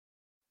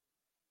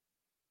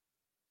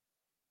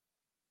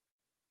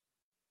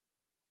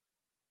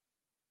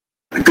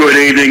Good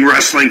evening,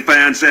 wrestling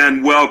fans,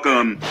 and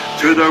welcome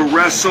to the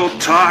Wrestle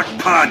Talk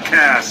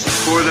Podcast.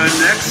 For the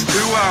next 2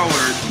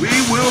 hours, we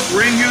will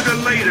bring you the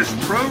latest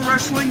pro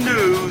wrestling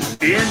news,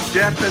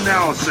 in-depth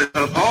analysis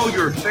of all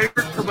your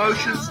favorite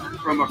promotions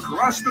from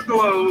across the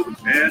globe,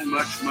 and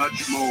much,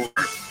 much more.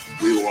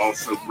 We will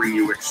also bring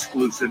you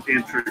exclusive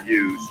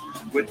interviews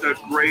with the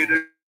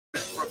greatest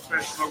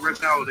professional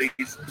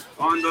personalities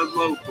on the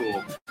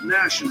local,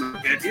 national,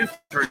 and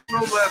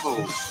international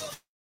levels.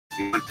 If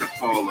you want to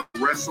follow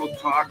Wrestle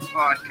Talk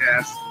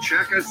Podcast,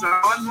 check us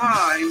out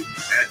online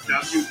at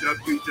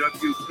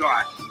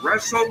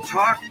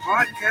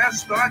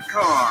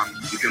www.wrestletalkpodcast.com.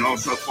 You can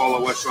also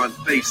follow us on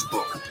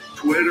Facebook,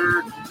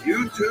 Twitter,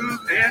 YouTube,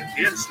 and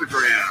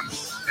Instagram.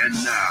 And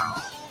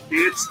now,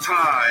 it's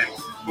time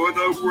for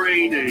the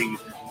reigning,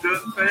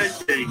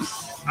 defending,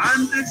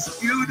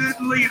 undisputed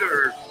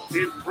leader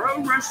in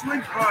pro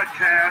wrestling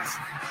podcast,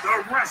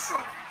 the Wrestle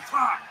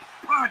Talk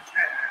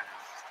Podcast.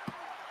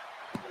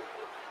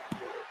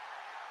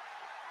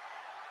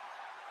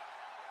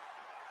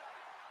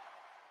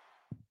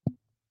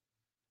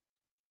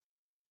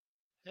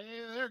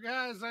 Hey there,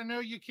 guys. I know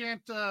you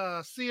can't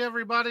see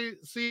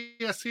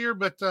us here,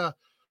 but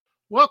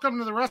welcome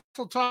to the Wrestle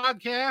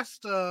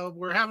Podcast.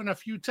 We're having a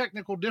few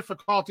technical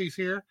difficulties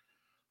here,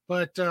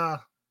 but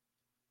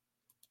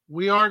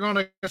we are going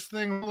to get this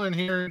thing rolling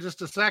here in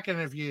just a second.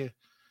 If you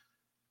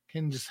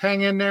can just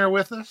hang in there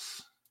with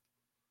us.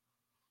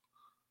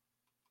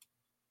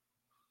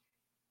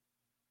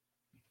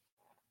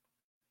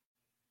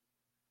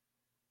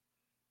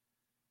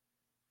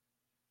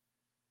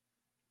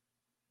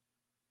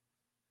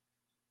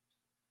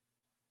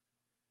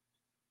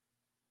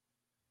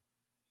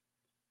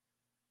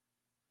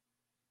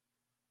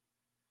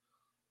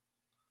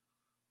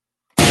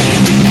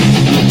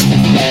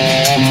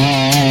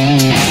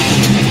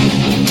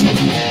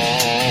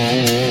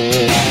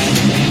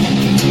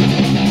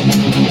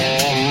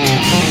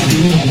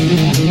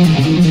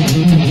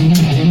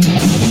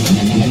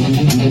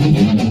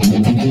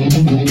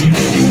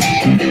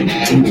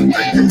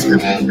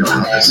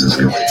 This is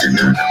going to turn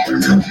out.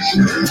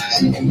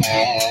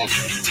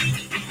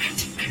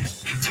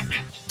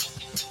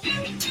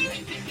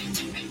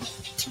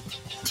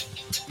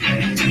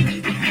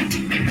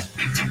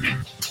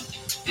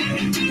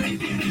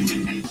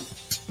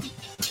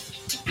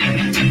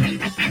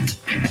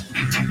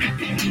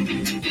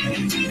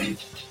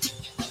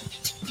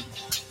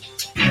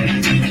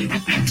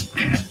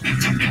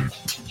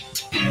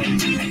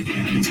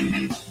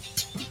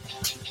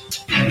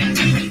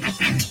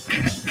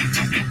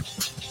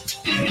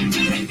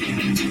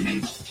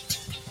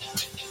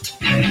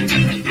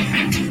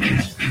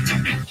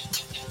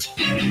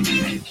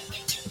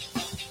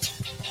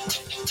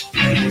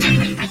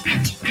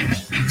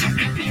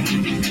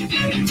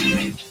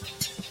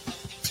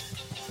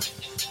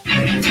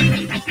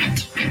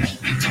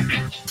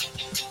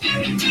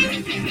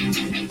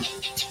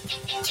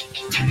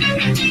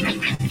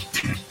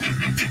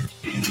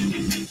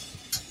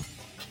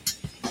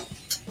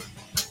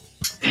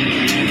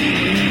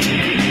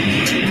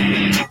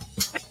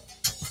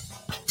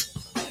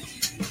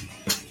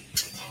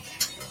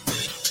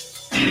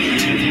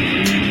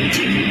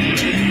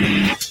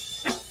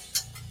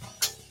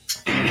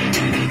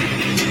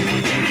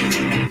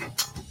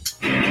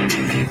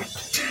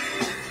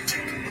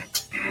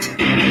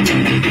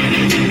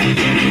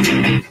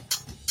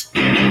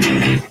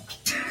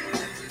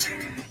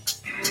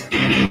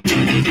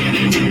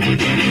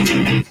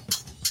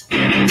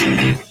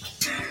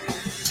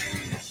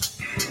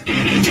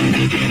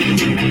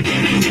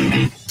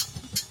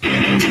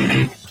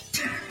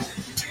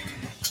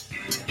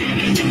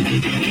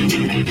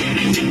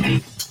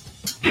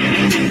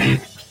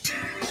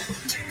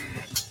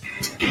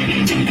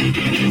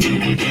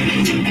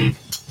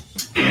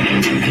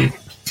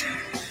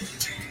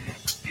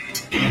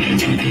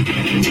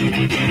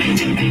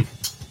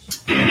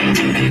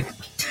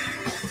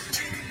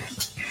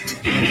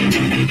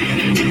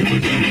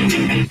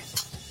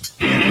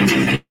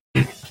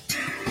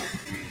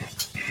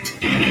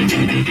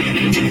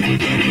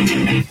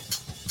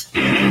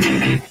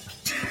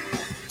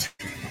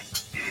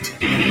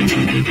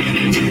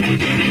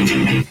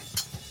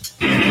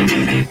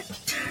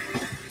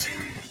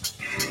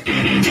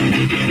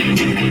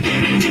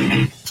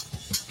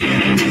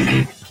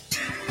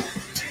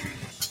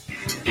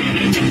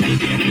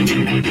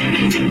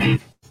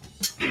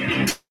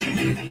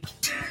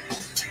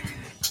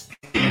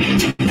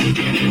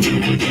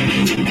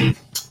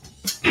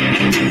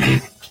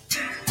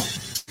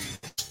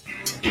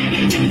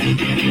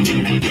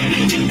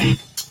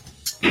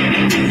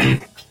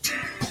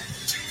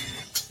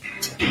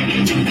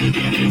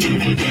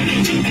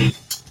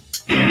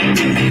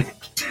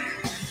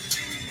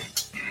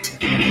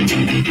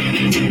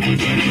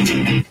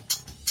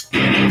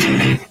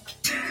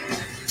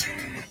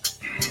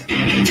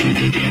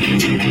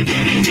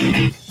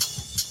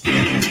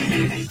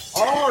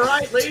 All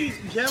right, ladies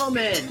and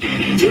gentlemen,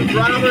 Luke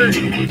Robert,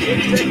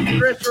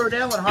 Chris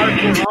Rodell, and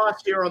Hardcore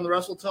Hoss here on the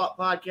Wrestle Talk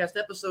Podcast,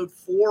 episode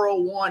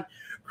 401.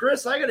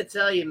 Chris, I got to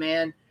tell you,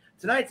 man,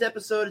 Tonight's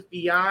episode is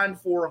beyond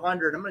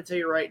 400. I'm going to tell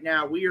you right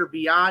now, we are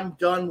beyond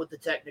done with the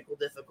technical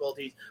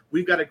difficulties.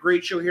 We've got a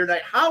great show here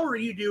tonight. How are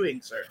you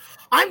doing, sir?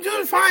 I'm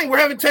doing fine. We're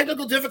having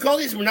technical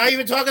difficulties. We're not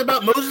even talking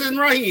about Moses and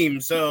Raheem.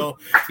 So,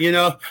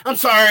 I'm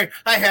sorry.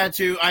 I had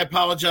to. I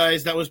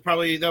apologize. That was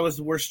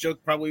the worst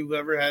joke probably we've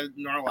ever had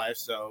in our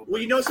lives. So,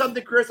 well, you know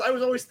something, Chris? I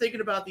was always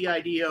thinking about the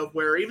idea of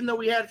where, even though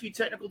we had a few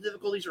technical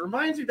difficulties, it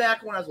reminds me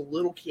back when I was a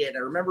little kid. I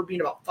remember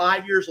being about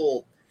 5 years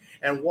old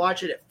and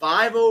watching at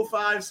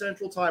 5:05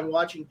 Central Time,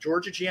 watching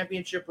Georgia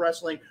Championship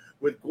Wrestling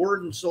with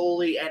Gordon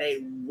Soley and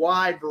a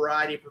wide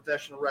variety of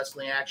professional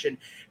wrestling action.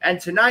 And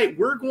tonight,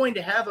 we're going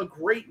to have a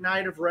great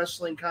night of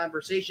wrestling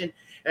conversation.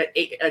 At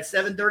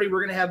 7:30, we're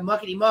going to have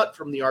Muckety Muck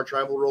from the Arch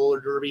Rival Roller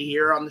Derby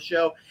here on the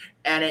show.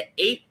 And at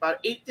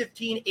about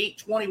 8:15,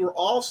 8:20, we're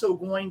also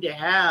going to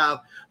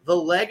have the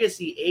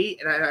Legacy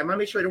 8, and I'm going to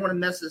make sure I don't want to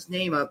mess this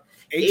name up.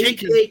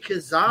 AJ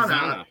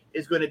Cazana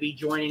is going to be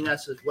joining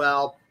us as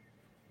well.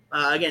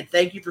 Again,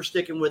 thank you for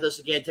sticking with us.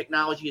 Again,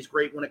 technology is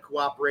great when it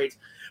cooperates.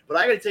 But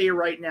I got to tell you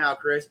right now,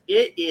 Chris,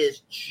 it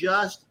is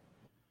just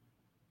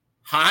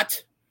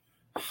hot.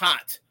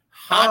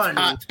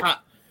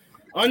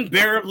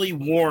 Unbearably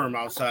warm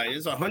outside.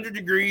 It's 100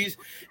 degrees,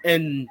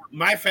 and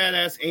my fat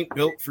ass ain't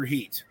built for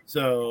heat.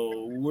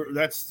 So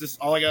that's just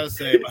all I got to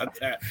say about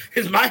that.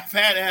 Because my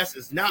fat ass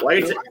is not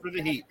built for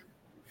the heat.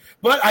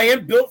 But I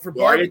am built for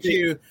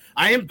barbecue.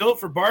 I am built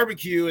for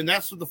barbecue, and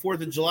that's what the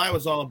 4th of July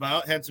was all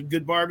about. Had some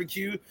good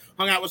barbecue.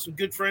 Hung out with some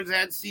good friends I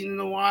hadn't seen in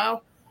a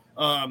while.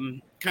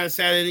 Kind of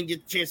sad I didn't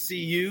get the chance to see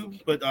you,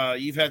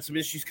 but you've had some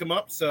issues come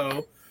up,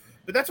 so –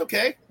 but that's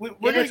okay.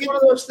 It's one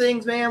of those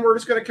things, man. We're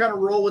just going to kind of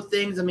roll with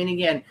things. I mean,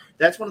 again,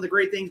 that's one of the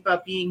great things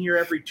about being here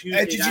every Tuesday.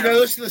 And did you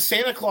notice the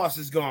Santa Claus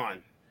is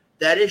gone?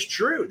 That is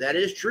true.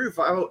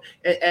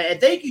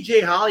 And thank you,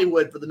 Jay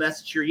Hollywood, for the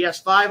message here.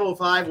 Yes,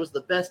 5:05 was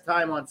the best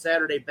time on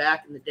Saturday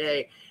back in the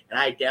day, and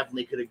I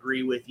definitely could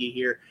agree with you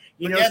here.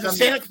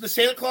 The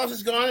Santa Claus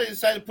is gone. I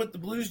decided to put the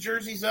Blues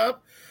jerseys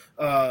up.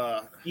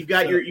 You've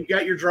got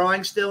your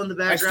drawing still in the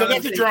background. I still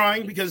got the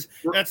drawing because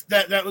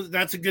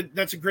that's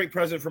a great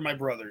present for my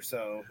brother.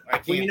 So I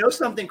can't. Well, you know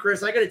something,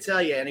 Chris, I got to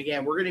tell you, and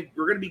again, we're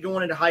gonna be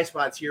going into high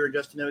spots here in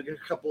just a minute. We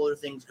got a couple other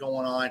things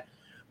going on,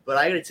 but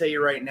I got to tell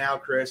you right now,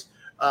 Chris.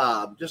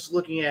 Just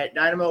looking at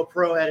Dynamo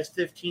Pro had his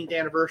 15th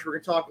anniversary. We're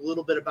going to talk a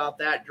little bit about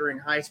that during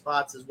high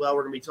spots as well.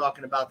 We're going to be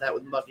talking about that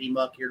with Muckety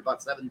Muck here at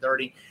about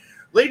 7:30.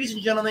 Ladies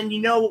and gentlemen,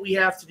 you know what we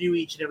have to do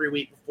each and every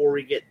week before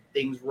we get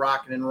things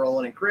rocking and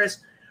rolling. And Chris,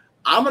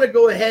 I'm going to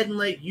go ahead and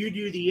let you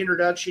do the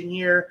introduction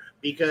here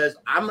because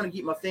I'm going to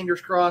keep my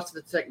fingers crossed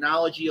that the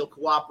technology will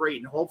cooperate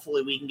and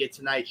hopefully we can get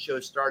tonight's show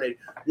started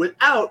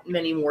without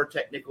many more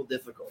technical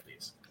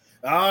difficulties.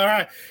 All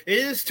right. It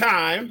is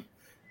time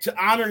to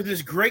honor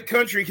this great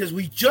country because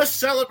we just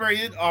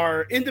celebrated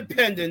our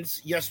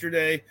independence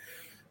yesterday.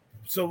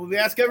 So we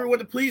ask everyone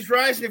to please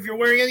rise. And if you're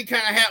wearing any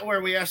kind of hat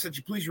wear, we ask that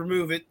you please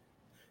remove it.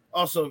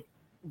 Also,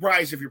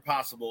 rise if you're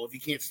possible. If you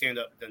can't stand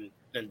up, then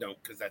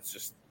don't, because that's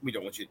just we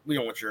don't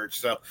want your urge.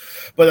 So,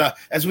 but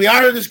as we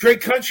honor this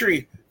great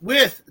country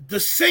with the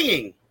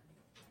singing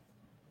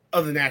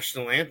of the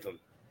national anthem,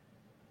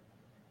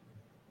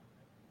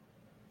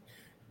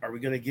 are we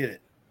going to get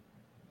it?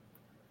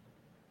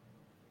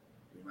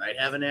 We might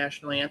have a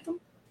national anthem.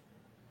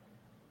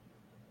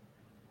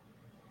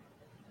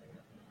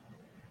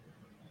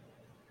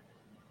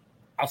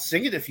 I'll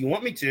sing it if you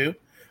want me to.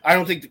 I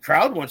don't think the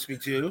crowd wants me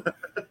to.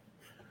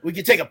 We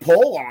could take a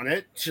poll on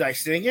it. Should I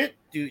sing it?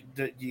 Do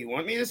you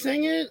want me to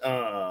sing it?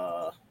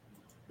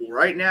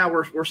 Right now,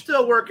 we're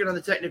still working on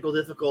the technical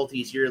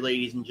difficulties here,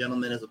 ladies and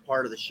gentlemen, as a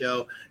part of the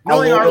show.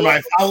 I'll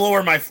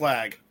lower my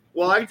flag.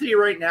 Well, I can tell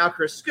you right now,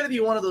 Chris, it's going to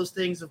be one of those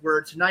things of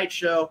where tonight's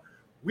show,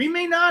 we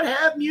may not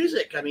have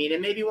music. I mean,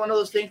 it may be one of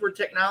those things where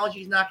technology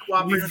is not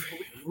cooperating.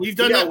 We've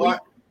done that.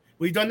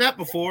 We've done that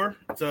before.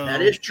 So.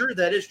 That is true.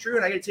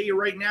 And I can tell you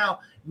right now,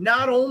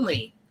 not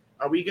only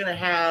are we going to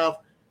have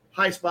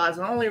high spots,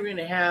 not only are we going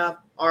to have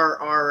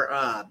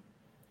our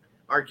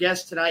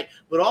guest tonight,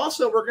 but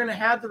also we're going to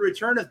have the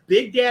return of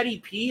Big Daddy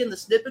P and the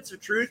Snippets of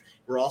Truth.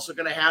 We're also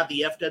going to have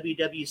the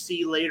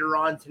FWWC later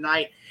on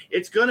tonight.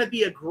 It's going to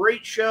be a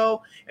great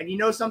show. And you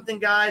know something,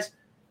 guys?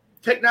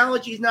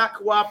 Technology is not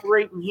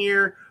cooperating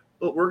here,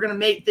 but we're going to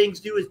make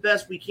things do as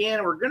best we can.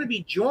 And we're going to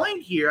be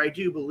joined here, I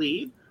do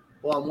believe.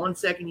 Hold on 1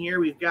 second here.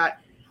 We've got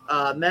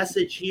a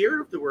message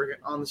here that we're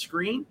on the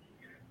screen.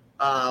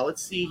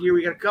 Let's see here.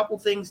 We got a couple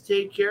things to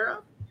take care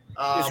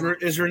of.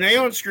 Is Renee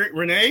on screen?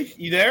 Renee,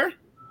 you there?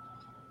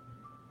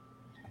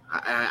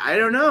 I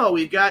don't know.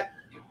 We got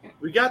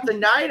the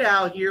night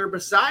owl here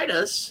beside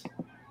us.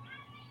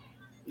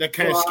 That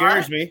kind of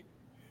scares me.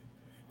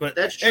 But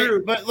that's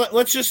true. Hey, but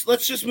let's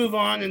just move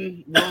on,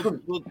 and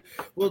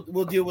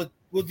we'll deal with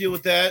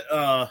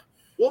that.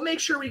 We'll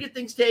make sure we get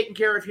things taken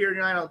care of here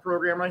tonight on the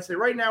program. Like I say,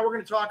 right now we're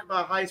going to talk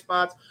about high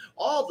spots.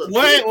 Whoa.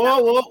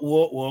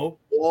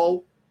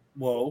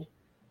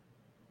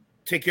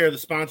 Take care of the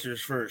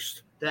sponsors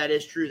first. That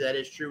is true.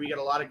 We got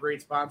a lot of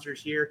great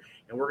sponsors here,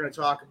 and we're going to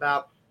talk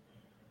about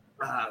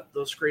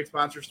those great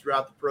sponsors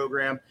throughout the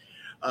program.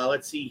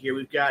 Let's see here.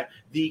 We've got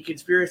The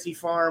Conspiracy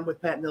Farm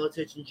with Pat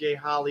Miletich and Jay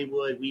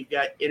Hollywood. We've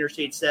got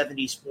Interstate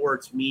 70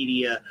 Sports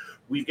Media.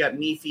 We've got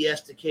Me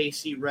Fiesta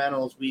KC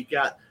Reynolds. We've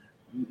got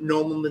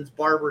Nobleman's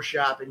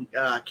Barbershop in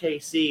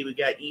KC. We've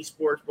got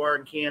Esports Bar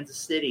in Kansas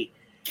City.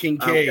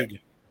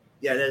 Kincaid.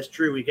 Yeah, that is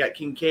true. We've got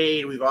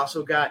Kincaid. We've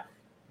also got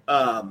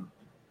now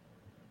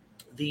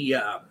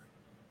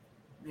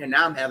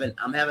I'm having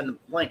a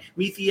blank.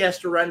 Me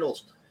Fiesta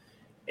Reynolds.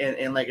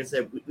 And like I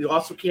said, we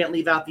also can't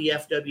leave out the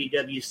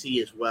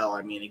FWWC as well.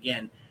 I mean,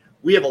 again,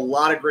 we have a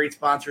lot of great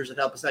sponsors that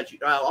help us out.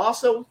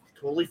 Also,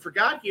 totally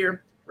forgot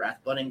here,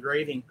 Rathbun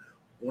Engraving,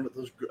 one of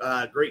those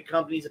great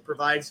companies that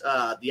provides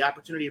the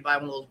opportunity to buy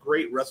one of those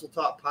great Wrestle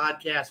Talk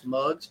podcast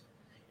mugs.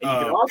 And you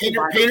can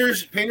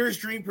also Painter's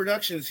Dream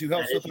Productions, who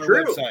helps with our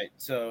website.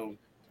 So,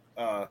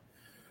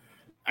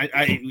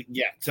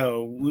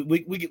 So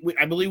we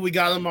I believe we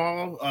got them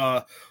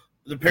all.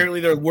 Apparently,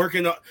 they're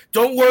working on.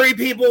 Don't worry,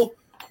 people.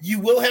 You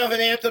will have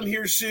an anthem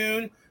here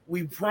soon.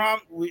 We're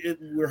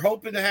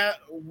hoping to have.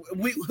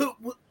 We do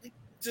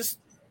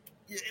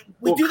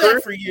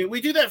that for you. We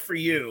do that for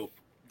you.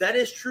 That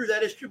is true.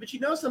 But you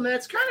know something?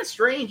 That's kind of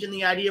strange in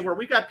the idea where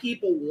we got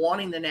people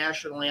wanting the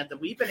national anthem.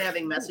 We've been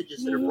having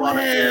messages that are brought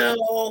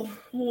up.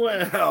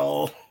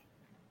 Well,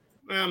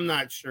 I'm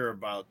not sure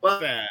about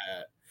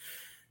that.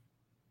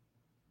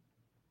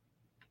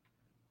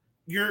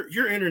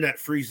 Your internet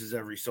freezes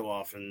every so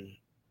often,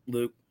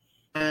 Luke.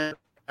 Now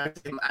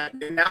it's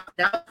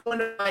going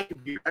to my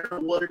computer. I don't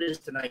know what it is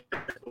tonight.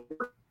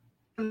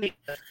 On the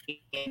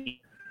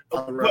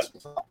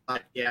Wrestle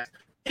podcast.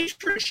 Make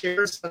sure to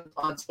share us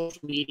on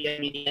social media. I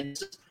mean,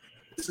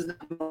 this is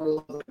not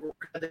normal. We're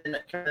kind of in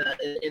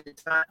the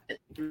time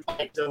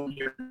zone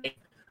here. But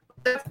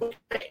that's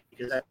okay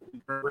because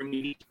we're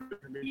bringing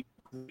you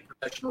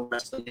professional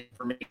wrestling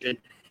information.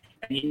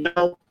 And you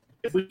know,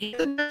 if we get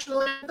the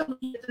national anthem,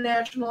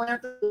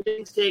 we're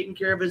getting taken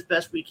care of as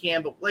best we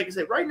can. But like I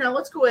said, right now,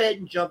 let's go ahead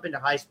and jump into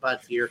high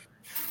spots here.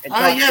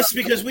 Yes,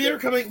 because we're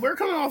coming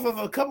off of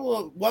a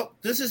couple of,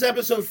 this is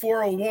episode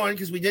 401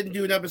 because we didn't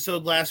do an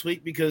episode last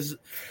week because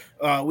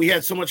we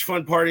had so much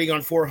fun partying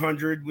on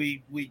 400.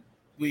 We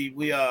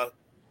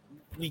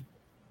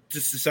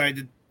just decided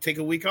to take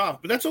a week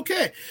off, but that's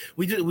okay.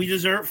 We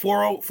deserve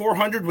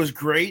 400 was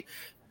great.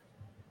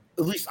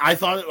 At least I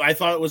thought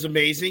it was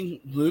amazing.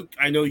 Luke,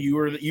 I know you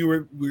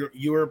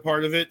were a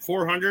part of it.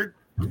 400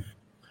 on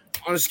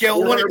a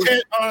scale of 1 to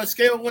 10. On a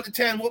scale of 1 to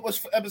 10, what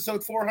was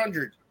episode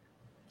 400?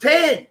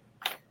 10.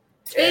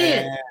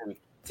 You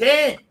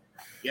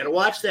got to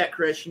watch that,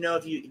 Chris. You know,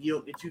 if you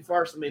don't get too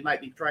far, somebody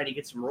might be trying to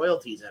get some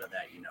royalties out of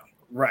that. You know,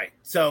 right?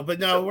 So, but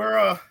no,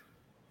 we're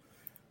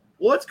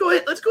Well, let's go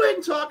ahead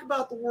and talk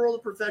about the world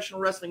of professional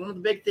wrestling. One of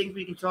the big things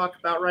we can talk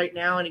about right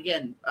now, and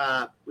again,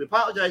 we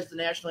apologize if the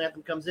national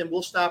anthem comes in.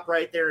 We'll stop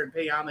right there and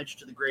pay homage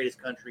to the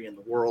greatest country in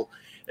the world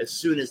as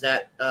soon as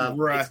that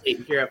gets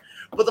taken care of.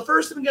 But the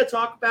first thing we got to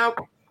talk about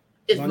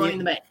is Money in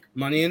the Bank.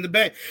 Money in the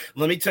Bank.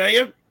 Let me tell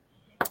you,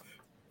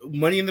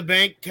 Money in the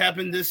Bank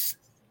happened this.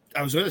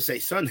 I was going to say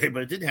Sunday,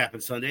 but it didn't happen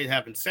Sunday. It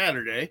happened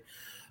Saturday,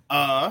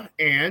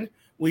 and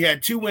we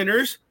had two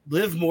winners.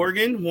 Liv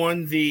Morgan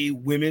won the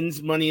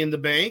women's Money in the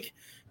Bank,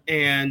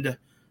 and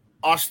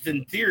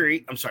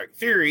Theory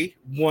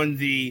won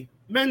the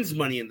men's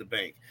Money in the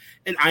Bank.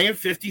 And I am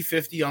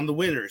 50-50 on the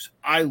winners.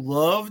 I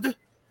loved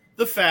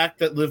the fact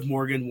that Liv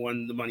Morgan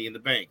won the Money in the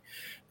Bank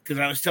because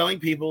I was telling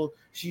people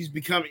she's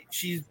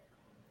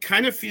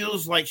kind of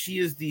feels like she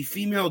is the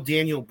female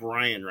Daniel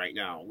Bryan right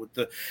now with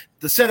the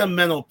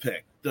sentimental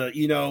pick, at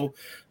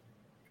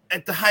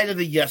the height of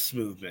the Yes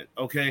movement.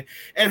 Okay.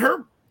 And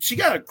she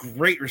got a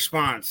great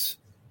response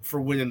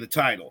for winning the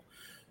title.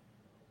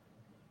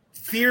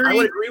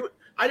 Theory.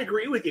 I'd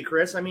agree with you,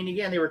 Chris. I mean,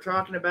 again, they were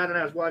talking about it.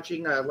 I was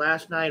watching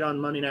last night on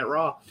Monday Night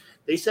Raw.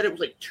 They said it was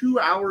like 2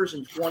 hours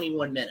and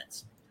 21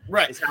 minutes.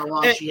 Right. Is how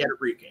long she had her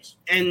briefcase.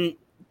 And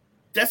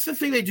that's the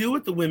thing they do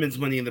with the women's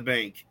Money in the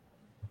Bank.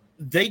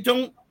 They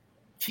don't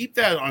keep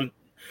that on.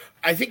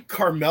 I think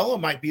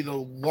Carmella might be the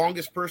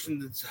longest person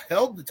that's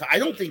held the title. I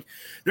don't think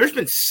there's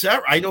been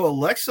several. I know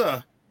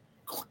Alexa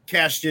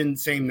cashed in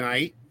same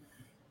night.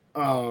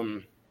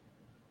 Well,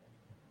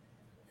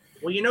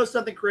 you know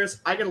something, Chris?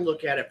 I got to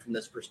look at it from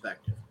this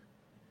perspective.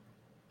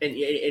 And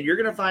you're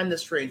going to find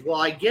this strange. Well,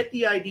 I get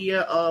the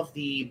idea of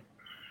the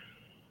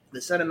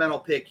sentimental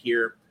pick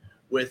here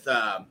with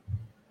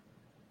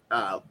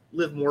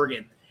Liv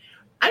Morgan.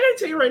 I got to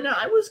tell you right now,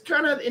 I was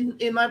kind of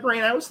in my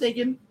brain, I was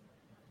thinking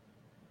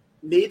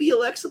maybe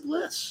Alexa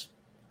Bliss.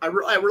 I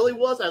really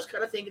was. I was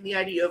kind of thinking the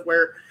idea of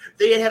where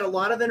they had a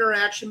lot of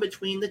interaction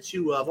between the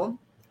two of them.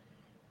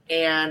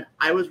 And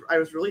I was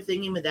really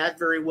thinking that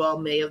very well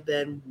may have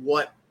been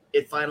what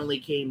it finally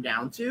came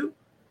down to.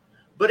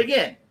 But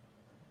again,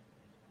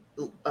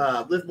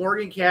 Liv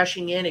Morgan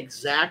cashing in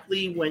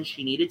exactly when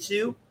she needed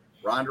to.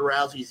 Ronda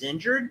Rousey's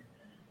injured,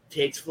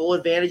 takes full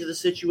advantage of the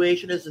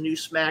situation as the new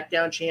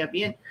SmackDown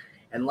champion.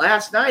 And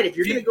last night, if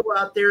you're going to go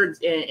out there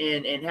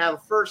and have a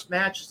first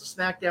match as the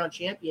SmackDown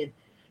champion,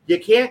 you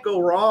can't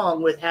go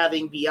wrong with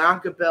having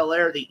Bianca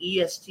Belair, the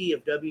EST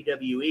of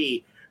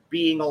WWE,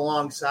 being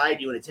alongside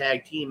you in a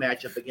tag team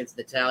matchup against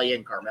Natalya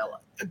and Carmella.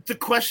 The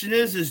question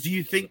is do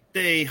you think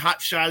they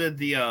hot-shotted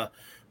the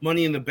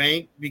Money in the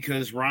Bank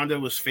because Ronda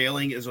was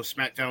failing as a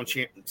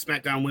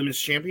SmackDown Women's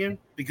Champion?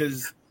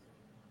 Because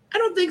I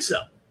don't think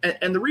so.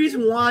 And the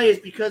reason why is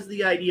because of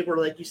the idea where,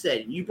 like you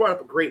said, you brought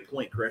up a great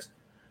point, Chris.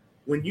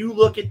 When you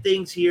look at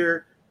things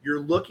here,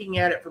 you're looking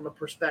at it from a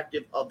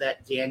perspective of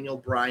that Daniel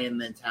Bryan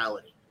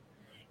mentality.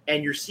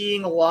 And you're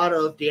seeing a lot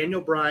of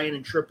Daniel Bryan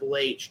and Triple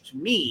H, to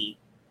me,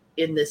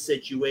 in this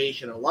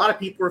situation. A lot of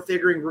people are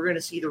figuring we're going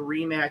to see the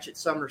rematch at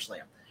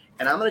SummerSlam.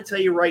 And I'm going to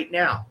tell you right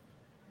now,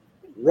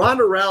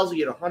 Ronda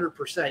Rousey at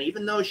 100%,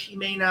 even though she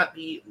may not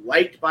be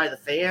liked by the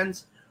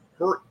fans,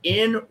 her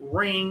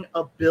in-ring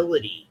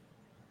ability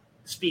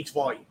speaks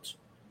volumes.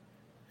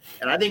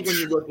 And I think when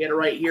you look at it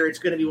right here, it's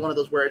going to be one of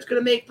those where it's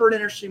going to make for an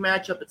interesting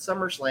matchup at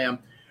SummerSlam,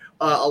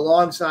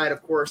 alongside,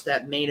 of course,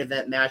 that main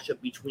event matchup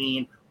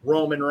between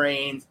Roman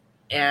Reigns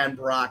and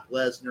Brock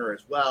Lesnar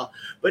as well.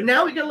 But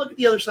now we got to look at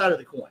the other side of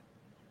the coin.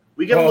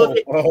 We got to look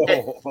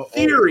at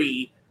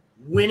Theory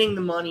winning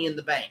the Money in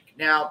the Bank.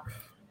 Now,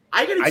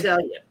 I got to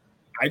tell you,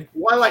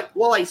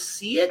 while I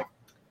see it,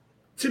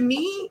 to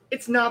me,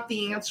 it's not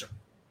the answer.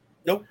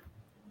 Nope.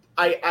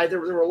 There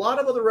were a lot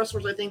of other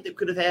wrestlers I think that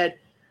could have had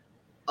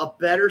a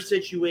better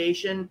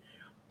situation.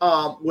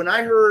 When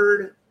I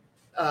heard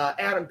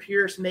Adam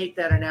Pearce make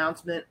that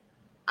announcement,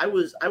 I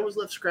was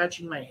left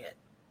scratching my head.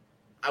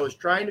 I was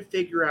trying to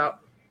figure out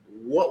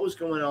what was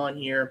going on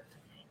here.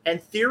 And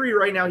Theory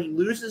right now, he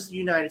loses the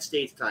United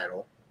States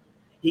title.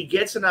 He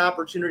gets an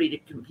opportunity to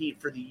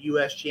compete for the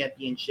U.S.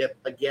 Championship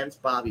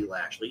against Bobby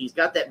Lashley. He's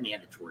got that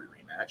mandatory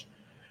rematch.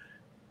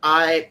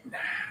 I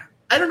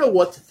don't know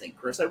what to think,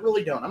 Chris. I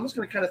really don't. I'm just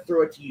going to kind of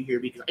throw it to you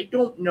here because I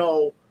don't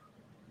know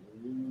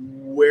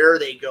where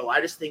they go. I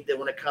just think that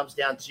when it comes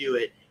down to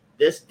it,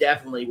 this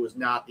definitely was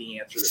not the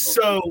answer.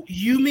 So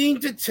you mean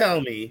to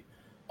tell me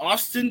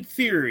Austin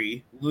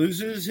Theory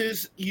loses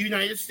his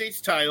United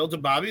States title to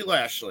Bobby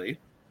Lashley,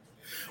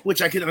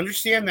 which I can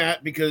understand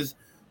that because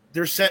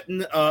they're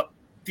setting up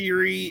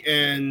Theory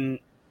and,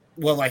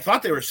 well, I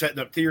thought they were setting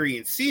up Theory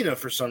and Cena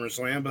for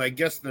SummerSlam, but I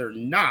guess they're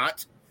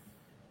not.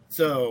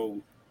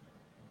 So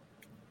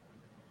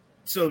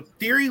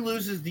Theory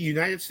loses the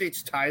United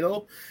States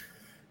title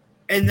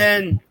and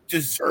then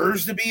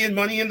deserves to be in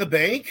Money in the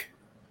Bank?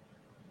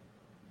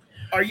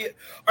 Are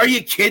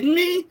you kidding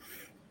me?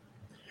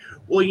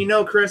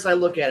 Well, Chris, I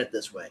look at it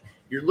this way.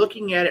 You're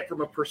looking at it from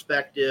a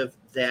perspective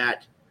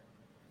that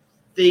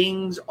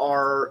things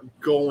are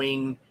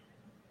going.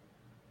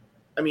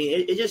 I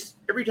mean, it just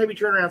every time you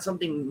turn around,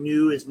 something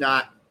new is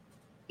not.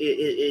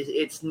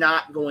 It's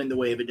not going the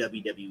way of a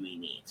WWE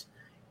needs.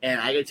 And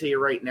I got to tell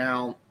you right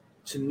now,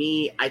 to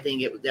me, I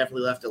think it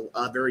definitely left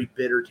a very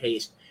bitter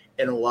taste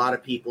in a lot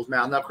of people's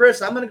mouth. Now,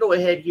 Chris, I'm going to go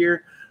ahead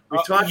here. Who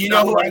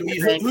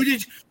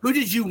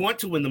did you want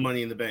to win the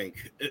Money in the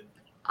Bank?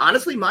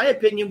 Honestly, my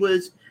opinion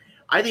was,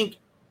 I think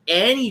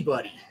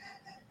anybody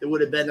that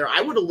would have been there,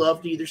 I would have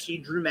loved to either see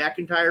Drew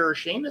McIntyre or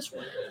Sheamus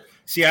win.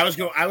 See, I was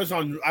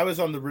on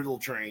the Riddle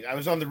train. I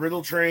was on the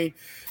Riddle train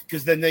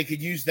because then they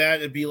could use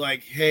that and be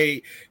like,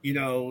 hey,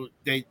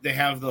 they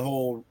have the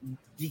whole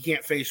he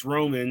can't face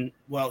Roman.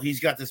 Well, he's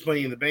got this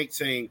Money in the Bank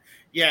saying,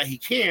 yeah, he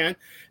can.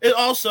 It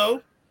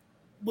also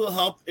will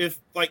help if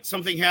like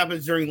something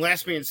happens during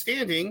Last Man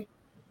Standing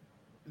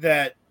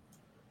that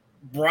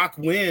Brock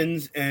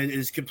wins and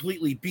is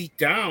completely beat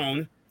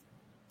down.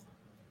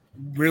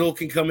 Riddle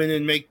can come in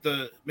and make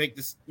the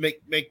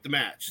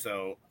match.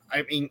 So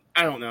I mean,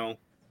 I don't know.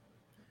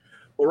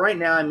 Well, right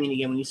now, I mean,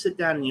 again, when you sit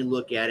down and you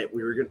look at it,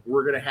 we're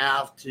going to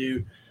have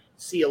to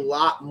see a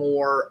lot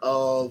more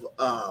of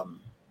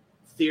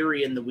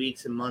Theory in the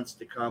weeks and months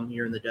to come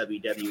here in the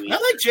WWE. I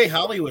like Jay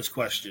Hollywood's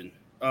question.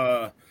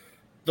 The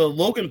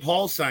Logan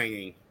Paul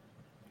signing.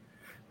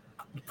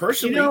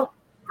 Personally,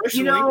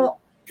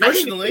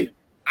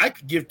 I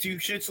could give two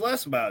shits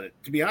less about it,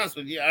 to be honest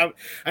with you.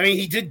 I mean,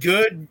 he did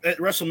good at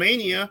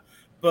WrestleMania,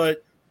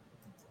 but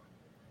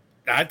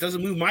that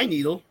doesn't move my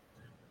needle.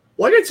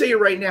 Well, I got to tell you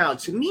right now,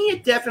 to me,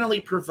 it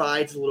definitely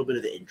provides a little bit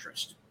of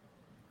interest.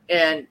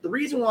 And the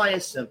reason why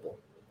is simple.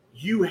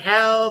 You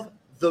have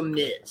The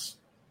Miz,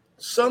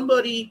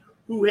 somebody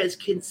who has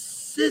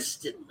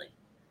consistently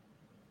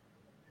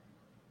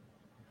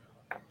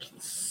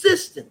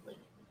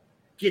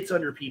gets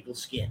under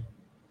people's skin.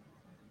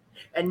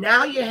 And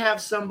now you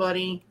have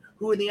somebody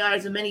who, in the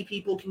eyes of many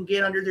people, can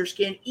get under their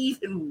skin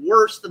even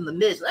worse than The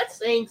Miz. That's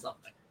saying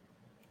something.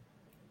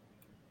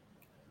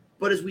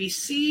 But as we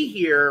see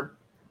here,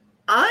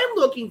 I'm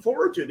looking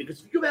forward to it because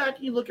if you go back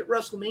and you look at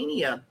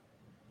WrestleMania,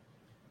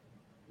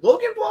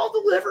 Logan Paul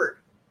delivered.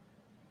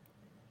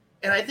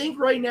 And I think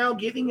right now,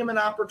 giving him an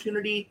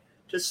opportunity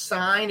to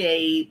sign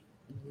a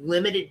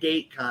limited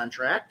date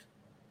contract,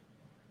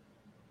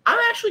 I'm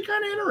actually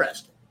kind of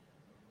interested.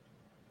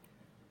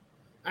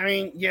 I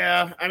mean,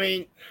 yeah. I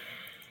mean,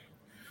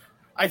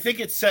 I think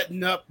it's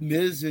setting up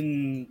Miz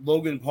and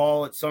Logan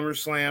Paul at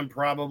SummerSlam,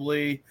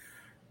 probably.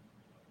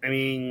 I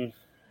mean,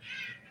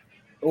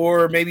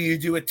 or maybe you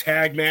do a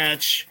tag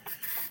match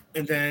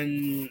and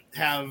then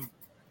have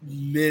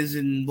Miz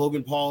and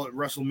Logan Paul at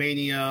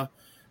WrestleMania.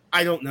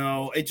 I don't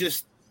know. It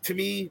just, to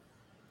me,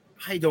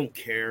 I don't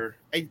care.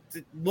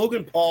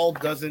 Logan Paul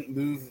doesn't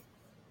move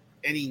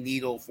any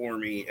needle for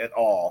me at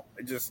all.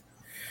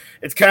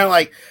 It's kind of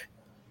like,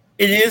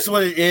 it is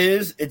what it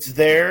is. It's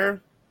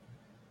there,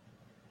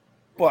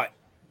 but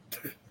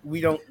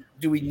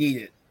do we need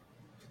it?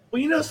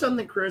 Well, you know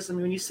something, Chris? I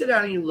mean, when you sit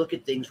down and you look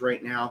at things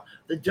right now,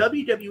 the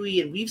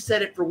WWE, and we've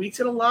said it for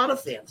weeks, and a lot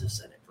of fans have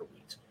said it for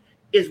weeks,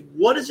 is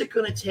what is it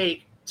going to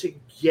take to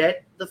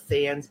get the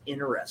fans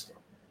interested?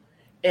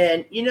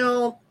 And,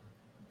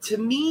 to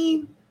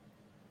me,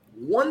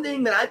 one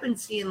thing that I've been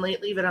seeing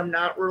lately that I'm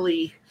not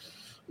really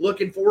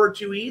looking forward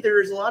to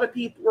either is a lot of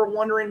people are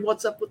wondering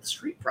what's up with the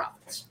Street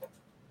Profits.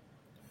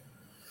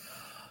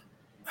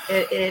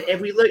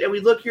 And we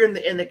look here in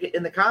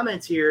the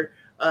comments here.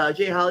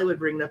 Jay Hollywood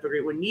bringing up a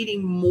great one,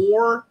 needing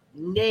more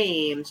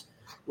names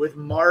with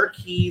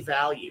marquee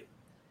value.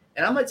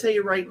 And I'm going to tell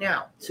you right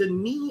now, to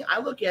me, I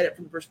look at it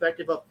from the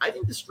perspective of, I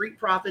think the Street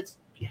Profits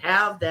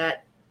have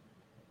that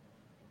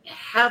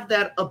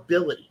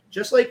ability,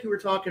 just like you were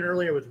talking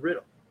earlier with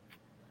Riddle.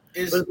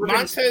 Is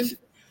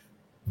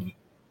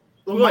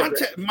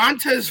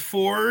Montez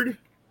Ford?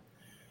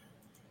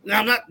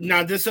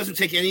 Now, this doesn't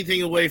take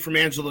anything away from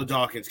Angelo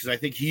Dawkins, because I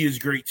think he is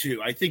great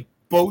too. I think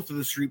both of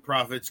the Street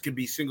Profits could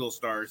be single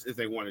stars if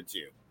they wanted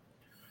to.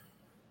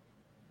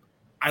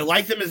 I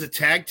like them as a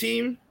tag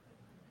team.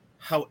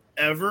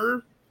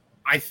 However,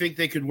 I think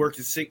they could work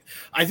as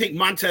I think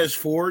Montez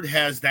Ford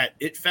has that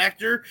it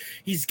factor.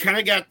 He's kind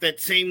of got that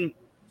same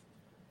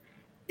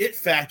it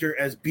factor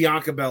as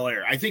Bianca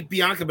Belair. I think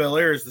Bianca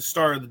Belair is the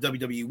star of the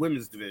WWE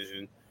Women's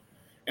Division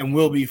and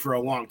will be for a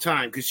long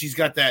time, because she's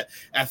got that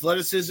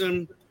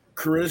athleticism,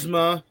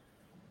 charisma.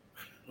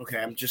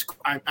 Okay,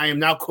 I am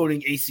now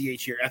quoting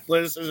ACH here.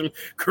 Athleticism,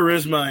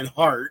 charisma, and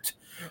heart.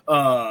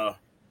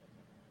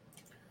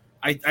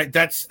 I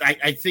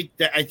think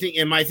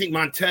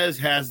Montez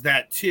has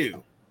that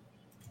too.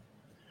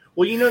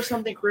 Well, you know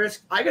something,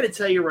 Chris? I got to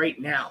tell you right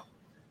now.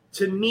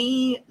 To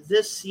me,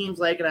 this seems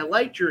like, and I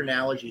liked your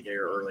analogy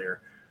there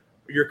earlier,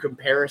 your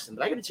comparison,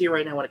 but I got to tell you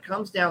right now, when it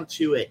comes down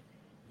to it,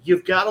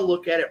 you've got to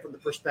look at it from the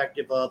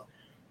perspective of,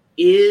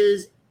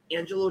 is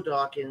Angelo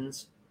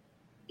Dawkins,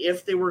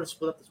 if they were to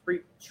split up the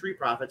Street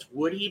Profits,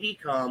 would he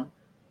become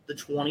the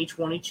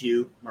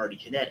 2022 Marty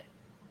Jannetty?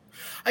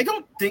 I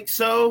don't think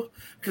so,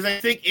 because I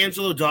think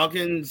Angelo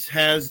Dawkins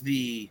has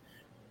just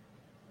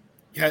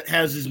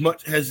as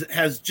much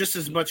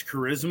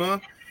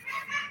charisma.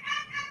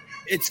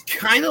 It's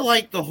kind of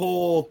like the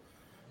whole.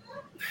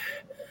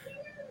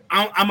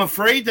 I'm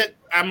afraid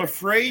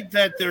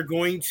that they're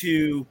going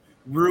to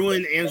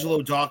ruin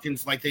Angelo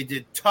Dawkins like they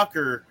did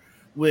Tucker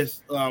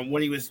with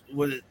when he was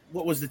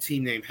what was the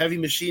team name? Heavy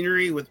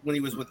Machinery when he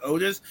was with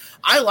Otis.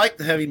 I like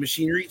the Heavy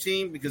Machinery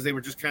team because they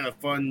were just kind of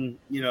fun,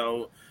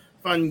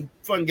 fun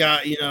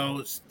guy,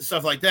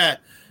 stuff like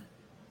that.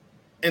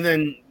 And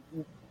then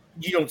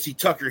you don't see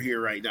Tucker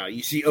here right now.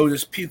 You see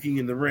Otis puking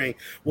in the ring.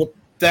 Well,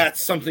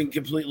 that's something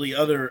completely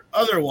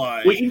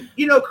otherwise.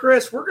 Well,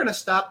 Chris, we're going to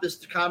stop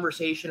this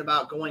conversation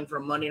about going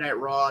from Monday Night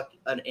Raw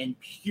and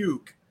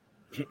puke.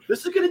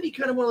 This is going to be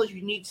kind of one of those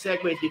unique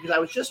segues, because I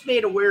was just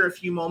made aware a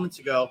few moments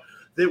ago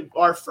that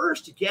our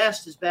first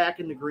guest is back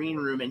in the green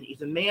room, and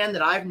he's a man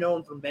that I've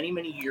known for many,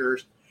 many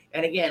years.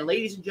 And again,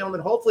 ladies and gentlemen,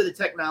 hopefully the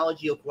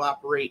technology will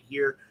cooperate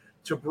here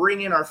to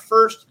bring in our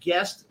first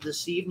guest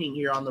this evening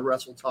here on the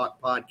Wrestle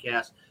Talk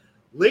podcast.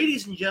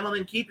 Ladies and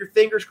gentlemen, keep your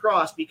fingers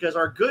crossed, because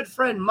our good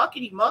friend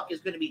Muckety Muck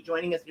is going to be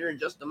joining us here in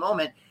just a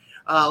moment.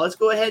 Let's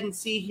go ahead and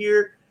see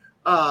here.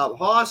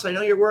 Hoss, I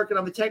know you're working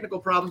on the technical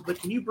problems, but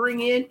can you bring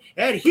in?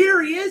 And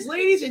here he is,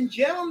 ladies and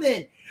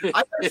gentlemen. I'm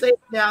going to say it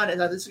now, and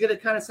this is going to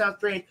kind of sound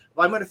strange,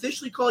 but I'm going to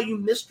officially call you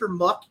Mr.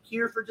 Muck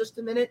here for just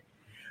a minute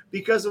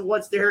because of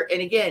what's there.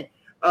 And again,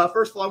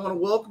 first of all, I want to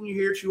welcome you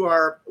here to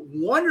our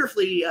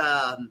wonderful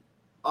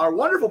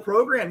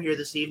program here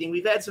this evening.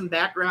 We've had some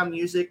background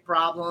music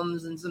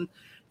problems and some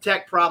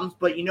tech problems,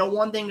 but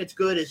one thing that's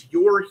good is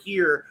you're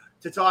here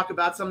to talk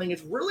about something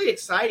that's really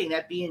exciting,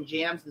 that being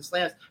Jams and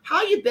Slams.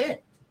 How you been?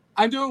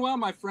 I'm doing well,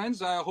 my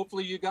friends.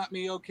 Hopefully you got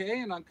me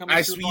okay, and I'm coming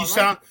through.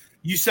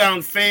 You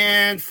sound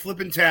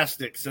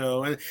fan-flippin-tastic.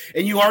 So, and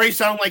you already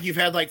sound like you've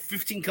had like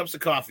 15 cups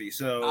of coffee.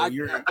 So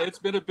it's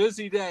been a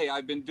busy day.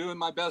 I've been doing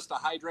my best to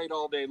hydrate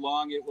all day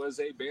long. It was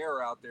a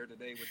bear out there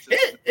today with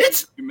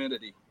just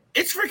humidity.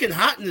 It's freaking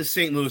hot in the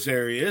St. Louis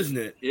area, isn't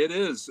it? It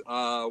is.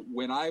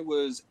 When I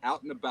was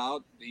out and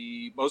about,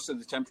 most of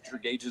the temperature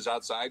gauges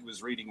outside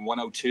was reading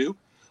 102.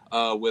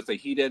 With a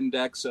heat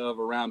index of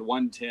around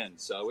 110.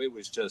 So it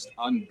was just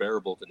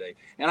unbearable today.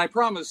 And I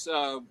promise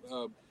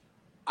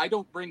I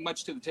don't bring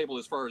much to the table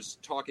as far as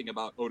talking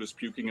about Otis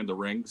puking in the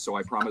ring. So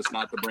I promise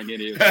not to bring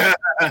any of that.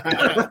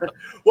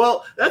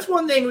 Well, that's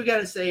one thing we got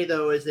to say,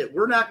 though, is that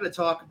we're not going to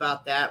talk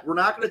about that. We're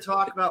not going to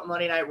talk about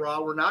Monday Night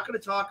Raw. We're not going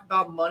to talk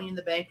about Money in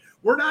the Bank.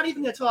 We're not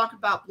even going to talk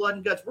about Blood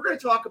and Guts. We're going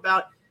to talk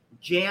about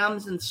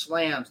Jams and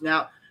Slams.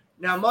 Now,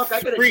 Muck,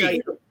 I got to tell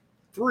you,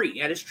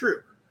 3. That is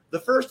true. The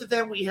first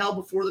event we held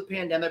before the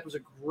pandemic was a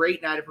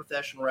great night of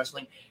professional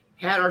wrestling.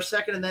 Had our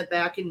second event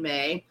back in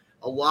May.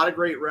 A lot of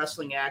great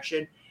wrestling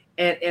action.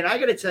 And I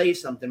got to tell you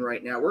something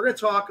right now. We're going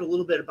to talk a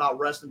little bit about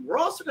wrestling. We're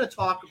also going to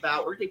talk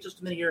about, we're going to take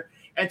just a minute here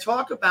and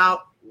talk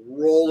about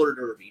roller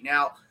derby.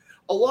 Now,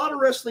 a lot of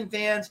wrestling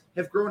fans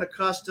have grown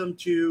accustomed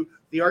to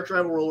the arch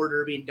rival roller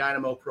derby and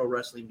Dynamo Pro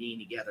Wrestling being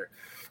together.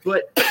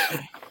 But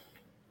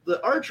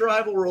the arch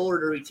rival roller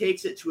derby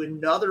takes it to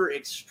another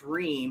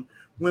extreme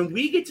when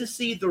we get to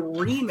see the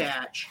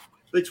rematch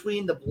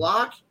between the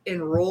Block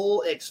and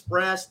Roll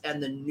Express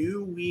and the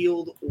New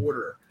Wheeled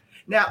Order.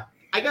 Now,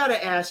 I got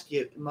to ask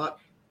you, Muck,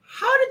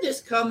 how did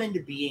this come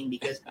into being?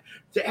 Because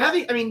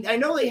I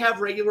know they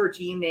have regular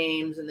team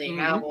names and they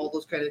have all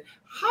those kind of.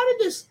 How did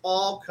this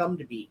all come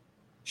to be?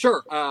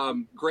 Sure.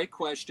 Great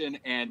question.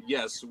 And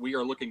yes, we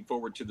are looking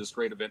forward to this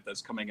great event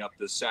that's coming up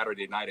this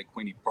Saturday night at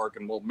Queenie Park.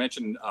 And we'll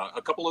mention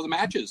a couple of the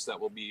matches that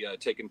will be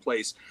taking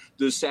place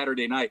this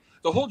Saturday night.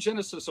 The whole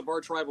genesis of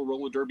Arch Rival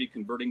Roller Derby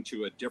converting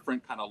to a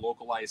different kind of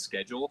localized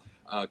schedule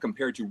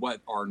compared to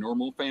what our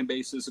normal fan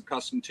base is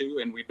accustomed to.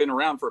 And we've been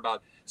around for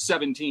about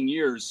 17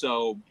 years.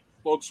 So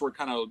folks were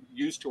kind of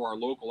used to our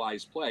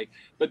localized play.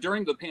 But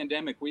during the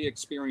pandemic, we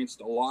experienced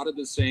a lot of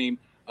the same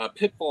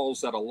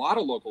pitfalls that a lot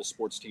of local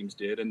sports teams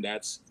did, and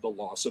that's the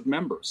loss of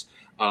members.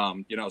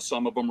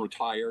 Some of them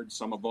retired,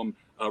 some of them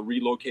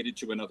relocated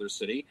to another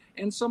city,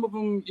 and some of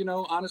them,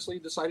 honestly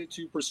decided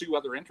to pursue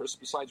other interests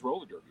besides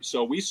roller derby.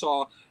 So we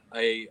saw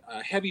a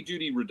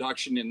heavy-duty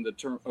reduction in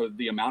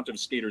the amount of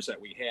skaters that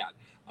we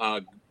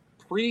had.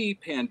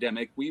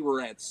 Pre-pandemic, we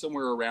were at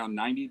somewhere around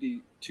 90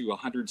 to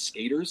 100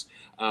 skaters.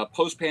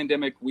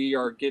 Post-pandemic, we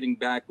are getting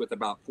back with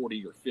about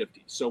 40 or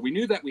 50. So we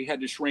knew that we had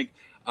to shrink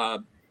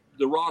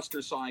the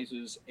roster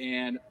sizes,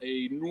 and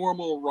a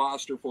normal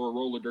roster for a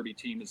roller derby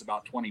team is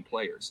about 20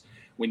 players.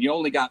 When you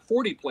only got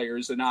 40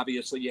 players, then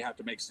obviously you have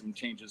to make some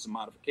changes and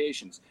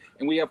modifications.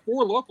 And we have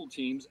 4 local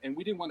teams, and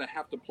we didn't want to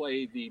have to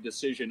play the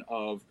decision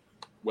of,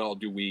 well,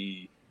 do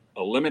we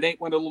eliminate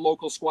one of the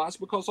local squads?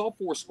 Because all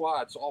 4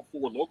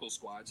 local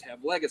squads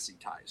have legacy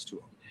ties to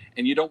them.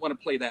 And you don't want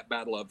to play that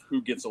battle of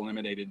who gets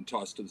eliminated and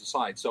tossed to the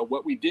side. So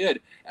what we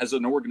did as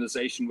an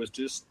organization was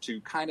just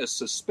to kind of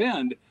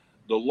suspend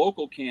the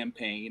local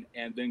campaign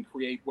and then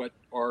create what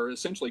are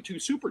essentially 2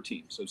 super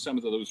teams of some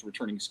of those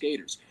returning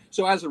skaters.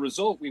 So as a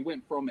result, we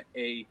went from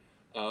a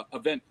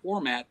event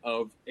format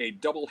of a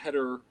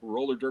doubleheader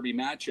roller derby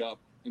matchup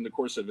in the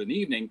course of an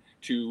evening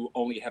to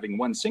only having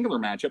one singular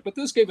matchup. But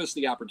this gave us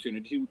the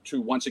opportunity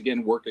to once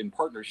again work in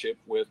partnership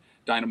with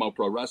Dynamo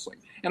Pro Wrestling.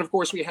 And of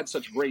course, we had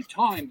such a great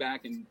time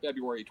back in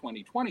February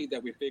 2020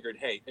 that we figured,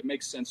 hey, it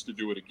makes sense to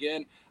do it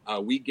again.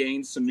 We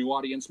gained some new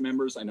audience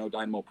members. I know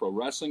Dynamo Pro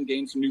Wrestling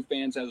gained some new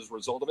fans as a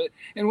result of it.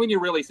 And when you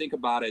really think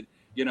about it,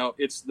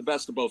 it's the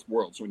best of both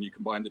worlds when you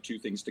combine the 2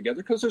 things together,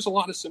 because there's a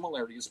lot of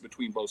similarities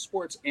between both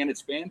sports and its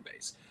fan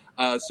base.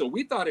 So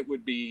we thought it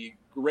would be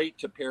great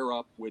to pair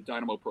up with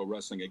Dynamo Pro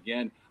Wrestling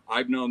again.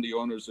 I've known the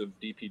owners of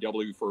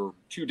DPW for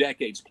 2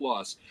 decades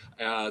plus.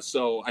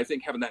 So I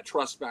think having that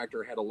trust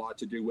factor had a lot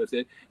to do with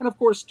it. And of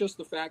course, just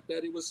the fact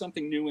that it was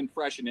something new and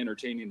fresh and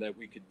entertaining that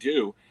we could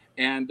do.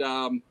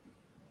 And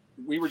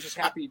we were just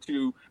happy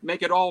to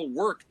make it all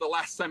work the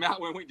last time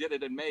out when we did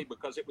it in May,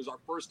 because it was our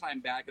first time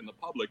back in the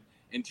public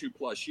in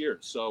 2+ years.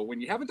 So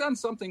when you haven't done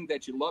something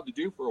that you love to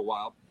do for a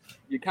while,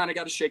 you kind of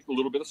got to shake a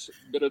little bit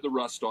of the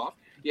rust off.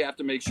 You have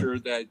to make sure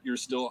that you're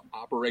still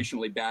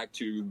operationally back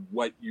to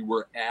what you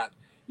were at,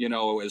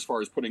 as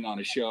far as putting on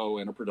a show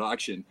and a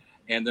production.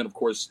 And then, of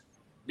course,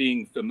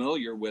 being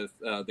familiar with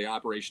the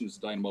operations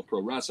of Dynamo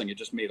Pro Wrestling, it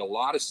just made a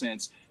lot of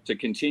sense to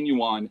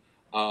continue on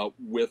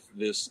with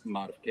this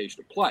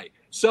modification of play.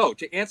 So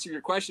to answer your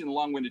question in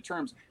long-winded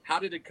terms, how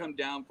did it come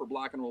down for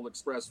Block and Roll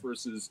Express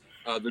versus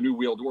the New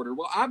Wheeled Order?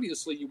 Well,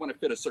 obviously you want to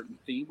fit a certain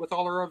theme with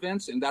all our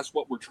events, and that's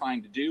what we're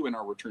trying to do in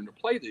our return to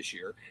play this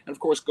year. And of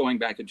course, going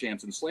back to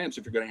Jams and Slams,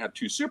 if you're going to have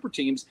 2 super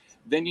teams,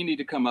 then you need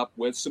to come up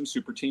with some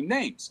super team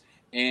names.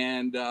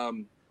 And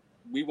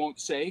we won't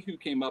say who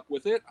came up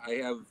with it. I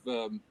have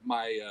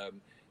my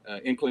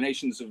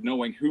inclinations of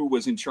knowing who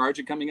was in charge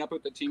of coming up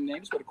with the team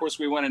names. But of course,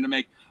 we wanted to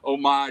make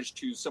homage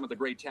to some of the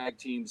great tag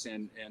teams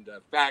and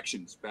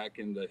factions back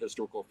in the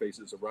historical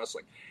phases of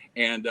wrestling.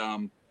 And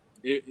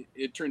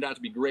it turned out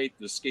to be great.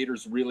 The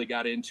skaters really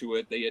got into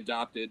it. They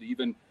adopted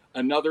even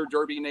another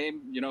derby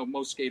name.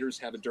 Most skaters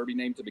have a derby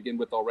name to begin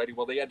with already.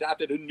 Well, they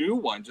adopted a new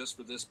one just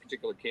for this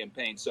particular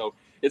campaign. So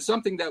it's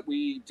something that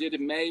we did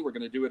in May. We're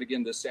going to do it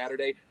again this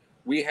Saturday.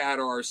 We had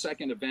our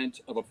second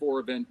event of a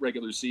 4-event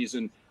regular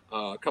season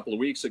a couple of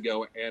weeks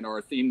ago, and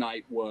our theme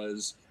night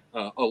was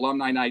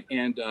alumni night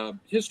and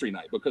history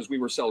night, because we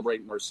were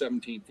celebrating our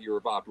 17th year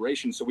of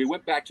operation. So we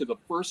went back to the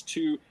first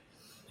 2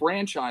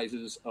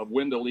 franchises of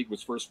when the league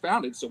was first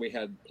founded. So we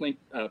had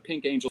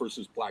Pink Angel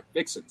versus Black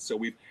Vixen. So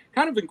we've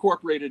kind of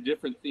incorporated a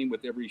different theme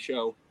with every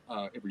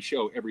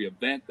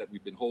event that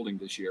we've been holding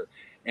this year.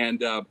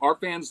 And our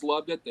fans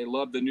loved it. They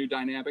loved the new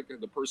dynamic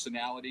of the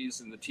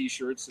personalities and the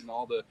T-shirts and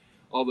all the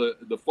all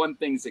the fun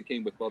things that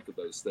came with both of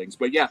those things.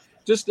 But yeah,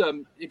 just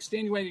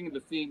extenuating the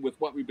theme with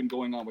what we've been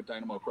going on with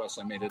Dynamo Press,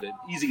 I made it an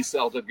easy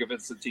sell to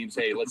convince the teams,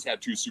 hey, let's have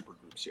 2 super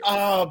groups here.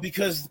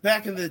 Because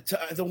back in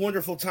the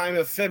wonderful time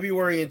of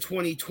February in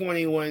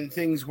 2020 when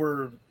things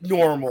were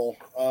normal,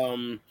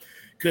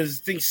 because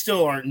things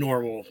still aren't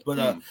normal,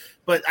 but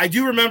I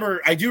do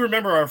remember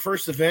our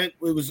first event.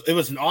 It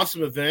was an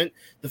awesome event.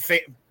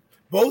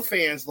 Both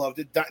fans loved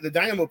it. The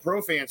Dynamo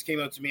Pro fans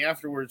came up to me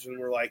afterwards and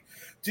were like,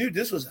 dude,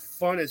 this was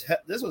fun as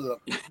heck. This was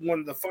one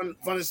of the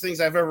funnest things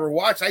I've ever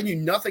watched. I knew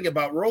nothing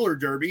about roller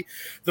derby.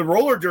 The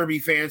roller derby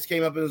fans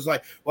came up and was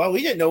like, well,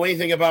 we didn't know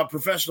anything about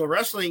professional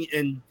wrestling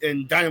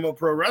and Dynamo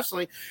Pro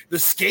Wrestling. The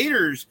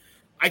skaters,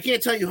 I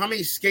can't tell you how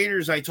many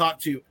skaters I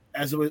talked to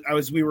as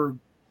we were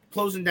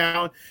closing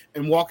down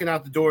and walking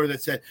out the door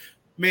that said,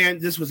 man,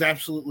 this was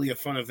absolutely a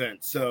fun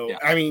event. So, yeah.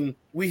 I mean,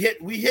 we hit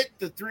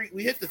the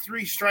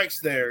 3 strikes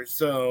there.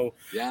 So,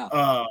 yeah.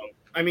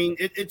 I mean,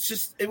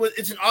 it's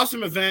an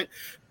awesome event.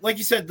 Like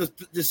you said,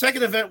 the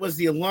second event was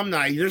the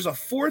alumni. There's a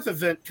 4th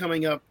event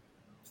coming up.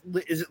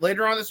 Is it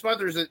later on this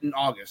month or is it in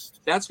August?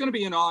 That's going to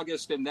be in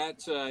August, and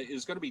that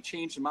is going to be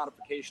changed and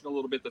modification a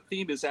little bit. The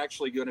theme is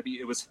actually going to be,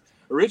 it was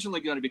originally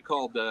going to be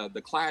called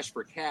the Clash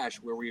for Cash,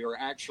 where we are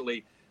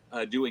actually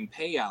doing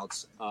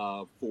payouts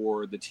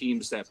for the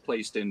teams that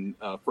placed in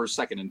first,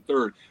 second, and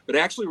third. But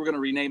actually, we're going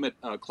to rename it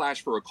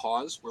Clash for a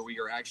Cause, where we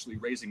are actually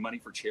raising money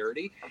for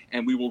charity.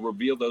 And we will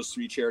reveal those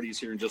 3 charities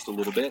here in just a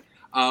little bit.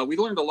 We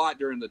learned a lot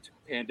during the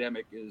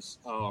pandemic is,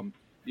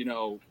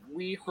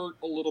 we hurt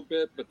a little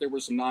bit, but there were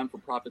some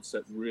non-for-profits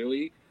that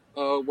really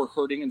were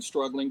hurting and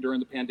struggling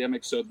during the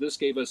pandemic. So this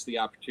gave us the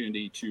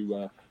opportunity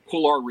to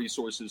pull our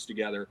resources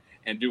together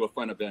and do a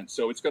fun event.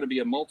 So it's going to be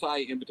a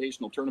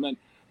multi-invitational tournament.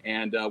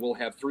 And we'll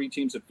have 3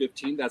 teams of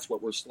 15. That's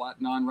what we're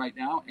slotting on right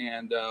now.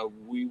 And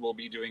we will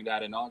be doing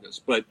that in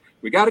August. But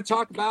we got to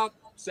talk about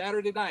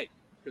Saturday night.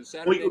 Because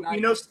Saturday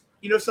night.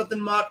 You know something,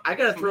 Muck? I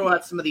got to throw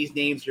out some of these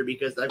names here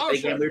because, we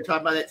were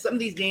talking about that. Some of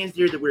these names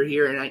here that we're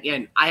here. And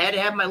again, I had to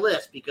have my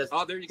list because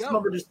there you go. Some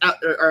of them are just out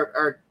there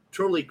are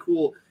totally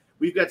cool.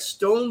 We've got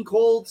Stone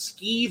Cold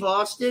Steve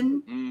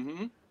Austin.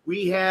 Mm-hmm.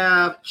 We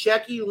have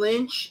Checky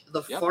Lynch,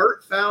 the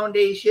Fart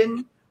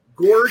Foundation,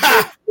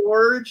 Gorgeous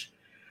George.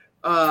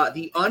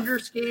 The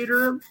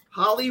Underskater,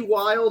 Holly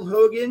Wild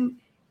Hogan,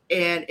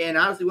 and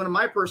honestly, one of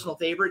my personal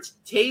favorites,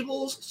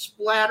 Tables,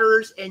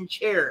 Splatters, and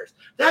Chairs.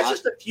 That's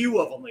just a few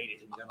of them, ladies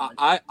and gentlemen.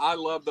 I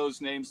love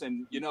those names,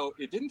 and,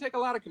 it didn't take a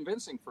lot of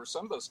convincing for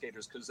some of those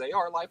skaters because they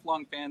are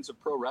lifelong fans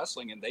of pro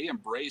wrestling, and they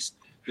embraced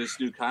this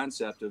new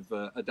concept of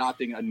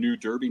adopting a new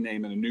derby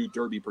name and a new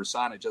derby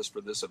persona just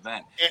for this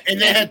event. And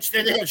they had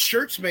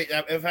shirts made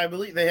up. If I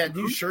believe they had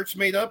new shirts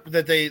made up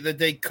that they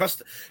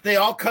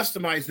all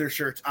customized their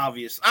shirts,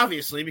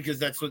 obviously because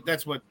that's what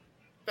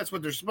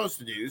they're supposed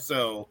to do.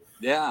 So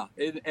yeah,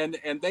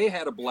 and they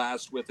had a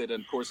blast with it.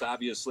 And of course,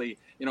 obviously,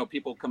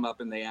 people come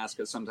up and they ask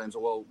us sometimes,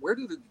 well, where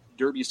do the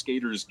derby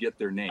skaters get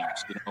their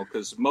names?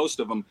 Because most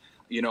of them,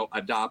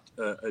 adopt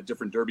a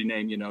different derby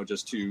name,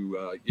 just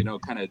to,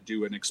 kind of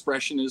do an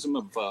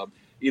expressionism of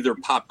either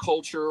pop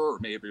culture or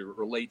maybe it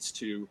relates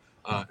to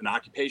an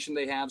occupation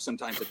they have.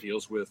 Sometimes it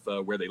deals with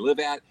where they live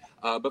at.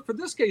 But for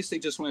this case, they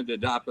just wanted to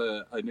adopt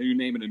a new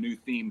name and a new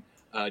theme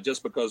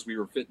just because we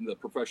were fitting the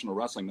professional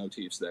wrestling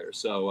motifs there.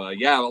 So,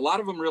 a lot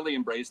of them really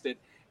embraced it.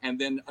 And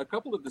then a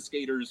couple of the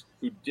skaters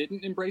who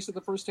didn't embrace it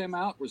the first time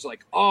out was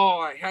like, oh,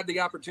 I had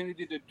the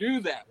opportunity to do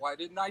that. Why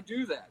didn't I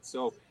do that?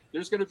 So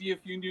there's going to be a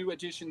few new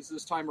additions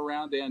this time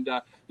around, and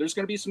there's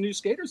going to be some new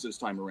skaters this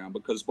time around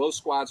because both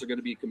squads are going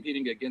to be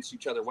competing against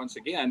each other once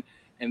again,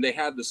 and they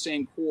have the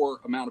same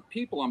core amount of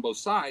people on both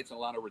sides, a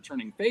lot of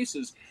returning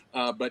faces,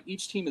 but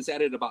each team has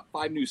added about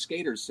 5 new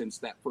skaters since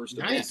that first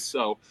event.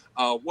 So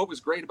what was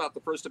great about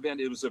the first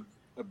event, it was a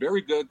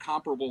very good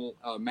comparable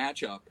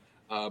matchup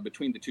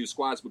between the 2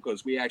 squads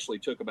because we actually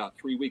took about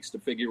 3 weeks to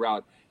figure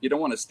out you don't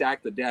want to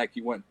stack the deck.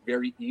 You want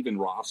very even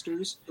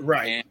rosters.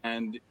 Right.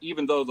 And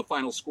even though the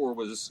final score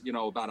was,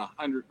 about a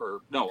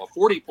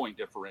 40-point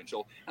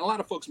differential, and a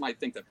lot of folks might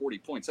think that 40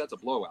 points, that's a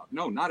blowout.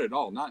 No, not at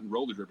all. Not in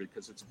roller derby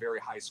because it's a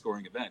very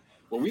high-scoring event.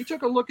 Well, we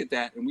took a look at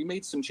that, and we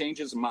made some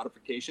changes and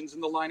modifications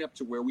in the lineup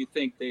to where we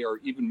think they are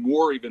even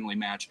more evenly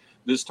matched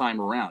this time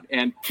around.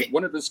 And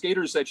one of the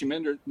skaters that you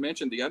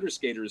mentioned, the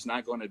underskater, is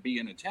not going to be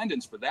in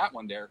attendance for that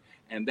one there,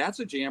 and that's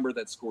a jammer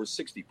that scores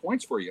 60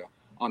 points for you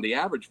on the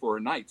average for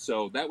a night.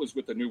 So that was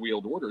with the new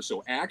wheeled order.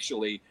 So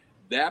actually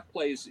that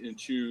plays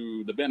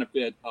into the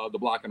benefit of the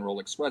Block and Roll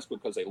Express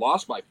because they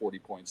lost by 40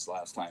 points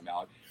last time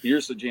out.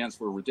 Here's the chance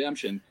for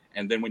redemption.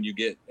 And then when you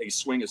get a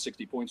swing of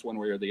 60 points one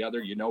way or the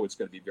other, it's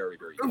going to be very,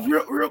 very tough.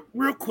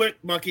 Real quick,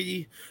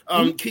 Muckety,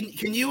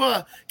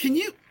 can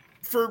you,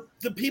 for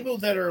the people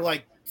that are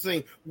like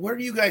saying, what are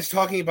you guys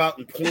talking about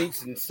in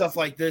points and stuff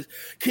like this?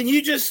 Can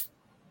you just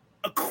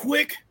a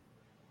quick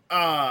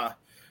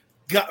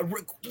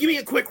give me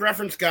a quick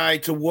reference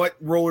guide to what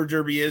roller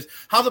derby is,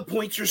 how the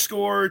points are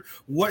scored,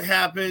 what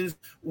happens,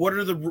 what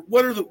are the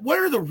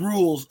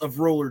rules of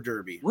roller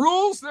derby?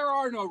 Rules? There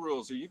are no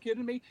rules. Are you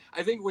kidding me?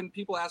 I think when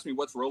people ask me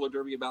what's roller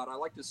derby about, I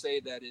like to say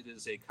that it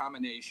is a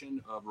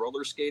combination of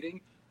roller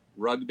skating,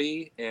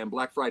 rugby, and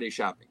Black Friday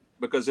shopping,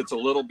 because it's a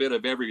little bit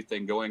of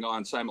everything going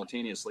on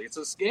simultaneously. It's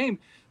this game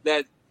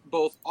that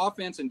both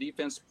offense and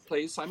defense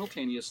plays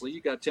simultaneously.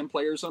 You got 10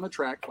 players on a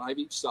track, 5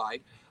 each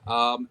side.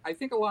 I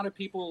think a lot of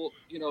people,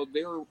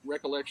 their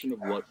recollection of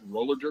what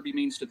roller derby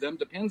means to them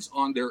depends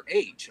on their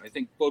age. I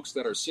think folks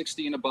that are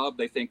 60 and above,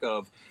 they think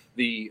of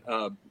the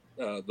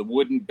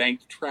wooden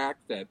banked track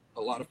that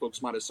a lot of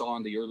folks might have saw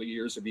in the early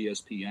years of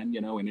ESPN,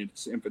 in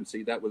its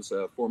infancy. That was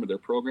a form of their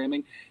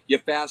programming. You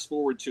fast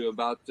forward to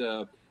about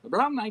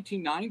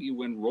 1990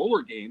 when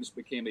roller games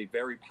became a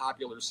very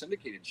popular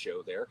syndicated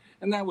show there.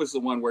 And that was the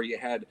one where you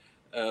had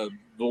the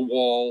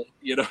wall,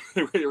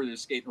 where they were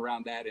skating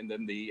around that, and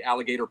then the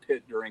alligator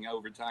pit during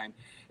overtime.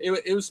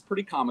 It was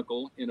pretty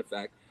comical in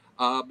effect.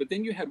 But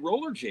then you had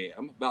Roller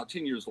Jam about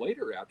 10 years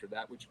later after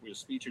that, which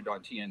was featured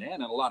on TNN.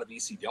 And a lot of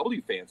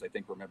ECW fans, I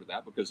think, remember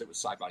that because it was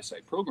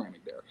side-by-side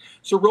programming there.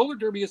 So roller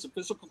derby is a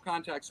physical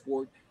contact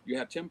sport. You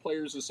have 10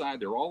 players aside.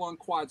 They're all on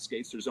quad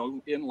skates. There's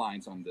no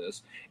inlines on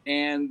this.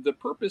 And the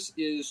purpose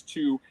is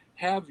to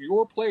have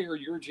your player,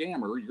 your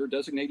jammer, your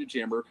designated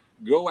jammer,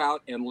 go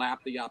out and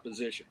lap the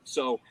opposition.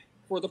 So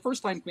for the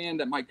first-time fan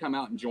that might come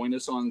out and join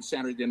us on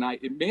Saturday night,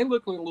 it may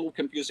look a little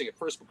confusing at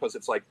first because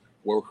it's like,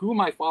 well, who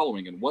am I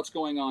following and what's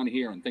going on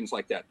here and things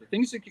like that. The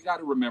things that you got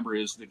to remember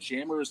is the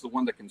jammer is the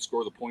one that can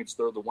score the points.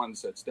 They're the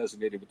ones that's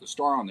designated with the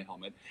star on the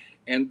helmet.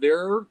 And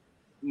their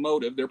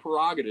motive, their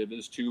prerogative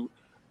is to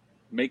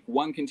make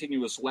one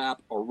continuous lap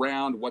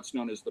around what's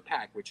known as the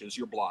pack, which is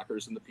your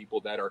blockers and the people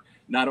that are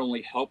not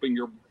only helping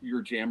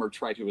your jammer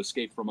try to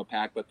escape from a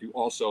pack, but to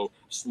also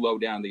slow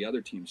down the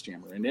other team's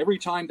jammer. And every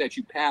time that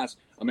you pass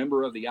a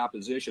member of the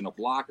opposition, a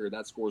blocker,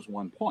 that scores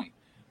 1 point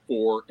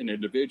for an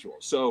individual.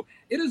 So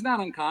it is not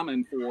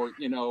uncommon for,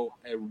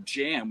 a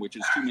jam, which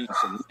is 2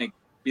 minutes in length,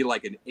 be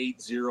like an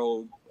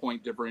 8-0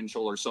 point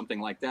differential or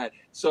something like that.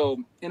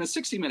 So in a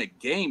 60-minute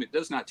game, it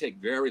does not take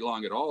very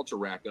long at all to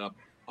rack up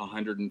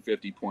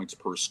 150 points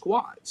per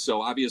squad.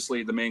 So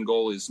obviously the main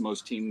goal is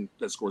most team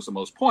that scores the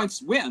most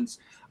points wins.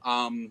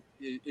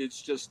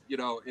 It's just,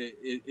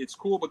 it's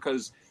cool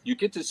because you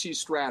get to see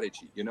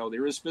strategy.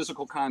 There is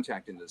physical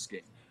contact in this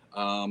game.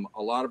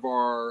 A lot of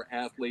our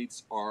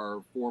athletes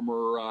are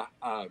former,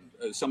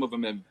 some of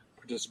them have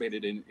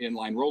participated in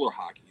inline roller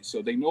hockey,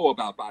 so they know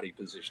about body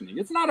positioning.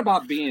 It's not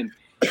about being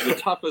the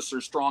toughest or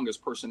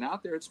strongest person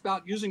out there. It's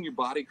about using your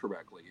body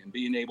correctly and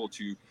being able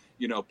to,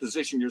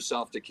 position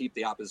yourself to keep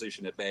the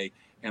opposition at bay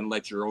and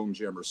let your own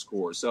jammer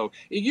score. So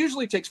it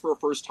usually takes for a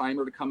first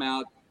timer to come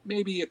out,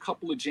 maybe a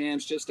couple of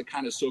jams just to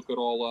kind of soak it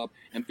all up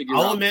and figure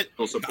out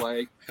rules of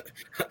play.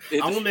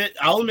 I'll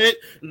admit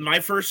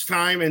my first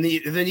time and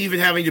then even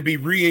having to be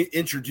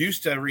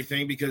reintroduced to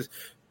everything because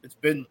it's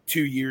been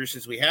 2 years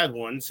since we had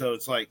one. So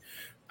it's like,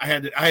 I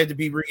had to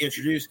be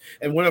reintroduced,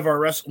 and one of our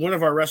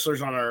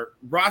wrestlers on our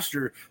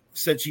roster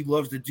said she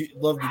loved to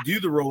do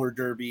the roller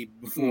derby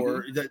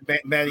before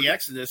that Maddie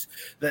Exodus.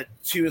 That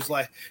she was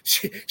like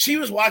she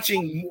was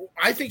watching.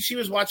 I think she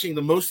was watching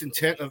the most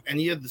intent of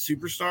any of the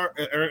superstar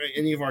or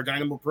any of our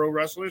Dynamo Pro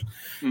wrestlers,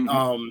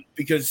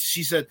 because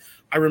she said,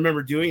 I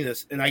remember doing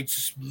this, and I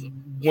just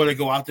want to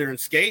go out there and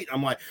skate.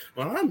 I'm like,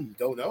 well, I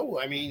don't know.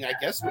 I mean, I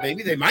guess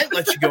maybe they might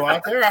let you go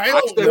out there. I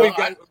don't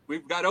know.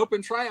 We've got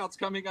open tryouts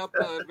coming up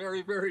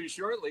very, very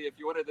shortly. If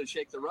you wanted to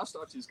shake the rust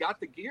off, she's got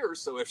the gear.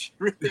 So if she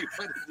really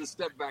wanted to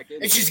step back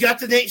in, and she's got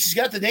the name. She's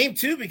got the name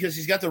too because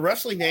she's got the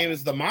wrestling name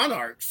as the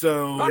Monarch.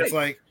 So right. It's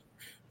like.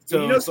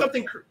 So,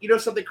 something,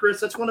 Chris.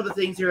 That's one of the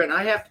things here, and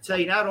I have to tell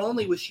you, not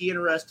only was she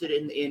interested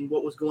in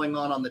what was going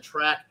on the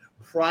track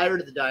prior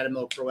to the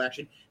Dynamo Pro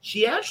action,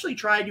 she actually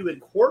tried to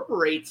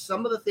incorporate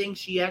some of the things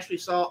she actually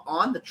saw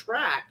on the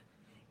track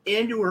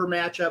into her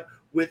matchup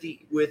with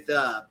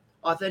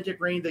Authentic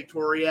Reign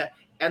Victoria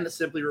and the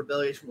Simply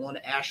Rebellious one,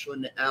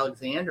 Ashlyn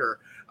Alexander.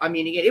 I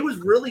mean, again, it was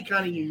really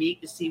kind of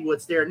unique to see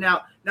what's there.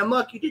 Now,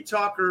 Muck, you did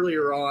talk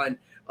earlier on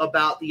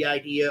about the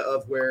idea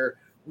of where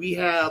we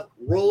have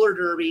roller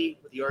derby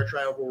with the arch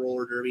rival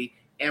roller derby,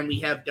 and we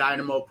have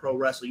Dynamo Pro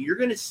Wrestling. You're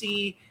going to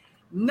see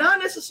not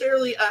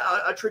necessarily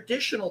a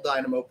traditional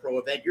Dynamo Pro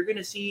event. You're going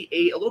to see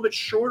a little bit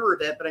shorter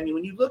event, but I mean,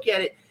 when you look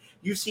at it,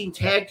 you've seen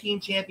tag team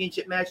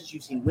championship matches,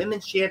 you've seen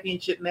women's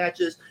championship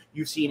matches,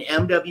 you've seen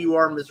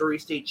MWR Missouri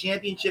State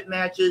championship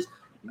matches.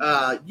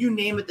 You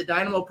name it, the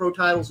Dynamo Pro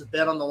titles have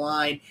been on the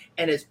line,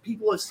 and as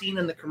people have seen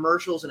in the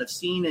commercials and have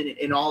seen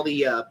in all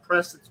the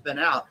press that's been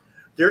out,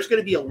 there's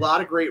going to be a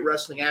lot of great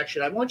wrestling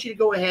action. I want you to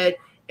go ahead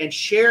and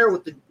share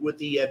with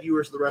the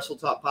viewers of the Wrestle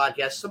Talk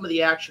podcast some of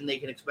the action they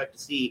can expect to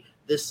see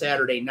this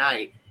Saturday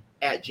night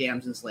at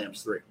Jams and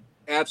Slams 3.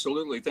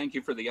 Absolutely. Thank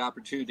you for the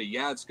opportunity.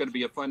 Yeah, it's going to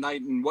be a fun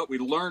night. And what we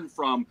learned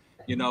from,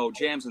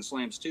 Jams and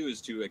Slams too,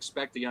 is to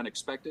expect the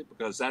unexpected,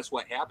 because that's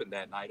what happened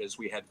that night. As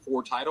we had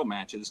 4 title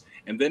matches,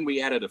 and then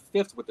we added a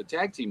 5th with the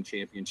tag team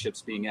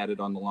championships being added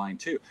on the line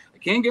too. I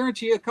can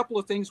guarantee you a couple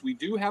of things. We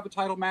do have a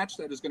title match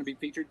that is going to be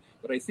featured,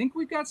 but I think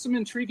we've got some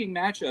intriguing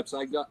matchups.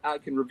 I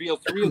can reveal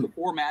 3 of the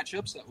 4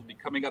 matchups that will be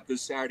coming up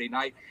this Saturday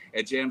night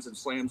at Jams and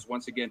Slams.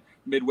 Once again,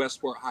 Midwest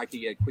Sport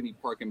Hockey at Quinny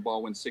Park in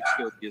Baldwin.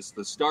 6:30 is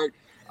the start.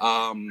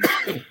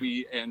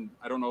 And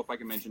I don't know if I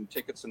can mention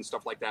tickets and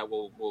stuff like that.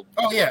 We'll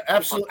Oh yeah,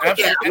 absolutely.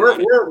 Yeah,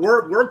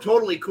 we're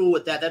totally cool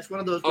with that. That's one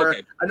of those where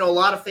I know a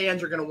lot of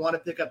fans are going to want to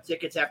pick up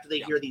tickets after they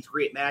hear these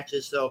great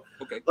matches. So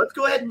let's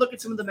go ahead and look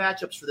at some of the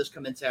matchups for this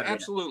coming Saturday.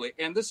 Absolutely.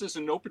 And this is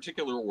in no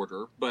particular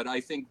order, but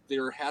I think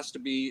there has to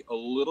be a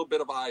little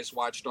bit of eyes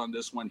watched on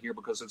this one here,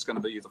 because it's going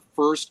to be the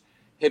first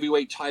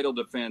heavyweight title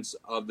defense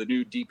of the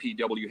new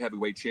DPW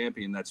heavyweight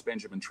champion. That's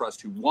Benjamin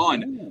Trust, who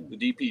won the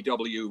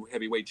DPW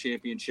heavyweight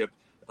championship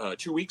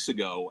 2 weeks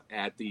ago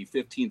at the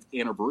 15th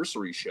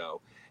anniversary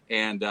show.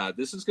 And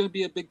this is going to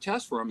be a big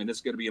test for him, and it's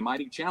going to be a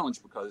mighty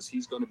challenge, because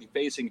he's going to be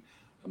facing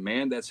a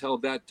man that's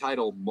held that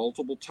title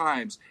multiple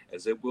times,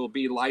 as it will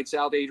be lights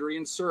out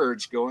Adrian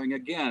Surge going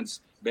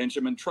against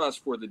Benjamin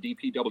Trust for the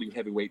DPW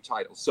heavyweight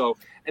title. So,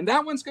 and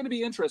that one's going to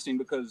be interesting,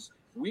 because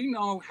we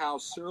know how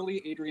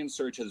surly Adrian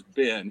Surge has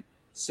been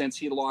since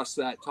he lost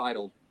that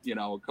title,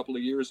 a couple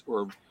of years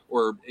or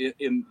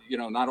in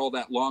not all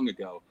that long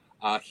ago.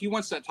 He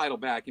wants that title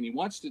back, and he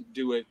wants to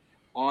do it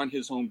on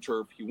his home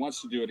turf. He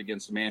wants to do it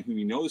against a man who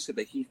he knows that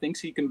he thinks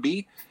he can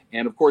beat.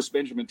 And of course,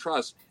 Benjamin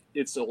Trust,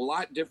 it's a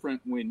lot different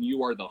when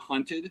you are the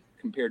hunted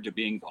compared to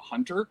being the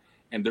hunter.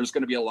 And there's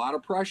going to be a lot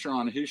of pressure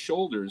on his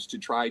shoulders to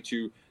try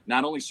to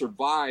not only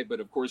survive, but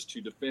of course to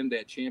defend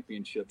that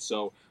championship.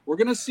 So we're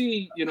going to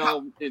see,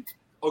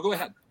 go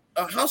ahead.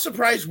 How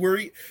surprised were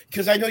you?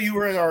 Because I know you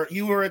were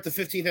at the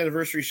 15th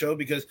anniversary show,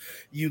 because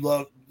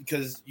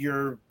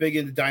you're big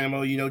into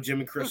Dynamo. Jim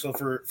and Crystal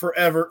for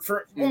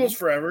almost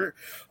forever.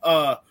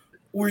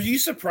 Were you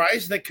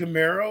surprised that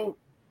Camaro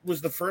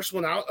was the first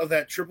one out of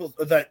that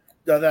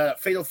that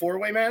fatal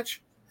 4-way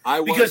match? I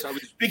was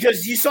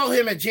because you saw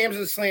him at Jams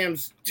and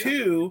Slams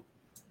too.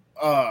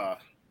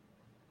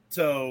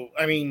 So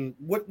I mean,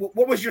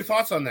 what was your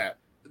thoughts on that?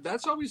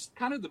 That's always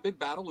kind of the big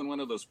battle in one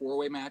of those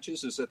 4-way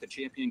matches, is that the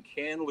champion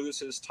can lose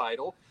his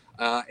title.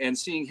 And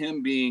seeing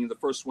him being the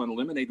first one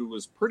eliminated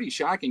was pretty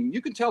shocking.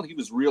 You could tell he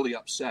was really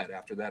upset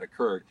after that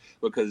occurred,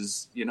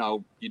 because, you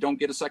don't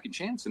get a second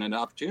chance in an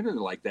opportunity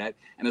like that.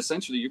 And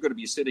essentially you're going to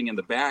be sitting in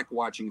the back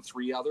watching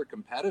 3 other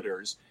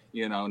competitors,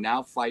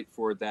 now fight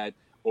for that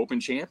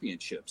open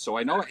championship. So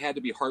I know it had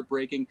to be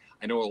heartbreaking.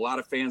 I know a lot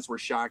of fans were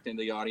shocked in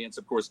the audience.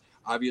 Of course,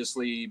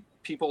 obviously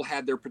people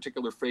had their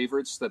particular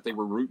favorites that they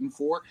were rooting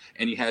for,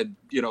 and you had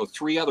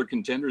 3 other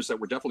contenders that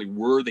were definitely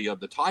worthy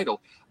of the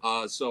title.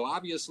 So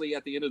obviously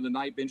at the end of the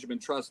night, Benjamin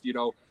Trust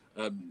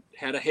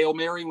had a Hail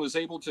Mary and was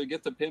able to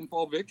get the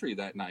pinfall victory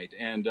that night.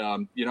 And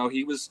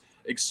he was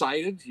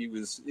excited. He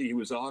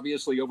was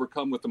obviously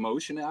overcome with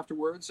emotion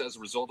afterwards as a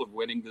result of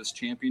winning this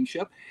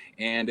championship.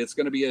 And it's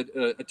going to be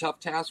a tough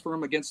task for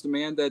him against a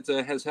man that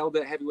has held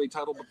that heavyweight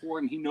title before,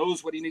 and he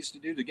knows what he needs to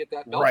do to get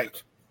that belt.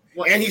 Right.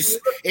 Well,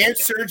 and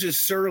Surge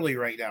is surly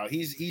right now.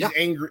 He's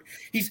angry.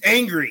 He's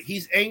angry.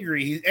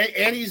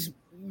 He's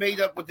made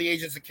up with the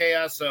Agents of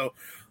Chaos. So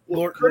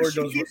Lord knows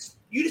what.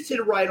 You just hit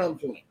it right on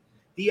point.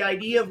 The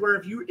idea of where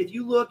if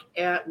you look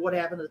at what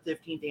happened at the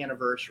 15th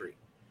anniversary,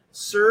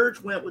 Surge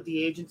went with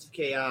the Agents of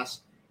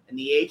Chaos, and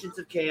the Agents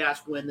of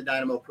Chaos win the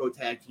Dynamo Pro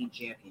Tag Team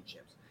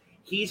Championships.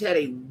 He's had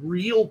a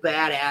real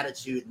bad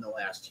attitude in the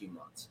last 2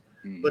 months.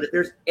 But if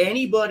there's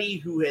anybody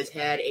who has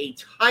had a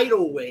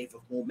tidal wave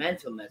of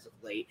momentum as of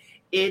late,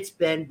 it's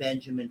been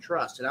Benjamin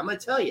Trust. And I'm going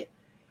to tell you,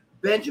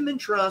 Benjamin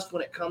Trust,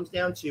 when it comes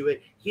down to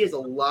it, he has a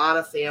lot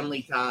of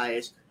family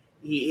ties.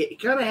 He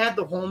kind of had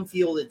the home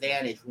field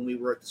advantage when we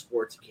were at the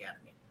Sports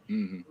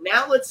Academy.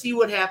 Now let's see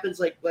what happens.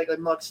 Like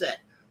Muck said,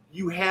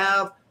 you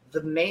have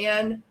the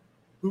man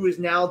who is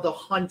now the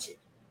hunted,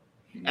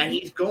 and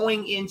he's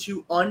going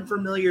into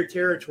unfamiliar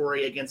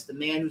territory against the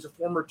man who's a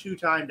former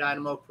 2-time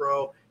Dynamo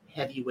Pro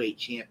heavyweight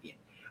champion.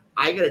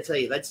 I got to tell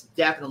you, that's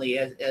definitely,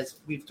 as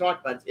we've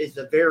talked about, is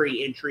a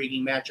very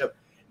intriguing matchup.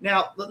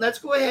 Now, let's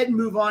go ahead and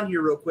move on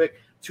here real quick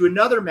to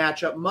another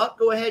matchup. Muck,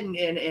 go ahead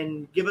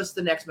and give us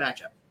the next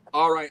matchup.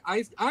 All right.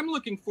 I'm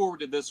looking forward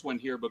to this one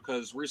here,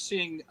 because we're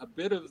seeing a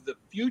bit of the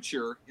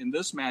future in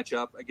this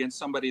matchup against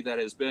somebody that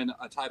has been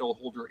a title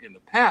holder in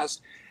the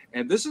past.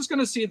 And this is going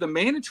to see the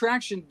main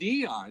attraction,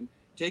 Dion,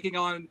 taking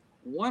on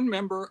one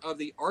member of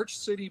the Arch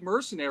City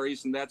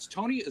Mercenaries, and that's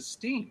Tony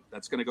Esteem.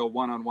 That's going to go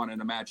one-on-one in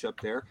a matchup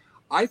there.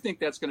 I think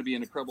that's going to be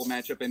an incredible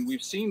matchup, and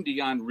we've seen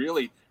Dion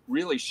really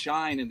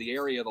shine in the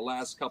area the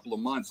last couple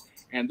of months.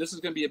 And this is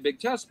going to be a big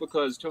test,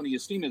 because Tony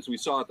Esteem, as we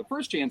saw at the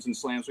first Jams and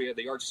Slams, we had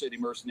the Arch City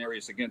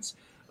Mercenaries against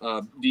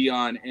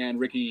Dion and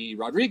Ricky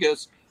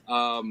Rodriguez.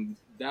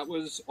 That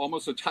was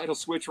almost a title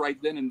switch right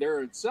then and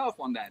there itself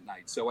on that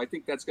night. So I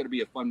think that's going to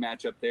be a fun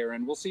matchup there,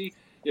 and we'll see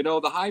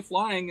the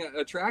high-flying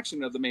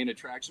attraction of the main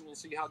attraction. We'll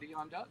see how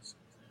Dion does.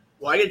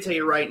 Well, I got to tell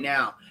you right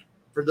now,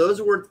 for those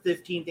who were at the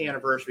 15th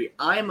anniversary,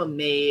 I am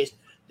amazed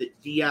that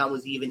Dion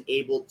was even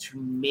able to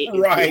make it.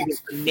 Right.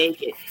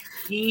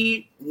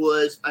 He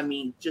was,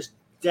 just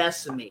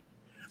decimated.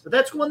 But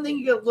that's one thing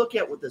you got to look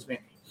at with this man.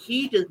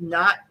 He does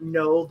not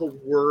know the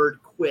word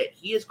quit.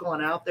 He has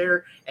gone out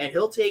there, and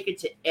he'll take it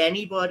to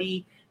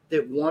anybody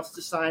that wants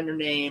to sign their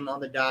name on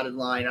the dotted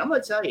line. I'm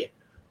going to tell you,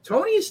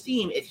 Tony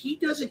Esteem, if he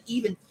doesn't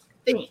even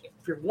think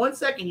for 1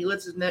 second, he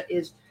lets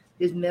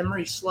his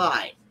memory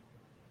slide,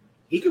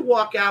 he could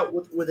walk out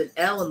with an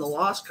L in the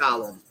loss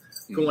column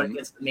going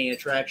against the main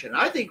attraction.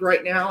 I think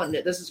right now, and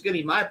this is going to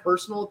be my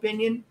personal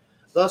opinion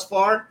thus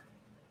far,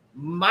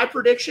 my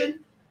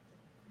prediction,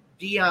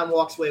 Dion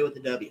walks away with the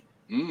W.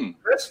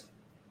 Chris?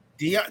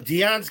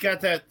 Dion's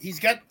got that. He's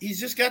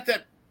just got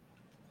that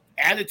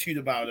attitude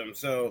about him.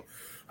 So,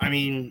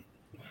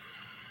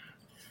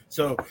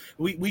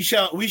 we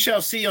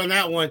shall see on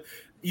that one.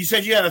 You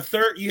said you had a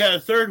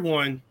third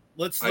one.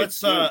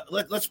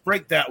 Let's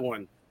break that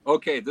one.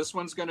 Okay, this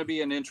one's going to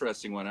be an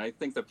interesting one. I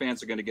think the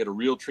fans are going to get a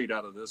real treat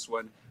out of this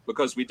one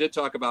because we did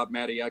talk about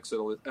Maddie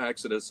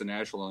Exodus and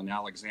Ashlyn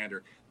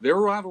Alexander. Their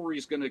rivalry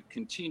is going to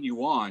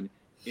continue on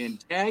in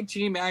tag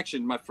team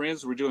action. My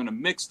friends, we're doing a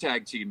mixed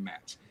tag team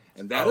match,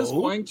 and that is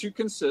going to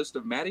consist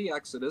of Maddie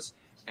Exodus,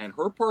 and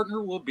her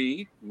partner will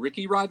be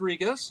Ricky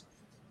Rodriguez.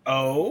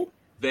 Oh.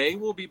 They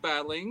will be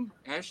battling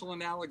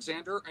Ashlyn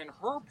Alexander and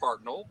her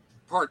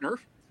partner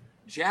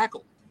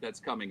Jackal, that's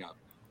coming up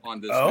on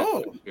this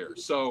matchup here.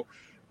 So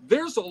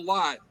there's a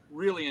lot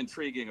really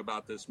intriguing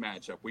about this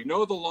matchup. We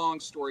know the long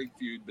story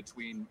feud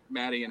between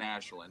Maddie and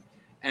Ashlyn,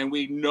 and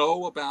we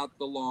know about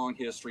the long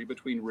history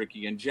between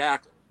Ricky and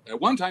Jackal. At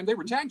one time, they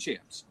were tag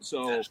champs.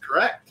 So that's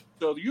correct.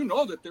 So you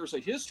know that there's a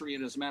history,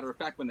 and as a matter of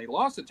fact, when they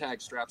lost the tag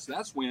straps,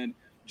 that's when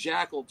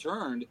Jackal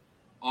turned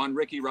on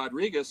Ricky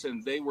Rodriguez,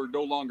 and they were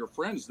no longer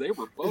friends. They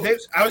were foes.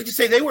 I was going to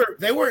say they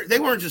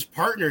weren't just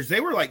partners. They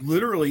were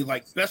literally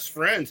best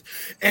friends.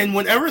 And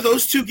whenever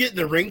those two get in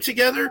the ring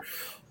together,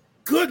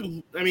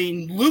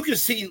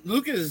 Lucas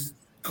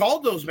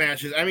called those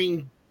matches.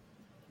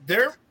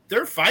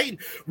 They're fighting.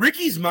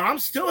 Ricky's mom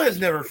still has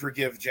never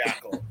forgive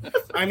Jackal.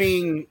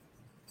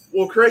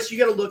 Well, Chris, you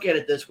got to look at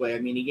it this way.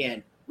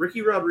 Again,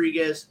 Ricky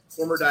Rodriguez,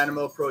 former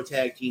Dynamo Pro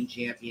Tag Team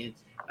Champion.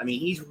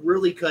 He's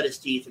really cut his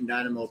teeth in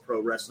Dynamo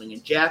Pro Wrestling.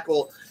 And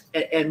Jackal,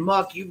 and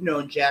Muck, you've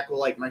known Jackal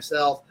like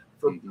myself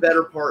for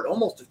better part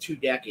almost of 2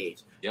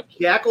 decades. Yep.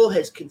 Jackal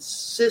has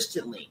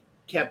consistently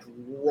kept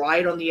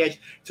right on the edge.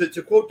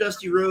 To quote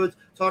Dusty Rhodes,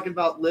 talking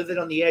about living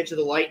on the edge of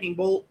the lightning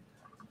bolt,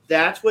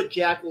 that's what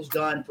Jackal's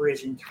done for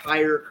his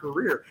entire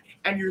career.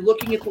 And you're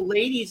looking at the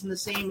ladies in the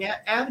same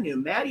avenue.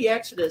 Maddie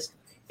Exodus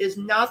is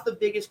not the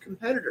biggest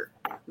competitor.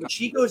 When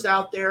she goes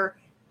out there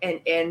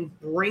and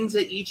brings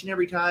it each and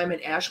every time, and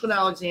Ashlyn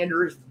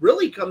Alexander is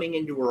really coming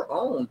into her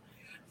own.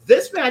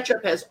 This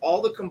matchup has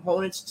all the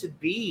components to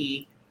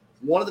be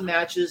one of the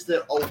matches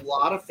that a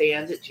lot of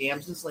fans at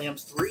Jams and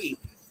Slams 3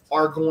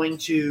 are going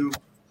to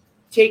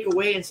take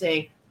away and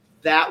saying,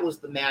 that was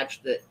the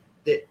match that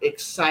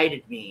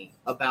excited me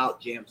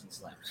about Jams and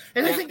Slams.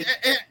 And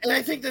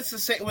I think that's the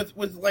same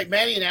with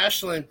Maddie and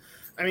Ashlyn.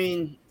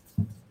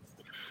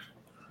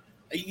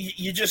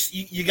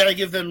 You got to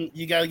give them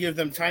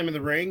time in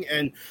the ring,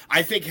 and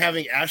I think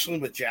having Ashlyn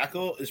with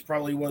Jackal is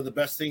probably one of the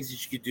best things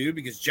that you could do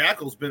because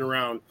Jackal's been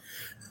around.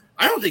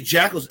 I don't think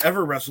Jackal's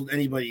ever wrestled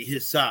anybody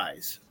his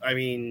size.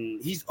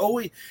 He's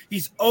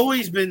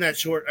always been that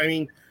short.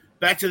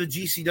 Back to the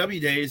GCW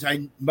days,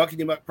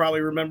 Muckety Muck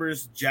probably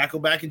remembers Jackal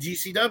back in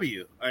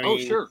GCW.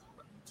 Sure.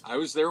 I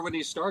was there when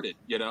he started,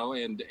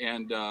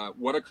 and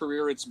what a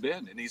career it's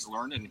been, and he's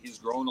learned and he's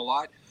grown a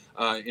lot.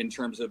 In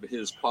terms of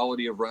his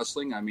quality of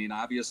wrestling.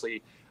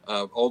 Obviously,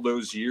 all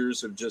those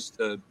years of just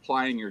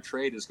plying your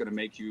trade is going to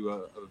make you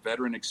a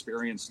veteran,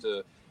 experienced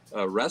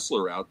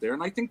wrestler out there.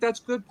 And I think that's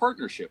good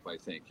partnership, I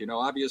think.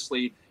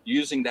 Obviously,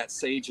 using that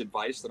sage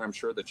advice that I'm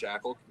sure that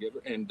Jackal can give.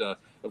 And,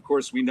 of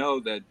course, we know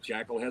that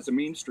Jackal has a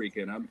mean streak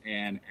in him,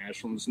 and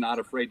Ashlyn's not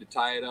afraid to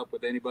tie it up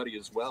with anybody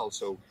as well.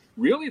 So,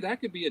 really,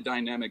 that could be a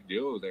dynamic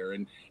duo there.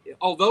 And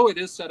although it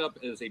is set up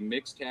as a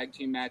mixed tag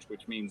team match,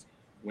 which means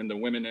when the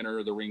women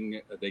enter the ring,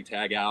 they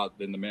tag out,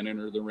 then the men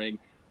enter the ring.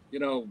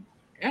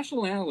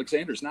 Ashlyn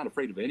Alexander's not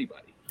afraid of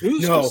anybody.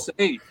 Who's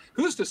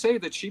to say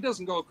that she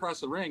doesn't go across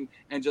the ring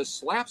and just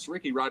slaps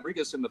Ricky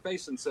Rodriguez in the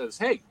face and says,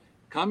 hey,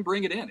 come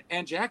bring it in.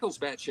 And Jackal's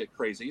batshit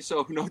crazy,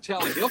 so no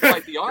telling. He'll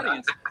fight the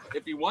audience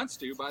if he wants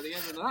to by the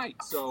end of the night.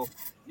 So,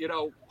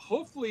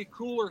 hopefully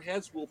cooler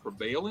heads will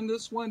prevail in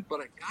this one,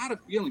 but I got a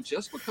feeling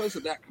just because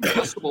of that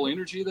combustible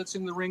energy that's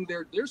in the ring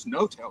there's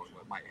no telling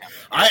what might happen.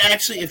 I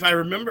actually, if I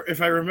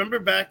remember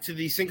back to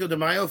the Cinco de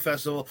Mayo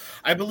festival,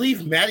 I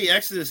believe Maddie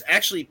Exodus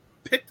actually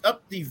picked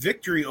up the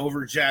victory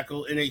over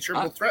Jackal in a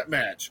triple threat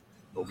match.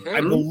 Okay.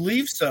 I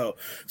believe so.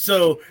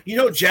 So,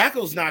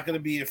 Jackal's not going to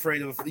be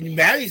afraid of.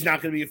 Maddie's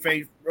not going to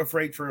be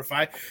afraid for a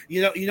fight.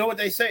 You know what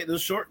they say.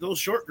 Those short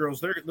girls,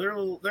 they're a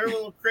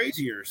little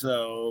crazier.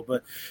 So,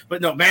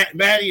 but no,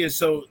 Maddie is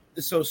so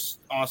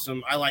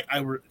awesome.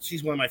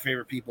 She's one of my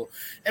favorite people.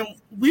 And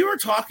we were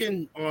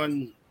talking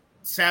on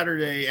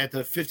Saturday at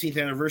the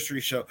 15th anniversary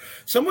show.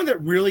 Someone that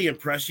really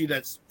impressed you.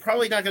 That's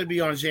probably not going to be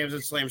on Jams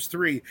and Slams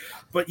 3,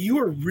 but you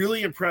were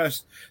really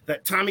impressed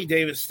that Tommy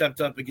Davis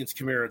stepped up against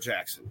Camaro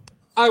Jackson.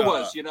 I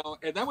was,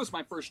 and that was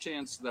my first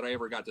chance that I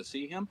ever got to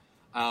see him.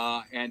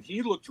 And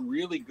he looked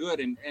really good.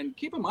 And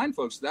keep in mind,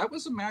 folks, that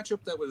was a matchup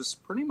that was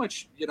pretty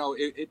much,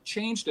 it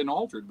changed and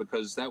altered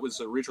because that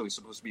was originally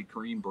supposed to be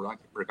Kareem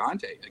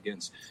Brigante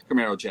against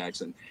Camaro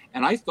Jackson.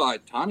 And I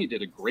thought Tommy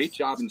did a great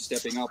job in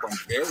stepping up on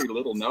very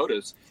little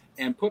notice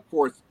and put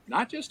forth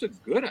not just a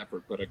good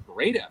effort, but a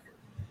great effort.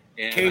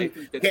 And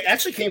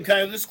actually came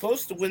kind of this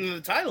close to winning the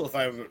title, if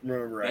I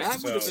remember right.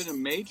 That would have been a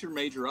major,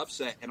 major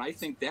upset, and I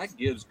think that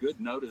gives good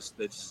notice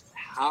that's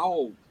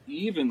how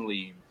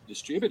evenly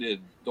distributed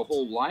the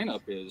whole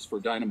lineup is for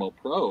Dynamo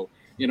Pro.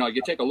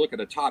 You take a look at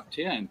a top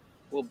 10.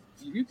 Well,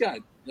 you got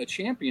a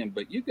champion,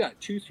 but you got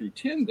 2 through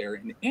 10 there,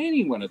 and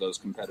any one of those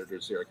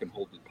competitors there can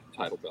hold the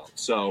title belt.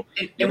 So,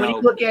 and when you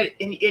look at it,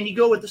 and you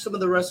go with some of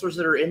the wrestlers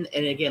that are in,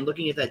 and again,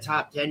 looking at that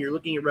top 10, you're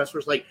looking at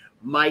wrestlers like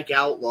Mike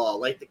Outlaw,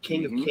 like the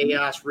King of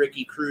Chaos,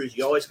 Ricky Cruz.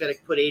 You always got to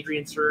put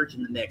Adrian Surge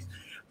in the mix.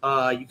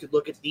 You could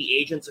look at the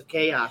Agents of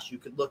Chaos. You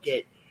could look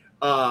at,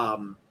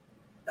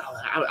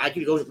 I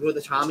could go with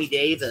the Tommy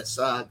Davis,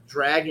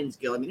 Dragon's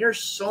Guild. I mean,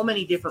 there's so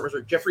many different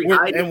wrestlers. Jeffrey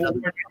Hyde.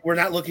 And we're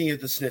not looking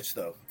at the Snitch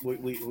though.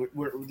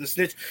 We're the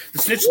Snitch. The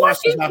Snitch what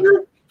lost is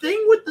your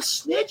thing with the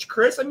Snitch,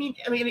 Chris? I mean,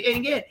 and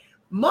again,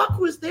 Muck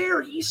was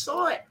there. He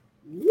saw it.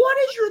 What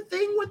is your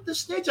thing with the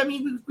Snitch? I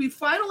mean, we've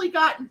finally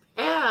gotten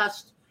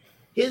past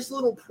his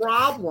little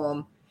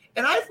problem,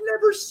 and I've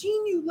never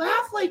seen you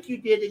laugh like you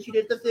did as you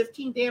did the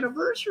 15th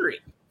anniversary.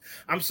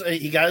 I'm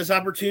saying he got his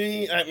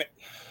opportunity.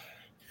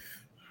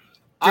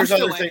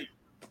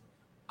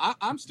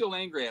 I'm still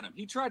angry at him.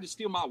 He tried to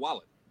steal my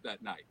wallet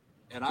that night,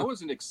 and I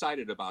wasn't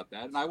excited about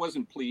that, and I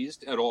wasn't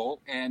pleased at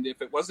all. And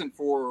if it wasn't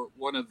for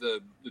one of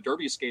the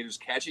derby skaters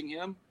catching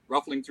him,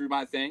 ruffling through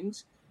my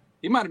things,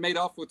 he might have made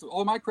off with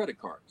all my credit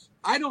cards.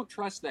 I don't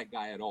trust that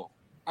guy at all.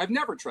 I've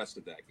never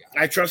trusted that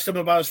guy. I trust him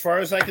about as far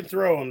as I can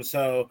throw him.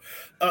 So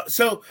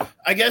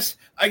I guess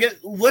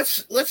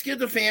let's give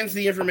the fans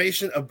the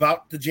information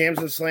about the Jams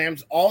and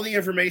Slams, all the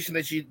information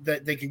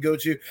that they can go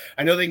to.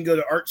 I know they can go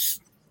to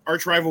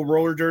Arch Rival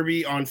Roller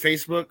Derby on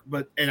Facebook,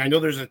 and I know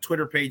there's a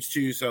Twitter page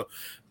too. So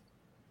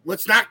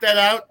let's knock that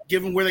out.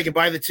 Give them where they can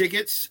buy the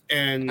tickets.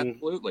 And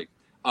absolutely.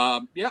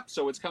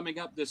 So it's coming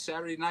up this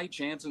Saturday night,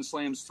 Jams and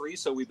Slams 3.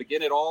 So we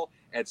begin it all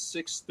at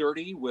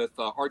 6:30 with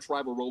Arch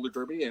Rival Roller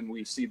Derby, and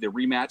we see the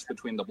rematch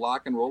between the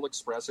Block and Roll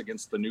Express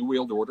against the New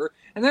Wheeled Order.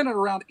 And then at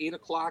around 8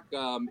 o'clock,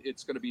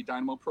 it's going to be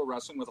Dynamo Pro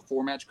Wrestling with a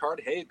 4-match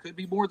card. Hey, it could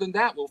be more than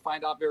that. We'll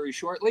find out very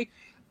shortly.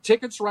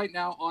 Tickets right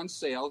now on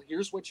sale.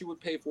 Here's what you would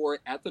pay for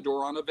at the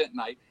door on event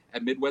night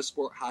at Midwest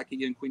Sport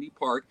Hockey in Queenie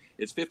Park.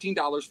 It's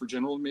 $15 for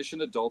general admission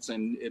adults,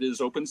 and it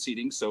is open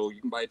seating, so you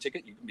can buy a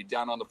ticket. You can be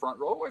down on the front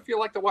row. Or if you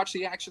like to watch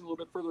the action a little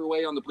bit further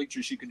away on the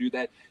bleachers, you can do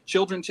that.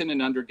 Children 10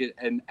 and under get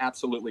an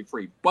absolutely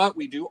free. But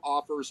we do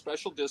offer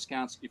special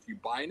discounts if you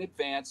buy in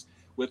advance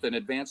with an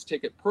advanced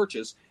ticket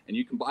purchase, and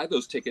you can buy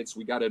those tickets.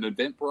 We got an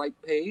Eventbrite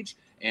page,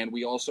 and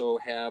we also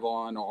have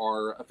on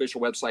our official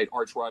website,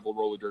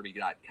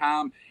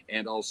 archrivalrollerderby.com,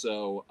 and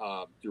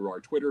also through our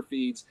Twitter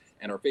feeds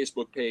and our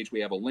Facebook page, we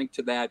have a link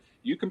to that.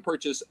 You can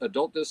purchase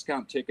adult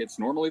discount tickets.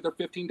 Normally they're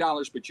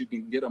 $15, but you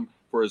can get them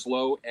for as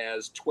low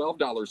as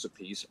 $12 a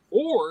piece.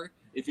 Or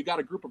if you got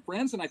a group of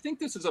friends, and I think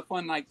this is a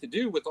fun night to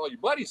do with all your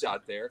buddies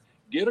out there,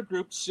 get a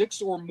group,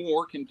 6 or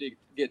more can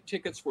get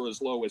tickets for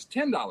as low as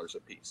 $10 a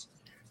piece.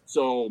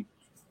 So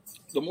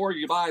the more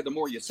you buy, the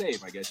more you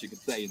save, I guess you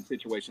could say, in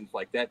situations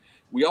like that.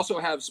 We also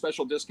have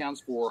special discounts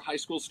for high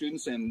school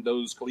students and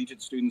those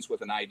collegiate students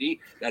with an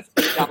ID. That's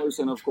 $8.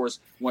 And, of course,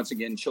 once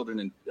again,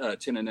 children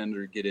 10 and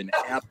under get in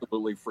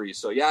absolutely free.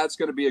 So, yeah, it's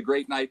going to be a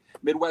great night.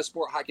 Midwest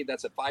Sport Hockey,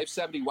 that's at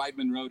 570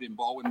 Weidman Road in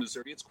Baldwin,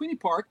 Missouri. It's Queenie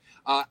Park.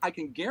 I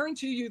can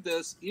guarantee you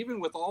this, even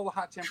with all the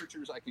hot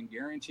temperatures, I can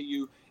guarantee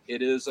you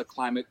it is a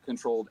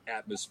climate-controlled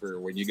atmosphere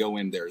when you go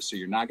in there, so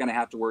you're not going to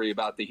have to worry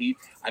about the heat.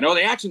 I know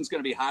the action's going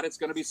to be hot. It's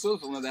going to be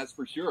sizzling, that's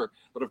for sure.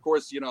 But, of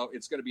course,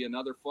 it's going to be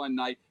another fun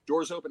night.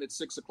 Doors open at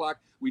 6 o'clock.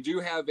 We do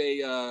have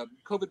a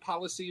COVID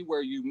policy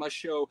where you must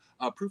show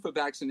proof of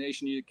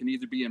vaccination. It can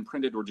either be in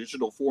printed or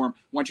digital form.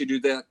 Once you do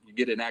that, you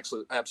get it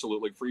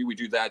absolutely free. We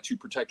do that to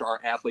protect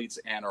our athletes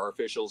and our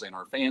officials and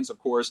our fans, of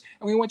course.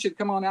 And we want you to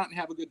come on out and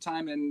have a good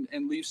time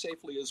and leave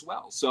safely as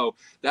well. So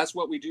that's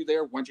what we do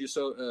there. Once you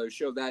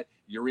show that,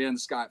 you're in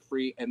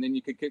scot-free, and then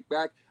you can kick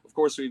back. Of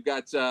course, we've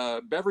got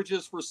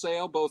beverages for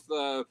sale, both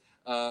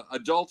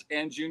adult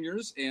and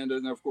juniors. And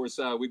of course,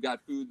 we've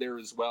got food there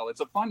as well.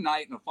 It's a fun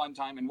night and a fun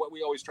time. And what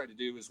we always try to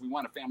do is we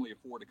want a family of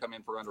 4 to come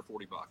in for under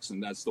 $40.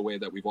 And that's the way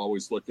that we've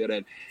always looked at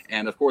it.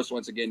 And of course,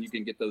 once again, you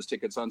can get those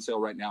tickets on sale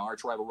right now,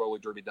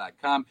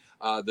 archrivalrollerderby.com.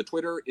 The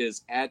Twitter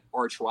is at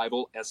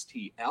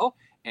archrivalstl.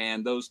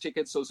 And those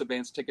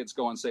advanced tickets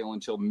go on sale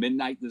until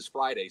midnight this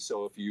Friday.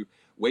 So if you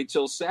wait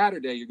till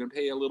Saturday, you're going to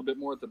pay a little bit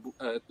more at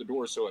the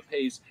door. So it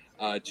pays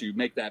to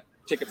make that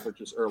ticket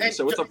purchase early. And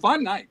so it's a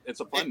fun night.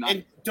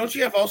 And don't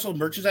you have also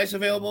merchandise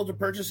available to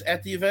purchase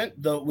at the event?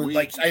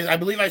 I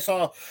believe I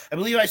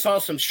saw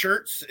some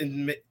shirts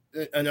and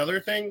other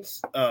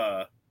things.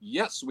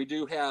 Yes, we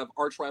do have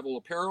Arch Rival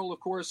apparel, of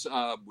course.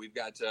 We've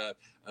got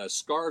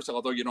scarves,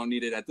 although you don't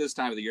need it at this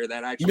time of the year.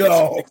 That actually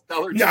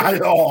not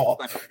at all.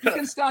 You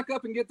can stock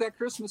up and get that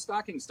Christmas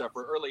stocking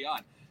stuffer early on.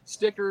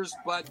 Stickers,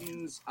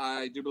 buttons,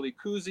 I do believe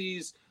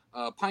koozies,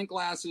 pint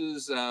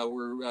glasses.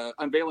 We're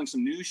unveiling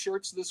some new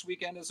shirts this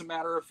weekend, as a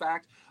matter of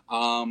fact.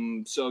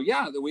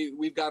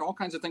 We've got all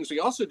kinds of things. We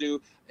also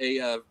do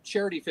a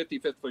charity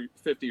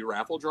 50-50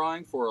 raffle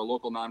drawing for a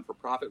local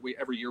non-for-profit.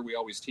 Every year we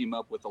always team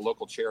up with a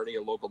local charity,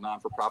 a local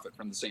non-for-profit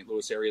from the St.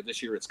 Louis area.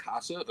 This year it's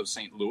Casa of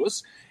St.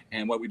 Louis.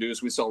 And what we do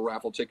is we sell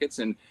raffle tickets.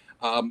 And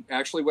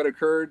actually what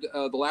occurred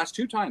the last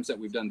 2 times that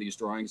we've done these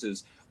drawings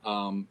is,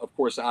 of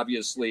course,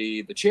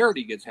 obviously the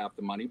charity gets half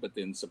the money, but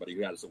then somebody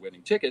who has a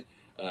winning ticket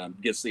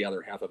gets the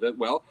other half of it.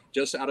 Well,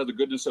 just out of the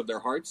goodness of their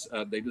hearts,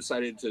 they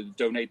decided to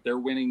donate their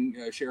winning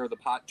share of the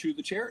pot to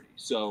the charity.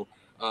 So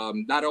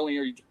not only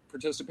are you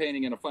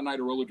participating in a fun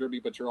night of roller derby,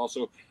 but you're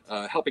also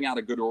helping out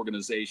a good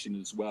organization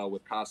as well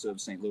with Casa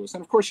of St. Louis.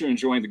 And of course, you're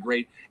enjoying the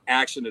great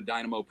action of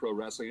Dynamo Pro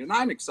Wrestling. And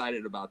I'm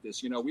excited about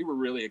this. You know, we were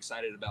really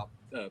excited about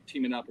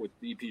teaming up with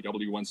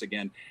EPW once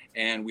again.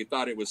 And we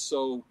thought it was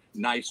so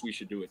nice we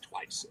should do it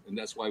twice. And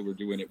that's why we're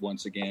doing it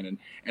once again.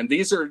 And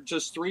these are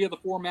just 3 of the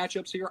 4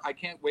 matchups here. I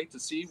can't wait to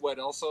see what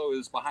also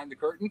is behind the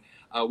curtain.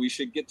 We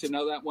should get to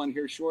know that one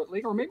here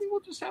shortly. Or maybe we'll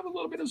just have a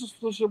little bit of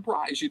a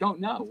surprise. You don't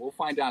know. We'll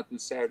find out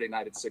this Saturday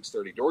night at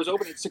 6:30. Doors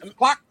open at 6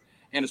 o'clock,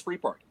 and it's free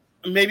parking.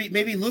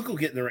 Maybe Luke will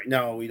get in the ring.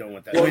 No, we don't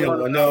want that.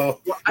 No.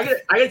 Well, I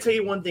gotta tell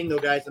you one thing though,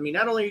 guys. I mean,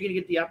 not only are you gonna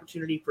get the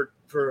opportunity for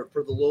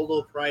the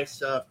low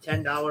price of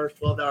 $10,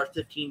 $12,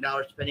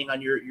 $15, depending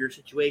on your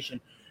situation,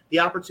 the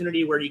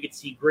opportunity where you get to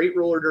see great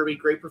roller derby,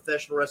 great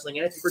professional wrestling,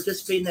 and if you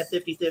participate in that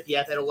 50-50,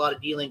 I've had a lot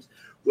of dealings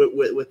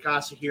with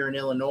Casa here in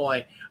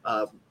Illinois.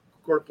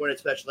 Court-appointed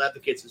special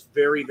advocates is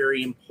very,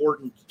 very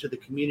important to the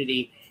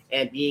community,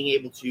 and being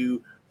able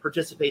to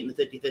participate in the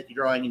 50-50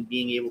 drawing and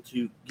being able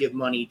to give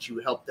money to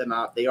help them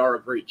out. They are a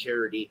great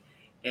charity.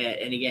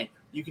 And again,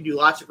 you can do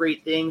lots of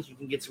great things. You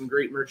can get some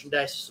great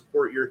merchandise to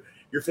support your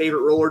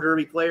favorite roller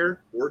derby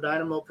player or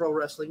Dynamo Pro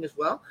Wrestling as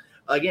well.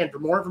 Again, for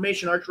more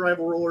information, Arch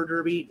Rival Roller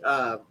Derby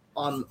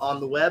on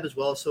the web as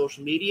well as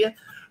social media.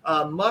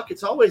 Muck,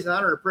 it's always an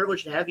honor and a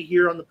privilege to have you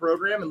here on the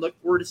program, and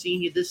look forward to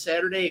seeing you this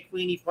Saturday at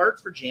Queenie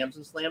Park for Jams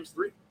and Slams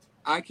 3.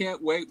 I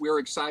can't wait. We're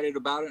excited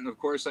about it. And, of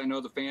course, I know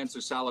the fans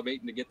are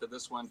salivating to get to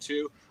this one,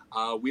 too.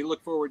 We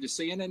look forward to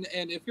seeing it.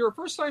 And if you're a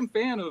first-time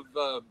fan of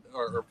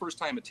or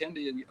first-time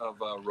attendee of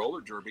roller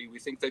derby, we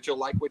think that you'll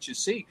like what you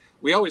see.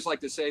 We always like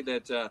to say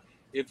that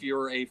if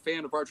you're a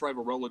fan of Arch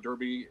Rival Roller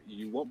Derby,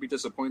 you won't be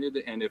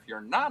disappointed. And if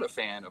you're not a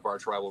fan of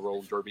Arch Rival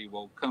Roller Derby,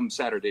 well, come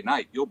Saturday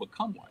night, you'll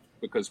become one,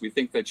 because we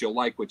think that you'll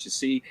like what you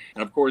see.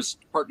 And, of course,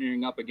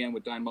 partnering up again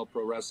with Dynamo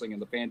Pro Wrestling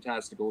and the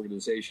fantastic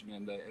organization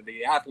and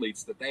the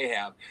athletes that they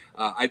have,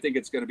 I think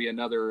it's going to be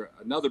another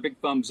big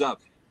thumbs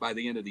up by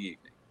the end of the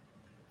evening.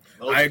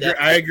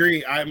 I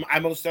agree. I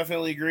most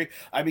definitely agree.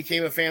 I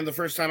became a fan the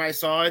first time I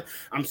saw it.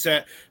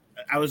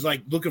 I was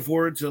like looking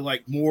forward to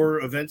like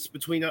more events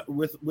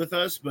with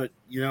us, but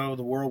you know,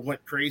 the world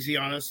went crazy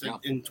on us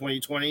in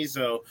 2020.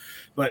 So,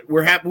 but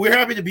we're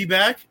happy to be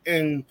back,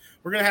 and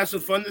we're gonna have some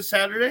fun this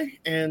Saturday,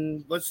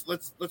 and let's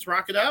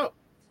rock it out.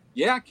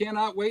 Yeah,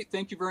 cannot wait.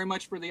 Thank you very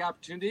much for the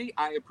opportunity.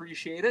 I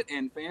appreciate it.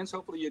 And fans,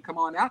 hopefully you come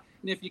on out.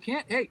 And if you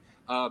can't, hey,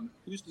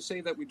 who's to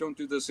say that we don't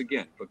do this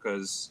again?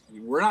 Because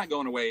we're not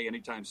going away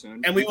anytime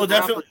soon. And we will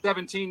definitely, for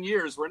 17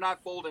 years, we're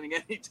not folding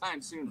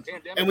anytime soon.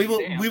 Pandemic, and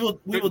we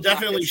will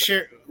definitely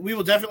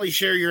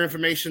share your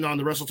information on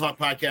the Wrestle Talk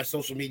Podcast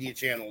social media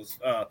channels.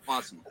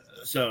 Awesome.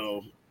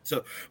 So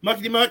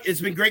Muckety Muck,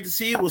 it's been great to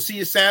see you. We'll see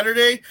you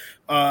Saturday.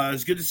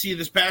 It's good to see you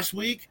this past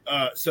week.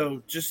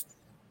 So just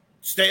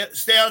stay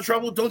out of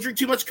trouble. Don't drink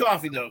too much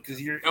coffee though,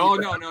 because you're. Oh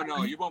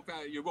no! You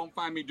won't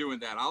find me doing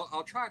that.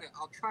 I'll try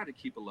to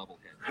keep a level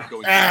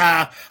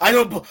head. I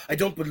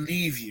don't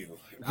believe you.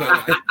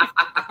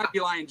 I might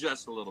be lying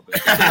just a little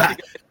bit. All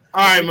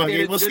right,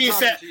 Mucky. We'll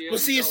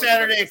see you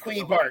Saturday at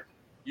Queenie Park.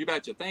 You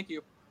betcha. Thank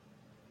you.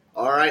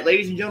 All right,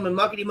 ladies and gentlemen,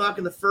 Muckety Muck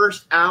in the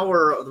first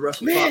hour of the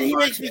Wrestle Talk. Man, he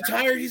makes me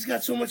tired. He's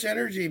got so much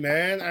energy,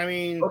 man. I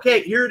mean,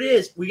 okay, here it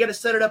is. We got to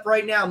set it up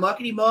right now.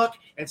 Muckety Muck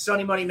and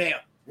Sonny Money Man.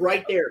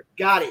 Right there.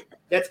 Got it.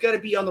 That's got to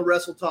be on the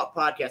Wrestle Talk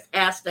Podcast.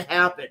 Has to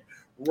happen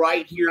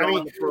right here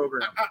on the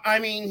program.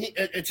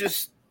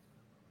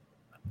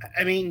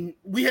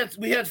 We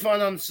had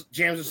fun on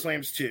Jams and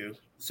Slams too.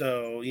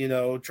 So,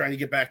 trying to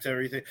get back to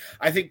everything.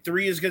 I think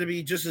 3 is going to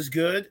be just as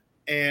good,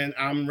 and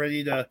I'm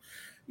ready to,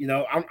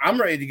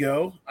 I'm ready to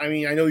go. I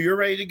mean, I know you're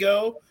ready to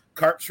go.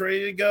 Carp's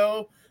ready to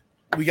go.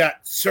 We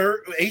got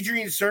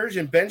Adrian Surge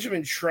and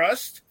Benjamin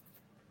Trust.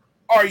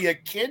 Are you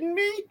kidding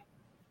me?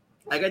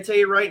 I got to tell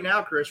you right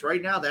now, Chris,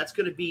 that's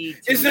going to be.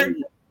 Is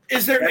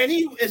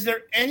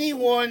there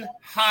anyone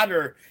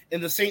hotter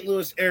in the St.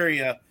 Louis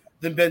area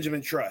than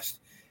Benjamin Trust?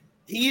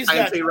 I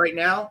can tell you right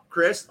now,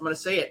 Chris, I'm going to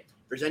say it.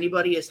 If there's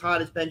anybody as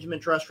hot as Benjamin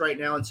Trust right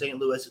now in St.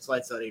 Louis, it's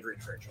lights out Adrian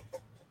Surge.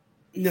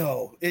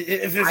 No.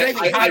 If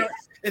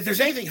there's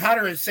anything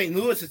hotter in St.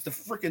 Louis, it's the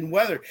freaking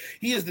weather.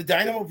 He is the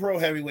Dynamo Pro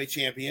heavyweight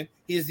champion.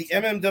 He is the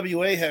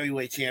MMWA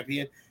heavyweight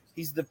champion.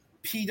 He's the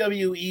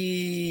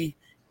PWE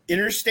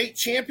interstate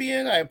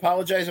champion. I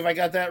apologize if I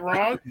got that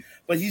wrong,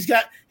 but he's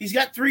got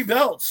 3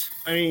 belts.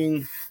 I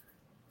mean,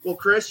 well,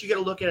 Chris, you got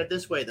to look at it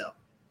this way though,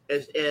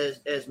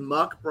 as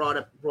Muck brought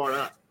up,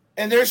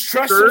 and there's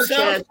Trust Surge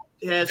himself.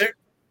 has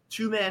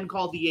 2 men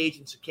called the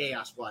Agents of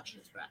Chaos watching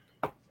his back.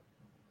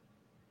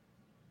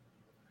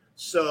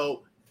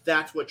 So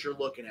that's what you're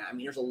looking at. I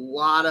mean, there's a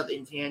lot of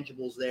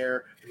intangibles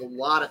there. There's a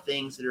lot of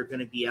things that are going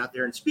to be out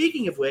there. And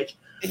speaking of which,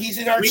 he's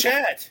in our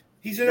chat.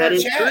 He's in our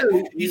chat.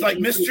 True. He's like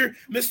Mr.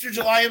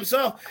 July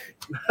himself.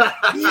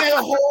 He had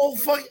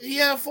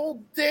a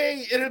full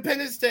day,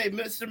 Independence Day.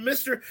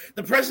 Mr.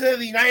 the President of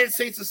the United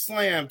States of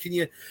Slam. Can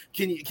you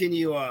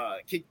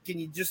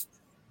just?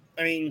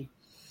 I mean,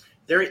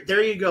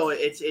 there you go.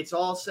 It's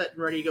all set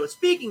and ready to go.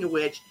 Speaking of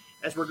which,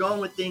 as we're going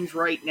with things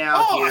right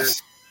now here.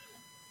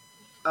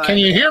 Can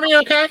you hear me?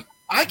 Okay.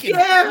 I can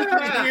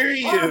hear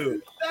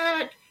you.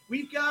 Back.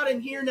 We've got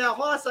him here now,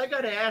 Hoss. I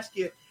got to ask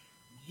you.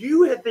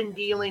 You have been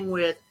dealing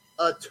with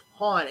a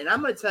ton, and I'm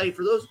going to tell you,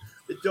 for those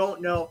that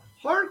don't know,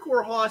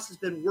 Hardcore Hoss has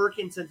been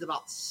working since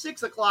about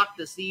 6 o'clock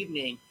this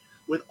evening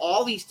with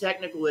all these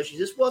technical issues.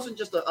 This wasn't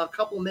just a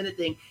couple-minute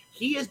thing.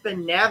 He has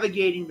been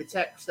navigating the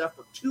tech stuff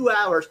for 2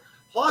 hours.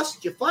 Hoss,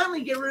 did you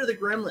finally get rid of the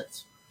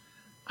gremlins?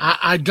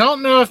 I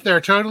don't know if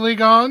they're totally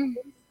gone.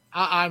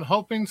 I'm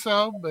hoping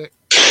so, but...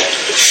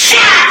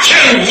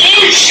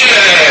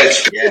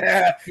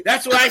 Yeah,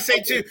 that's what I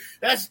say too.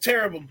 That's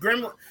terrible.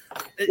 Gremlin.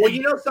 Well,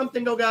 you know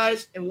something though,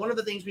 guys, and one of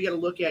the things we got to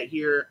look at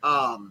here,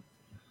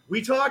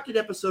 we talked at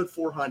episode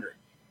 400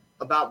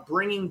 about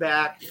bringing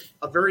back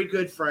a very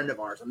good friend of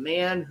ours, a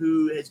man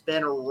who has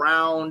been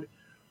around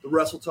the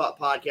Wrestle Talk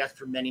podcast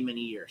for many,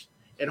 many years.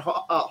 And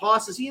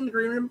Hoss, is he in the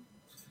green room?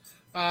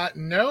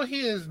 No,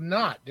 he is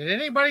not. Did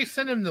anybody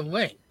send him the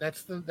link?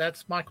 That's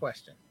my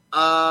question.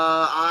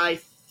 I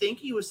think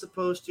he was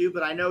supposed to,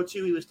 but I know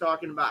too he was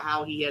talking about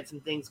how he had some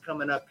things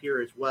coming up here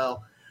as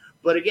well.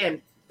 But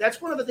again, that's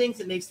one of the things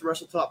that makes the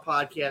Wrestle Talk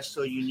podcast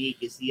so unique,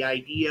 is the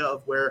idea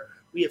of where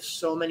we have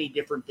so many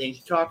different things.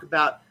 You talk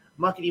about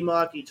Muckety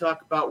Muck, you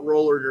talk about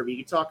roller derby,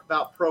 you talk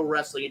about pro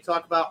wrestling, you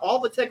talk about all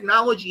the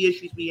technology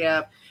issues we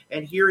have.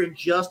 And here in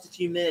just a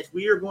few minutes,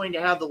 we are going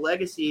to have the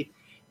legacy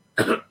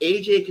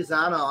AJ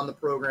Cazana on the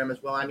program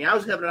as well. I mean, I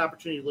was having an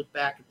opportunity to look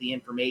back at the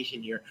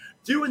information here,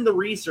 doing the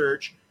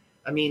research.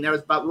 I mean, that was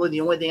about really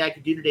the only thing I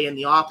could do today in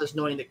the office,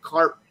 knowing that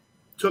Carp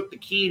took the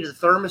key to the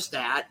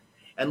thermostat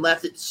and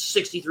left it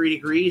 63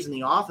 degrees in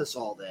the office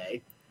all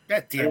day.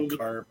 That damn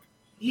Carp.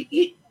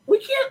 We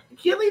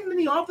can't leave him in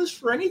the office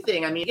for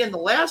anything. I mean, again, the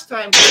last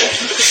time he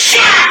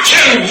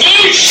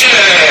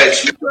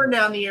turned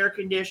down the air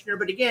conditioner,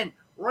 but again,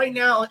 right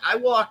now I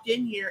walked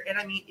in here and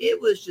I mean, it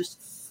was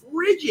just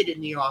frigid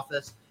in the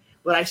office,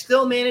 but I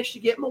still managed to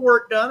get my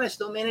work done. I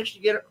still managed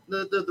to get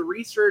the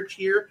research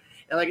here.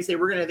 And like I say,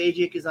 we're going to have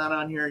AJ Cazana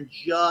on here in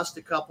just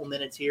a couple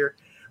minutes here.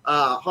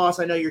 Hoss,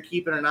 I know you're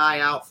keeping an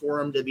eye out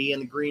for him to be in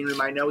the green room.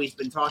 I know he's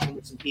been talking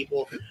with some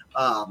people.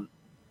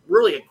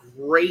 Really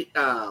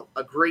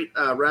a great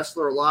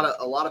wrestler, a lot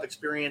of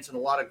experience and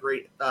a lot of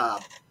great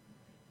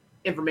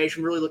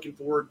information. Really looking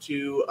forward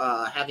to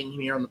having him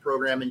here on the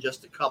program in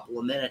just a couple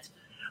of minutes.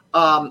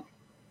 Guys,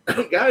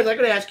 I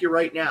got to ask you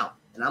right now,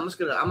 and I'm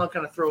gonna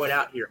kind of throw it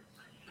out here.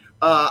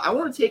 I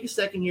want to take a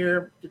second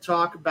here to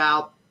talk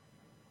about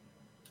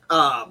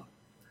Blood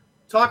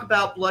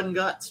and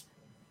Guts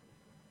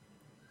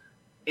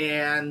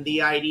and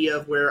the idea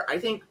of where I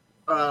think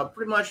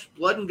pretty much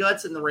Blood and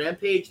Guts and the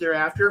Rampage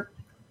thereafter,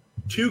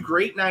 2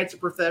 great nights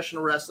of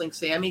professional wrestling.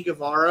 Sammy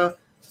Guevara,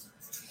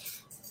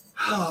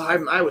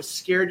 I was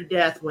scared to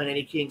death when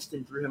Eddie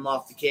Kingston threw him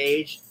off the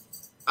cage.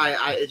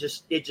 It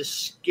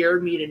just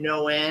scared me to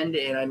no end.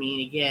 And I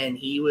mean, again,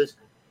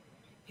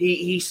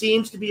 he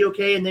seems to be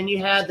okay. And then you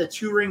had the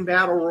 2-ring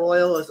battle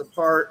royal as a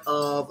part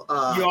of.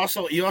 You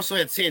also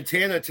had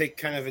Santana take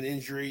kind of an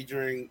injury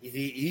during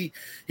he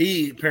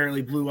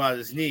apparently blew out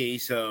his knee.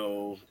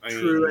 So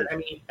true. I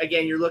mean,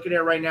 again, you're looking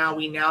at right now.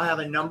 We now have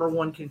a number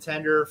 1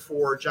 contender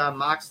for Jon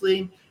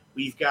Moxley.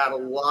 We've got a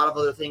lot of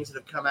other things that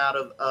have come out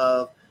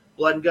of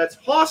Blood and Guts.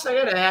 Hoss, I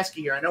got to ask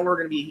you here. I know we're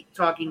going to be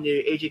talking to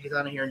AJ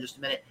Cazana here in just a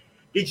minute.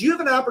 Did you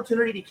have an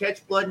opportunity to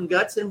catch Blood and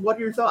Guts, and what are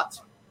your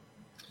thoughts?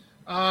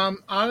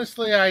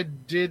 Honestly, I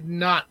did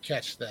not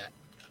catch that.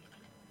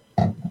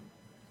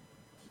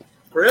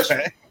 Chris?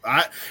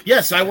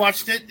 Yes, I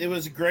watched it. It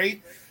was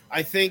great.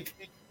 I think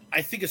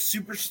a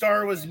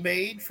superstar was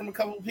made from a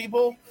couple of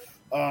people.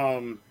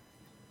 The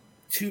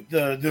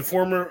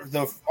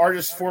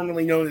artist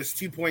formerly known as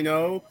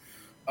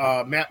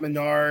 2.0, Matt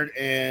Menard,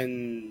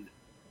 and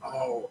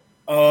can't think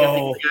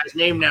of the guy's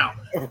name now.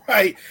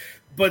 Right.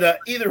 But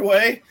either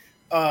way,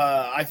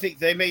 I think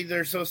they made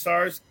their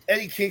stars.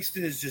 Eddie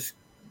Kingston is just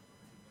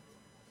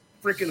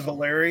freaking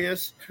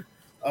hilarious.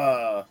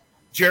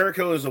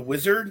 Jericho is a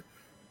wizard.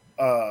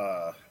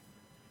 I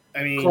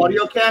mean,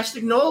 Claudio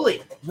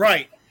Castagnoli.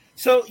 Right.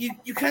 So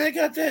you kind of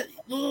got that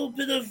little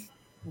bit of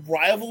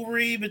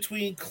rivalry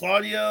between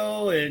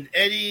Claudio and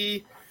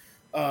Eddie.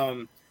 I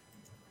want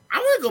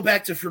to go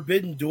back to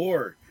Forbidden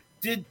Door.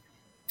 Did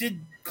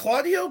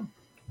Claudio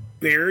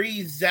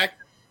bury Zack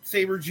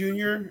Sabre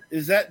Jr.?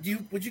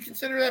 Would you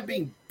consider that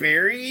being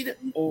buried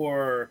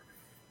or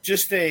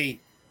just a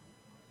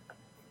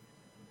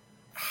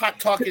hot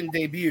talking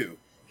debut?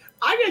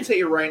 I gotta tell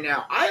you right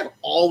now, I have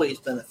always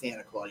been a fan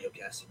of Claudio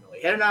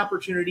Castagnoli. Had an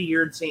opportunity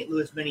here in St.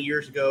 Louis many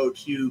years ago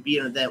to be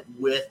in an event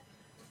with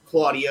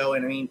Claudio,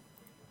 and I mean,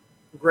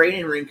 great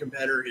in-ring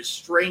competitor. His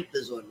strength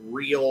is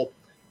unreal,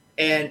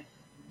 and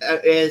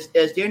as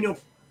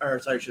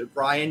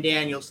Brian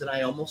Danielson,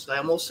 I almost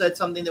said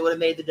something that would have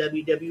made the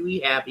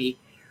WWE happy,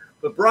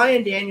 but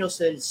Brian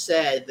Danielson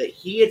said that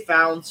he had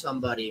found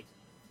somebody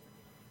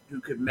who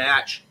could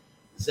match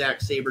Zack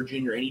Sabre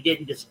Jr., and he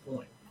didn't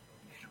disappoint.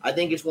 I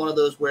think it's one of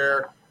those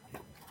where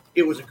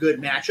it was a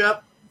good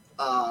matchup.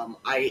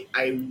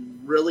 I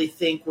really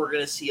think we're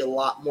going to see a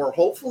lot more,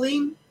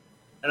 hopefully,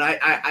 and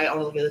I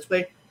don't look at it this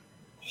way.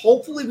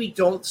 Hopefully we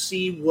don't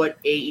see what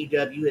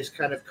AEW has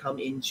kind of come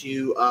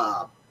into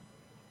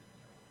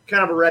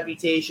kind of a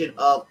reputation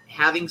of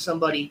having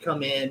somebody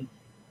come in,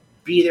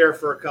 be there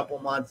for a couple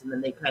months, and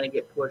then they kind of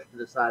get pushed to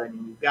the side. I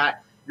mean, you've got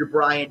your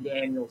Brian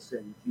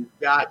Danielson, you've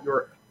got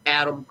your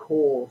Adam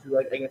Cole, who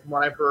I guess from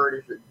what I've heard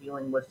is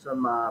dealing with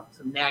some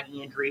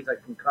nagging injuries,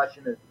 like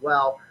concussion as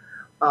well.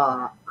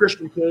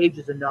 Christian Cage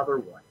is another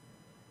one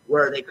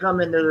where they come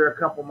in there a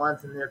couple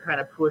months and they're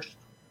kind of pushed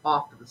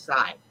off to the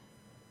side.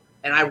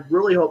 And I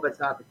really hope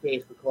that's not the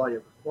case with Claudio,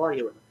 because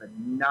Claudio is a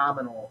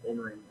phenomenal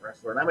in-ring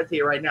wrestler. And I'm going to tell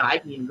you right now, I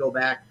can even go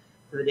back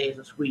to the days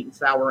of Sweet and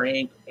Sour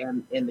Inc.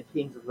 and the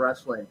Kings of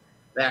Wrestling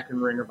back in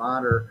Ring of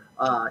Honor,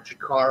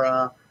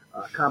 Chikara,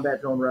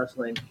 Combat Zone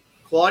Wrestling.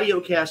 Claudio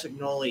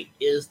Castagnoli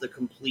is the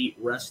complete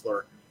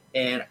wrestler.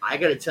 And I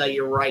got to tell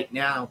you right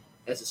now,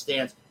 as it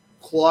stands,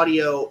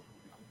 Claudio,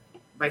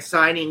 by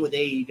signing with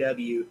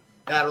AEW,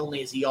 not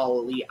only is he all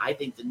elite, I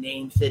think the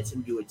name fits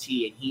him to a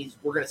T, and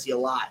we're going to see a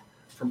lot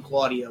from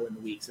Claudio in the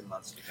weeks and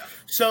months to come.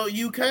 So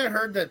you kind of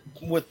heard that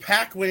with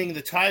Pac winning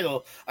the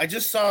title. I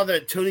just saw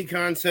that Tony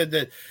Khan said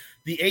that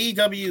the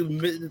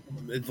AEW,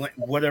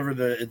 whatever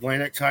the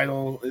Atlantic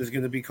title is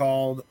going to be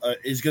called,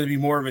 is going to be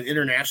more of an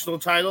international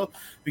title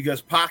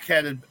because Pac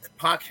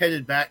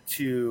headed back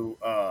to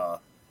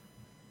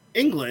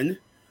England,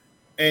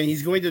 and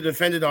he's going to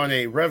defend it on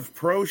a Rev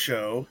Pro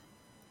show.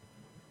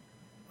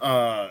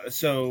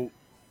 So,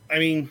 I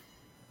mean,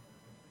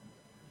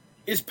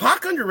 is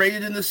Pac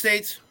underrated in the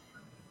States?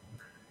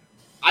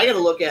 I got to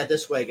look at it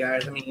this way,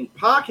 guys. I mean,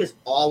 Pac has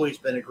always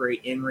been a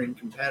great in-ring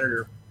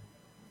competitor.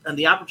 And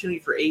the opportunity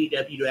for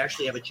AEW to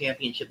actually have a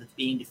championship that's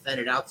being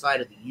defended outside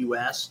of the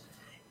U.S.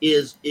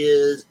 is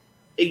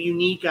a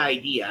unique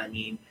idea. I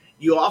mean,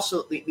 you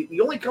also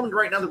the only company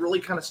right now that really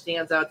kind of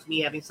stands out to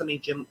me having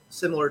something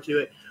similar to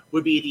it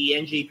would be the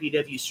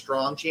NJPW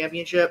Strong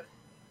Championship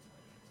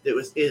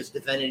that is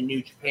defended in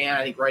New Japan.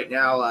 I think right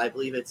now I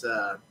believe it's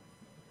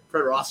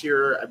Fred Ross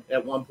here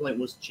at one point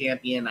was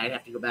champion. I'd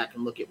have to go back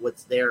and look at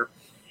what's there.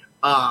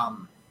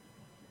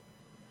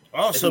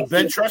 So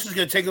Ben Truss is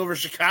going to take over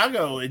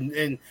Chicago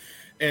in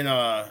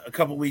a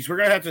couple weeks.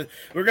 I believe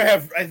we're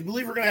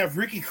going to have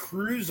Ricky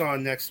Cruz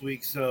on next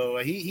week. So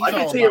he's all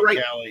about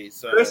Cali.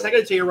 So Chris, I got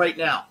to tell you right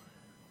now,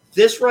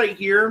 this right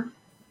here.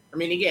 I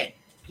mean, again,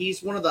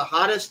 he's one of the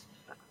hottest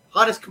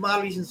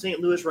commodities in St.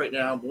 Louis right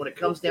now. But when it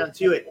comes down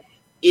to it,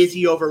 is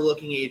he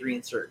overlooking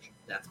Adrian Surge?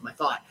 That's my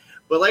thought.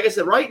 But like I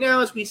said, right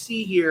now, as we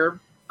see here,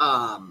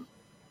 we're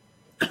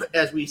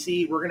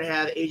going to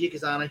have AJ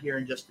Cazana here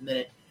in just a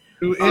minute.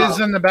 Who is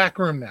in the back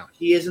room now.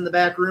 He is in the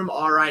back room.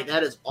 All right,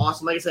 that is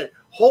awesome. Like I said,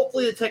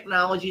 hopefully the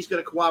technology is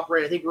going to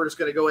cooperate. I think we're just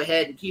going to go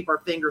ahead and keep our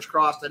fingers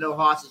crossed. I know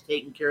Haas is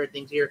taking care of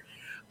things here.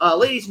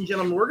 Ladies and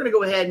gentlemen, we're going to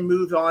go ahead and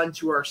move on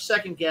to our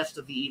second guest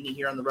of the evening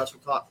here on the Wrestle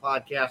Talk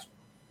podcast.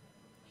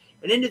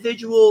 An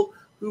individual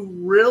who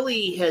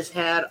really has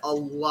had a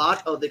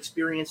lot of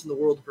experience in the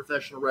world of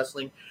professional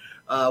wrestling.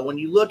 When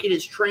you look at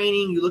his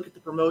training, you look at the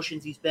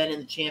promotions he's been in,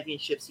 the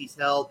championships he's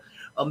held,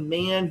 a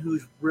man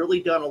who's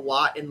really done a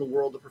lot in the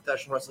world of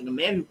professional wrestling, a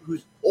man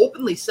who's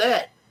openly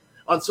said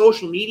on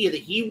social media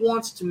that he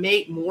wants to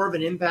make more of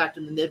an impact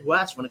in the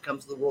Midwest when it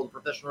comes to the world of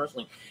professional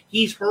wrestling.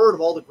 He's heard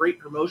of all the great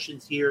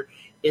promotions here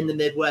in the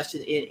Midwest,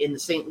 in the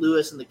St.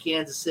 Louis and the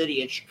Kansas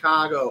City and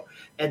Chicago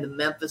and the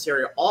Memphis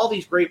area, all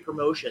these great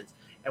promotions.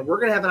 And we're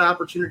going to have an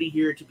opportunity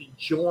here to be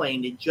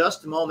joined in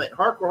just a moment.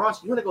 Hark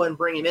Ross, you want to go ahead and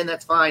bring him in?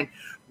 That's fine.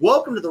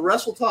 Welcome to the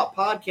Wrestle Talk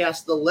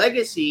Podcast, The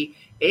Legacy,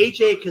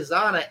 AJ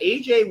Cazana.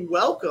 AJ,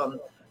 welcome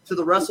to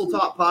the Wrestle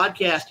Talk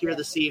Podcast here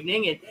this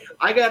evening. And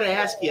I got to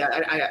ask you,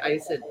 I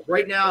said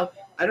right now,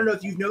 I don't know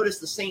if you've noticed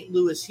the St.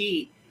 Louis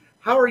heat.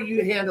 How are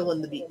you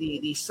handling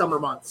the summer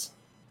months?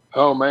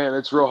 Oh, man,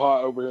 it's real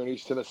hot over here in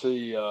East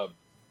Tennessee.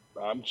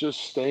 I'm just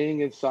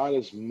staying inside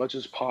as much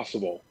as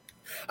possible.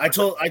 I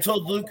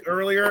told Luke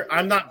earlier,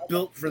 I'm not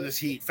built for this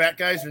heat. Fat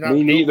guys are not.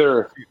 Me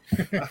neither.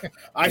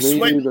 I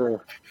sweat.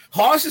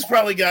 Hoss has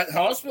probably got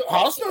Hoss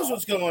knows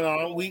what's going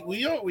on.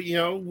 We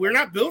don't. We're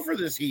not built for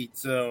this heat.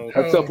 So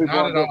I tell people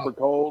I'm built for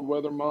cold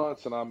weather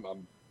months, and I'm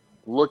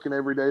looking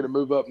every day to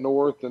move up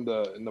north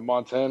into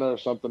Montana or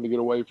something to get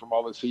away from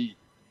all this heat.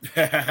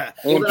 I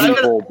got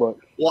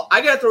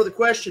to throw the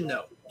question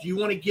though. Do you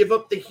want to give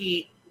up the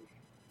heat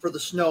for the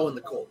snow and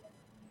the cold?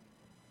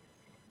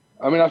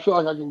 I mean, I feel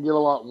like I can get a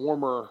lot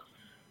warmer,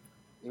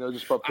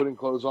 just by putting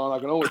clothes on. I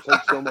can only take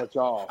so much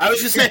off. I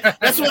was just saying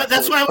that's what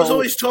I was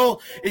always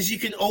told is you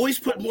can always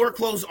put more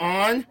clothes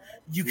on.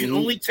 You can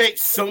only take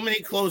so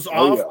many clothes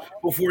off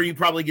before you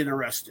probably get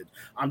arrested.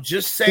 I'm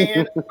just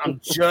saying.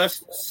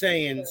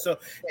 So,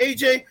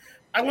 AJ,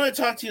 I want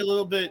to talk to you a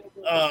little bit.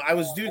 I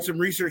was doing some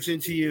research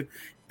into you.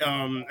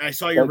 I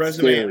saw your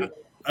resume.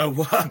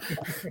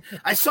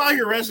 I saw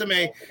your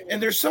resume,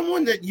 and there's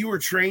someone that you were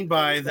trained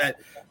by that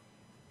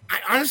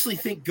I honestly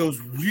think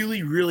goes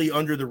really, really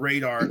under the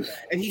radar,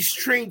 and he's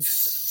trained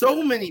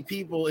so many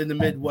people in the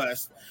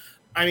Midwest.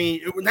 I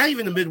mean, not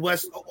even the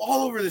Midwest,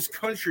 all over this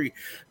country.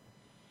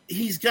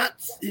 He's got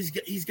his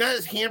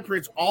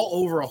handprints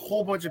all over a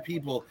whole bunch of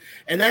people,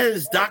 and that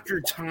is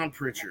Dr. Tom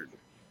Pritchard.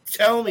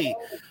 Tell me,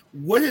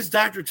 what has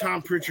Dr.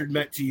 Tom Pritchard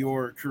meant to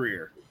your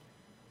career?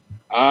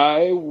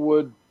 I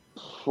would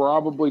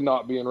probably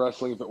not be in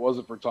wrestling if it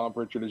wasn't for Tom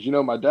Pritchard. As you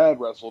know, my dad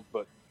wrestled,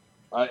 but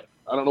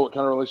I don't know what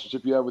kind of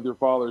relationship you have with your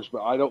fathers,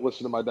 but I don't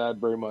listen to my dad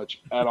very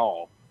much at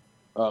all.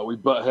 We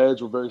butt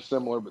heads. We're very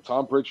similar, but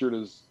Tom Pritchard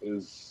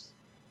is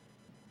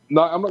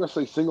not, I'm not going to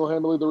say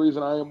single-handedly the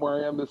reason I am where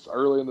I am this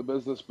early in the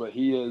business, but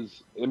he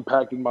has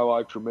impacted my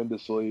life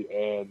tremendously.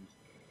 And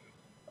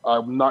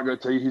I'm not going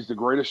to tell you he's the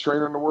greatest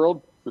trainer in the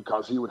world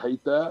because he would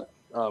hate that.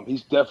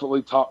 He's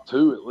definitely top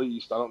 2 at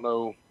least. I don't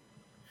know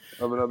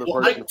of another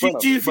person.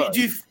 Do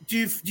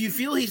you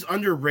feel he's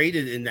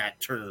underrated in that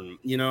term?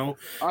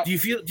 Do you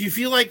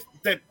feel like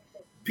that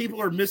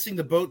people are missing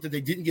the boat that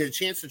they didn't get a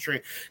chance to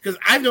train? Because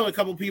I've known a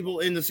couple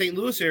people in the St.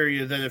 Louis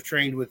area that have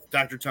trained with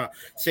Dr. Tom.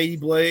 Sadie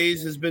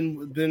Blaze has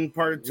been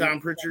part of Tom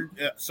Pritchard.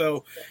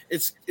 So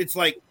it's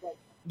like,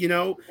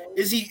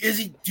 is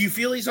he? Do you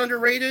feel he's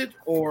underrated,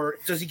 or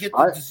does he get?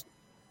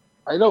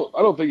 I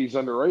don't think he's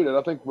underrated.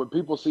 I think when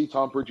people see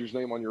Tom Pritchard's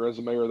name on your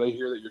resume or they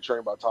hear that you're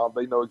trained by Tom,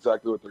 they know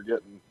exactly what they're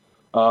getting.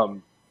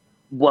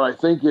 What I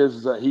think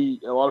is that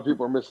a lot of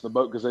people are missing the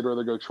boat because they'd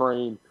rather go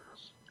train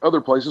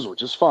other places,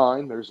 which is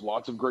fine. There's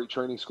lots of great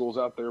training schools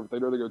out there, but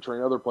they'd rather go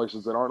train other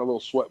places that aren't a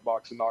little sweat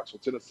box in Knoxville,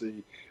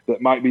 Tennessee,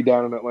 that might be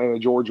down in Atlanta,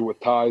 Georgia with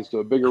ties to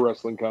a bigger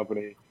wrestling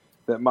company,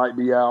 that might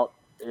be out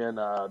in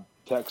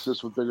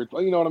Texas with bigger,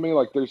 you know what I mean?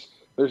 Like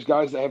there's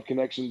guys that have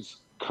connections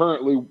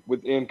currently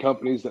within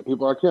companies that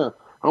people are like, yeah,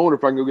 I wonder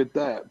if I can go get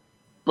that.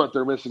 But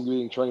they're missing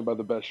being trained by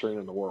the best trainer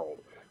in the world.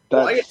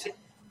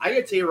 I got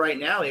to tell you right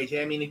now,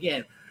 AJ, I mean,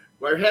 again,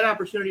 I had an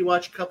opportunity to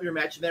watch a couple of your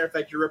matches. Matter of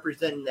fact, you're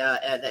representing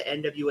at the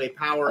NWA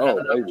Power. Have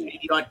an opportunity to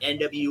be on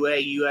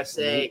NWA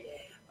USA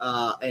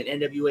and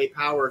NWA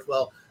Power as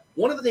well.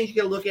 One of the things you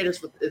got to look at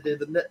is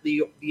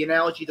the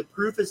analogy. The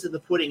proof is in the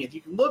pudding. If you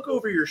can look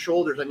over your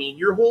shoulders, I mean,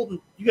 you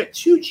got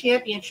 2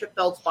 championship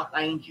belts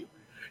behind you.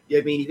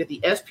 I mean, you got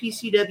the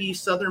SPCW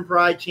Southern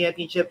Pride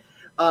Championship.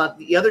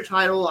 The other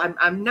title,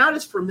 I'm not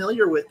as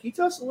familiar with. Can you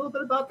tell us a little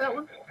bit about that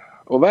one?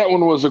 Well, that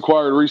one was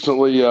acquired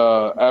recently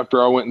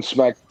after I went and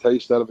smacked the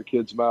taste out of a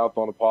kid's mouth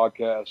on a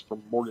podcast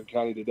from Morgan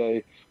County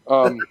Today.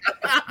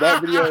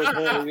 That video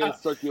apparently is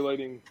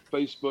circulating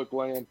Facebook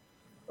land.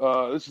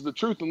 This is the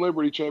Truth and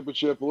Liberty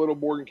Championship, a little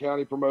Morgan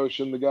County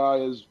promotion. The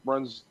guy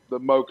runs the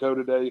MoCo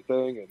Today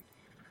thing.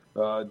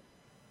 And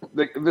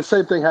the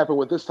same thing happened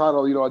with this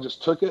title. I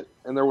just took it,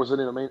 and there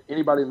wasn't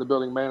anybody in the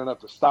building man enough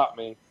to stop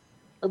me.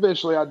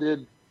 Eventually, I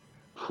did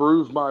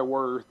prove my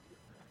worth,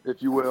 if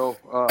you will,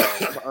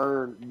 to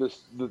earn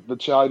the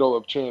title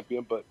of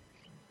champion. But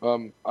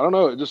I don't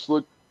know.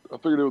 I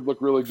figured it would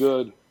look really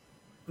good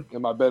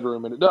in my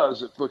bedroom, and it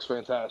does. It looks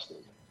fantastic.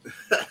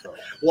 So.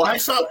 Well, I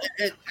saw,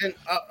 and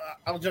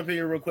I'll jump in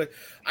here real quick.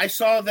 I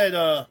saw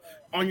that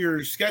on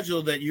your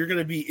schedule that you're going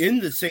to be in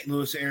the St.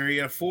 Louis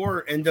area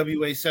for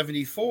NWA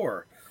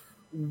 74.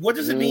 What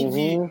does it mean to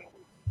you?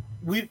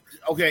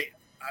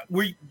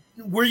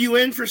 Were you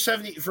in for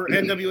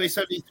NWA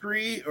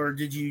 73, or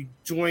did you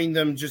join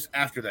them just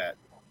after that?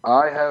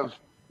 I have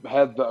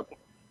had the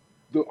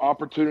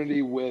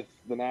opportunity with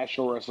the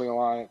National Wrestling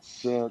Alliance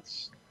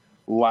since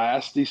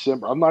last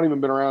December. I've not even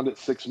been around it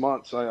 6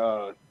 months.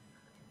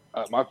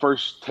 My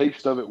first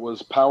taste of it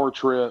was Power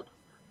Trip,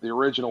 the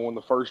original one,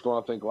 the first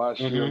one, I think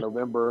last year in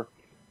November.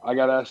 I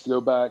got asked to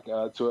go back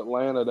to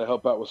Atlanta to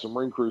help out with some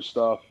ring crew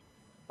stuff.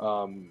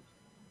 And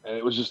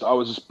it was just, I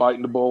was just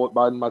biting the bullet,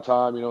 biding my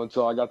time,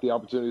 until I got the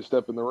opportunity to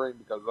step in the ring,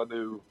 because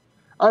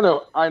I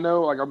know,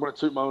 like, I'm going to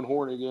toot my own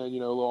horn again,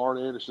 little Arn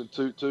Anderson,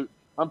 toot.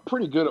 I'm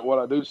pretty good at what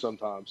I do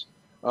sometimes.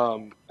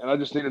 And I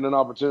just needed an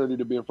opportunity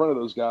to be in front of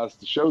those guys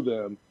to show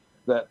them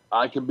that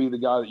I can be the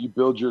guy that you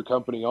build your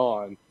company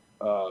on.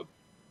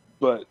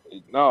 But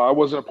no, I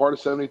wasn't a part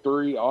of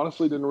 73. I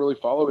honestly didn't really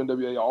follow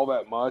NWA all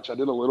that much. I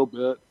did a little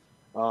bit.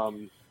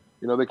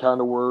 They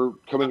kind of were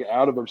coming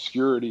out of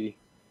obscurity,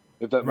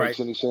 if that makes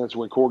any sense,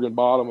 when Corgan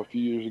bought them a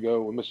few years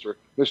ago. When Mr.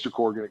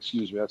 Corgan,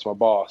 excuse me, that's my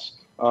boss.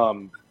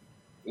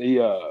 He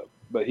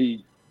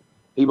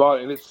bought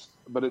it,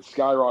 but it's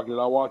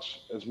skyrocketed. I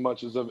watch as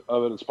much of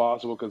it as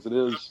possible, because it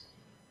is,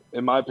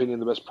 in my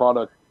opinion, the best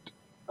product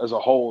as a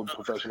whole in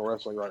professional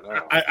wrestling right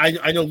now.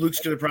 I know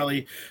Luke's going to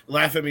probably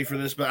laugh at me for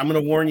this, but I'm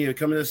going to warn you: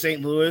 coming to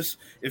St. Louis,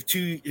 if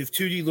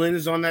 2D Lynn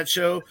is on that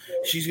show,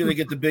 she's going to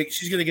get the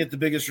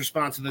biggest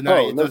response of the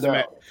night. It doesn't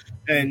matter.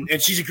 And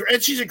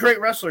she's a great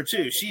wrestler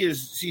too.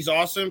 She's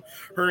awesome.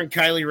 Her and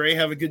Kylie Ray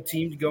have a good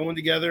team going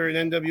together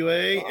in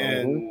NWA,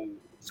 and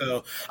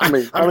so I'm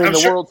the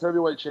sure world's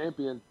heavyweight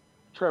champion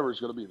Trevor's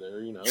going to be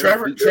there.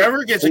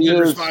 Trevor gets a good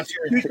response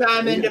here.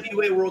 2-time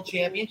NWA world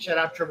champion. Shout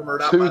out Trevor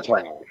Murdoch.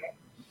 2-time.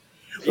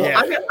 Well,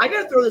 yeah. I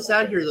got to throw this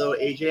out here, though,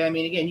 AJ. I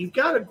mean, again, you've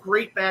got a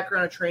great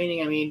background of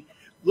training. I mean,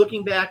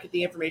 looking back at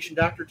the information,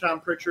 Dr. Tom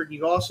Pritchard,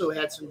 you've also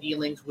had some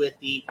dealings with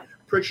the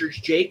Pritchard's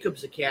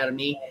Jacobs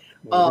Academy.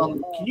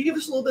 Can you give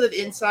us a little bit of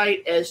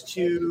insight as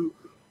to,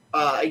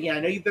 again, I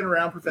know you've been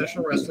around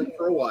professional wrestling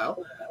for a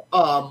while.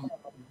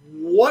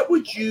 What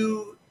would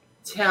you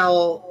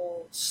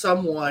tell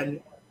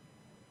someone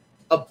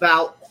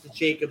about the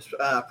Jacobs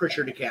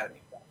Pritchard Academy?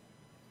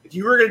 If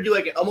you were going to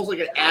do almost like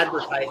an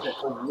advertisement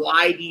for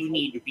why do you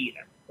need to be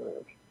there?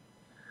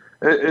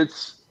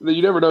 It's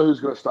you never know who's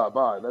going to stop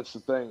by. That's the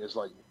thing. It's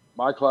like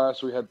my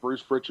class, we had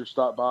Bruce Pritchard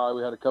stop by.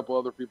 We had a couple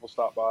other people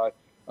stop by.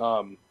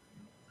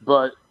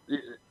 But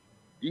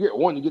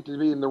you get to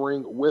be in the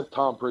ring with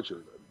Tom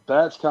Pritchard.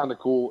 That's kind of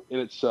cool in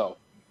itself.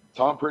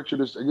 Tom Pritchard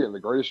is, again, the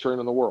greatest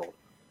trainer in the world.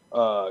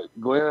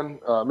 Glenn,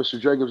 Mr.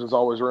 Jacobs is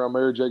always around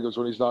Mayor Jacobs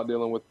when he's not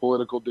dealing with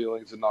political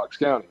dealings in Knox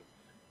County.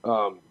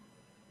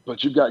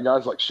 But you've got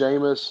guys like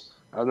Sheamus.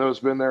 I know it's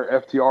been there.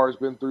 FTR has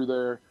been through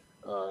there.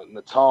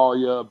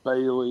 Natalia,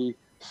 Bailey,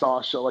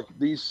 Sasha. Like,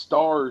 these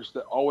stars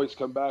that always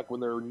come back when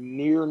they're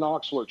near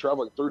Knoxville or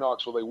traveling through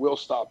Knoxville, they will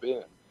stop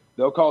in.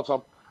 They'll call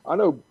Tom. I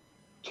know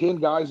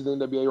 10 guys in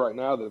the NWA right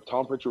now that if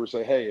Tom Pritchard would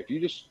say, hey,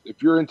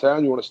 if you're in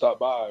town, you want to stop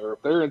by, or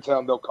if they're in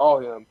town, they'll call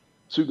him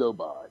to go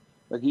by.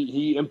 Like,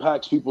 he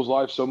impacts people's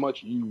lives so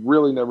much, you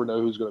really never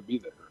know who's going to be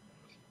there.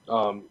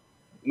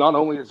 Not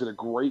only is it a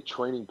great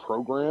training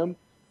program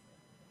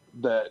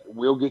that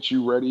will get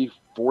you ready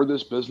for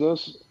this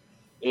business,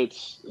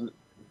 it's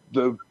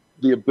the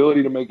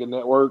ability to make a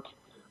network,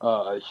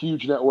 a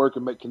huge network,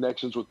 and make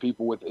connections with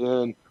people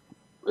within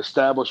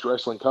established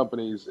wrestling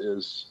companies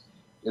is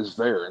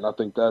there. And I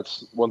think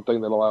that's one thing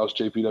that allows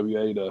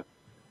JPWA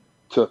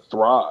to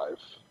thrive.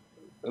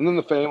 And then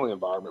the family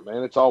environment,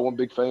 man, it's all one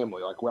big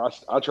family. Like,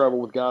 I travel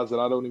with guys that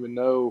I don't even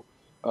know,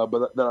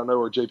 but that I know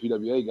are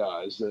JPWA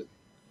guys that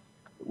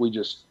we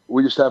just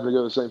happen to go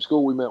to the same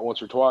school. We met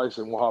once or twice,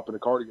 and we'll hop in a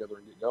car together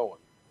and get going.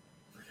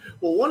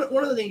 Well, one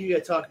of the things you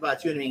got to talk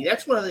about too, and I mean,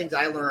 that's one of the things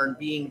I learned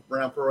being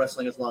around pro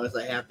wrestling as long as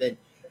I have been.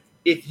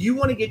 If you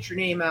want to get your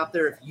name out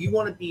there, if you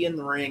want to be in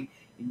the ring,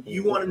 and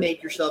you want to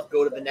make yourself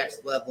go to the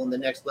next level and the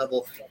next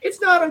level, it's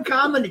not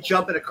uncommon to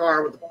jump in a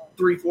car with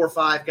 3, 4,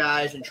 5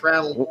 guys and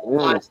travel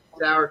 5, 6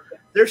 hours.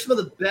 There's some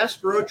of the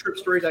best road trip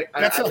stories.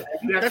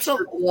 That's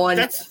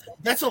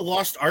a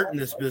lost art in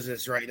this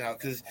business right now,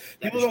 because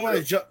people don't want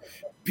to jump.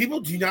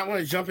 People do not want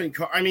to jump in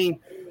car. I mean,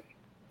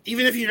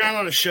 even if you're not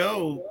on a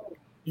show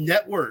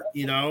network,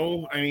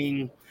 I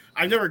mean,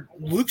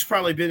 Luke's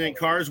probably been in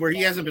cars where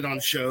he hasn't been on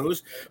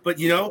shows, but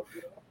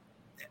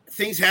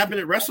things happen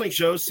at wrestling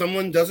shows.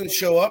 Someone doesn't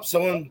show up,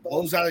 someone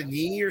blows out a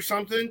knee or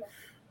something.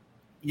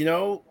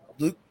 Luke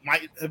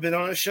might have been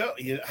on a show.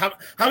 How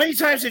many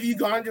times have you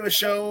gone to a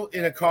show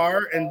in a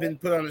car and been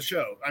put on a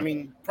show? I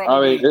mean,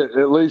 probably.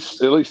 At least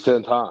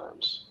 10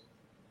 times.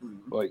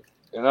 Like,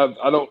 and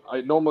I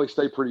normally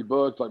stay pretty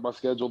booked. Like, my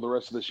schedule the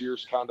rest of this year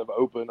is kind of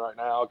open right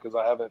now because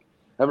I haven't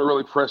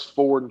really pressed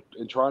forward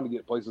in trying to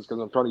get places,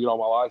 because I'm trying to get all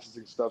my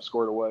licensing stuff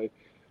squared away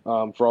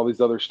for all these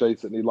other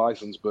states that need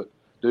license. But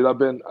dude, I've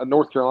been in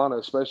North Carolina,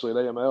 especially at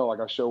AML. Like,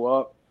 I show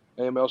up,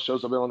 AML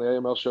shows. I've been on the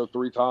AML show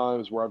 3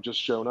 times where I've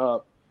just shown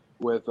up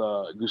with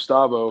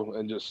Gustavo,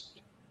 and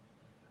just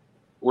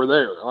we're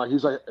there. Like,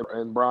 he's like,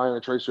 and Brian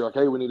and Tracy are like,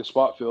 hey, we need a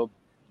spot filled.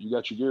 You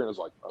got your gear? And it's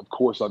like, of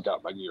course I've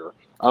got my gear.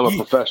 I'm a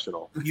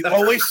professional. You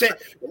always say,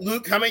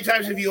 Luke, how many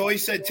times have you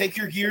always said, take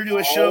your gear to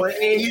a show?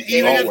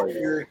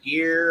 Your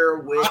gear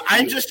with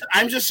I'm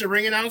just a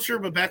ring announcer,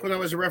 but back when I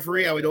was a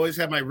referee, I would always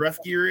have my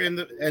ref gear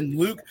in. And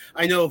Luke,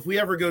 I know if we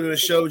ever go to a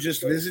show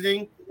just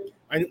visiting,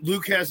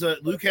 Luke has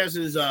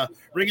his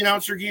ring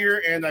announcer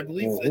gear, and I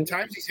believe at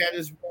times he's had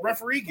his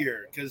referee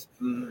gear because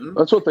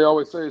that's what they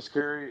always say is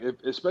carry,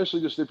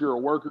 especially just if you're a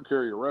worker,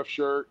 carry a ref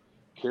shirt,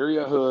 carry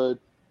a hood,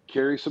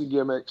 carry some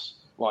gimmicks.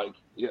 Like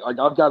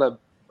I've got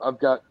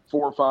 4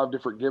 or 5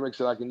 different gimmicks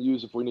that I can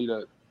use if we need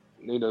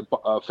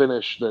a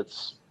finish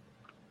that's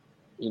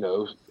a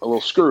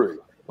little screwy.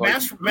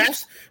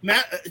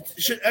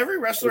 Should every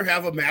wrestler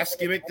have a mask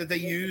gimmick that they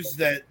use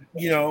that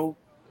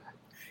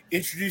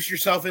introduce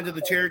yourself into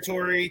the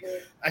territory?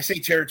 I say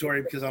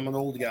territory because I'm an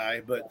old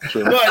guy, but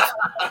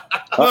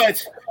I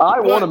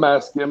want a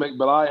mask gimmick,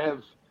 but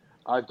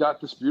I've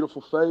got this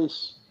beautiful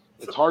face.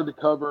 It's hard to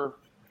cover,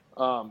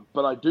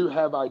 but I do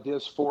have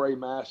ideas for a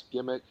mask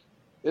gimmick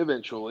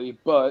eventually.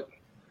 But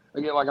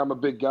again, like I'm a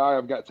big guy,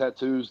 I've got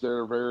tattoos that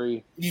are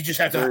very. You just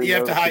have to. You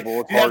have to hide.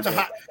 You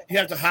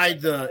have to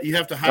hide the. You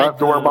have to hide. I have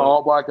to wear my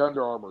all black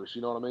Under Armours.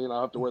 You know what I mean?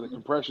 I have to wear the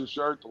compression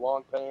shirt, the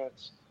long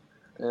pants.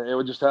 And I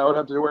would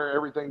have to wear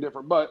everything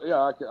different. But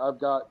yeah, I've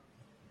got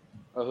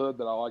a hood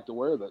that I like to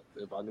wear that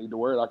if I need to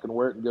wear it, I can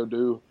wear it and go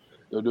do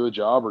a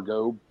job or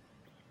go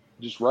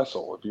just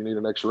wrestle if you need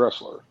an extra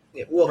wrestler.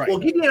 Yeah, we'll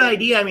give you an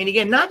idea. I mean,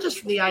 again, not just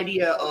from the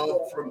idea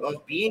of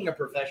being a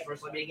professional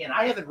wrestler. I mean, again,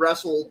 I haven't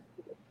wrestled,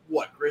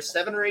 Chris,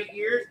 7 or 8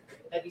 years.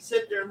 If you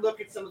sit there and look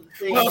at some of the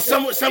things. Well,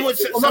 some would say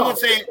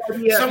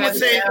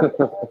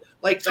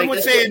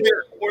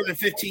more than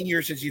 15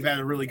 years since you've had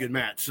a really good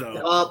match.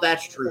 So,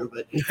 that's true.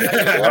 But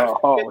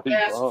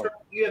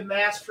you have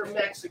masks from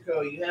Mexico.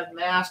 You have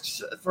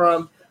masks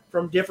from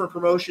different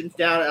promotions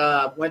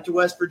down. Went to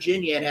West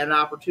Virginia and had an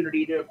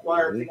opportunity to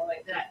acquire things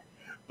like that.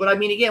 But I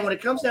mean, again, when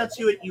it comes down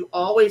to it, you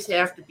always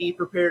have to be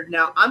prepared.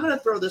 Now, I'm going to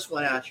throw this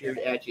one at you,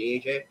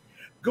 AJ.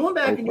 Going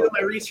back and doing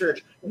my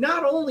research,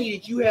 not only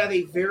did you have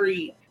a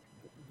very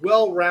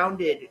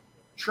well-rounded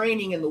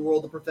training in the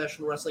world of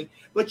professional wrestling,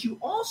 but you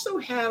also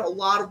had a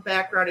lot of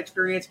background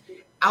experience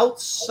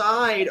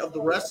outside of the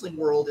wrestling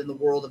world in the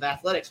world of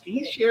athletics. Can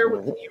you share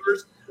with the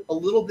viewers a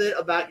little bit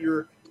about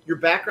your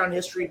background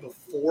history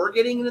before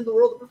getting into the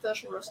world of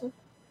professional wrestling?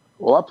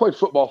 Well, I played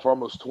football for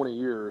almost 20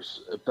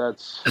 years.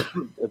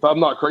 If I'm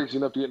not crazy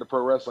enough to get into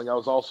pro wrestling, I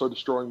was also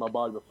destroying my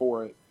body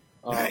before it.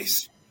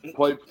 Nice.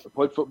 Played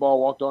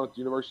football, walked on at the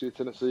University of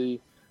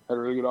Tennessee, had a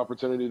really good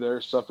opportunity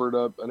there, suffered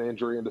up an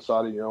injury and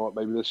decided, you know what,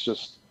 maybe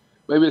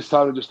it's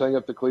time to just hang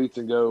up the cleats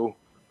and go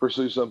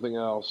pursue something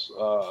else.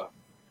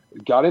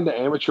 Got into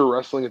amateur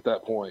wrestling at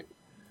that point.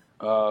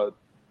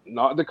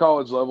 Not at the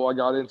college level. I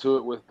got into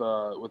it with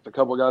a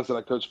couple of guys that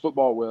I coached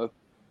football with,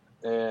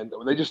 and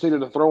they just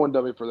needed a throwing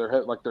dummy for their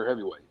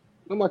heavyweight.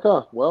 I'm like,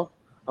 well,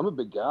 I'm a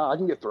big guy. I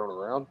can get thrown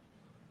around.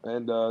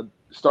 And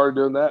started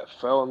doing that,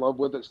 fell in love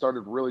with it,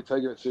 started really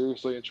taking it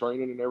seriously and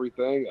training and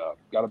everything.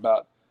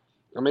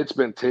 It's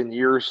been 10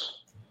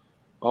 years,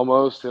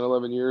 almost 10,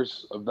 11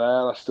 years of that.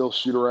 I still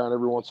shoot around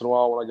every once in a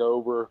while when I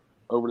go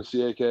over to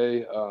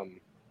CAK.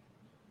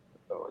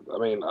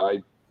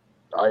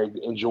 I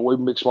enjoy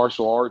mixed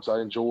martial arts.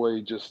 I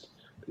enjoy just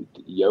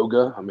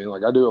yoga. I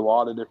do a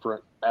lot of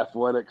different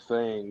athletic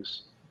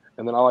things,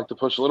 and then I like to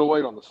push a little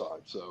weight on the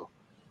side. So,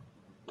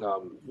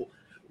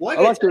 I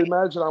like to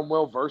imagine I'm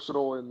well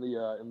versatile in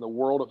the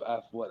world of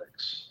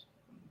athletics.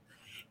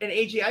 And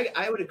AJ,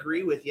 I would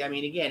agree with you. I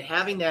mean, again,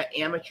 having that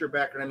amateur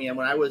background. I mean,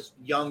 when I was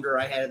younger,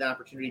 I had an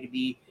opportunity to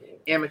be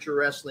amateur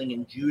wrestling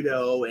and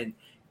judo. And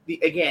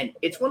again,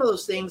 it's one of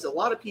those things. A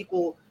lot of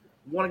people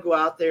want to go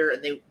out there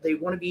and they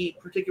want to be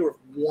particular with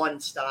one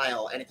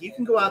style. And if you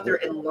can go out there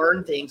and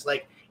learn things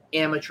like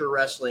amateur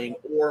wrestling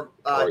or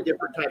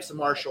different types of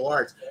martial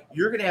arts,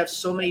 you're going to have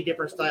so many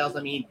different styles.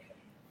 I mean,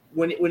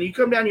 when you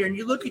come down here and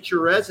you look at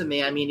your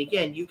resume, I mean,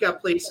 again, you've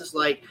got places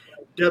like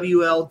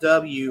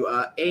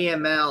WLW,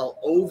 AML,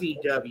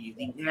 OVW,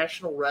 the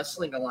National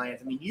Wrestling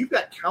Alliance. I mean, you've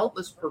got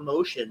countless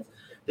promotions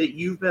that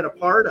you've been a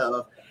part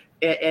of.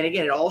 And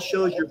again, it all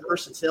shows your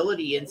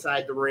versatility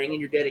inside the ring and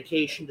your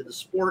dedication to the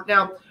sport.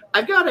 Now,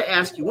 I've got to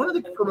ask you, one of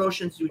the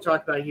promotions we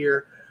talked about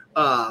here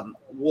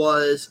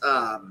was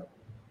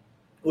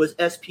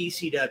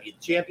SPCW, the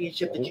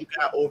championship that you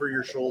got over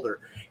your shoulder.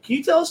 Can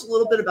you tell us a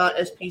little bit about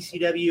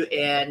SPCW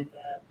and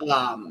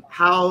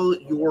how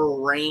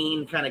your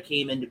reign kind of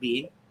came into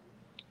being?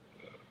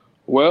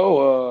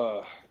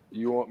 Well,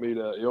 you want me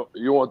to?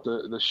 You want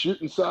the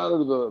shooting side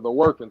or the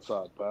working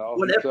side, pal?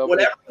 Whatever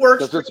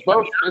works. Because it's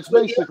both. It's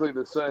basically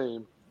the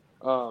same.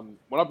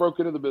 When I broke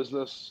into the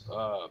business,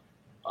 I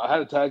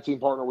had a tag team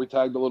partner. We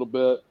tagged a little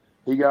bit.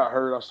 He got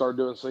hurt. I started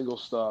doing single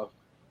stuff.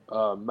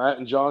 Matt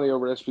and Johnny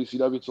over at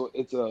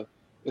SPCW.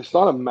 It's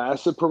not a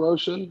massive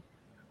promotion.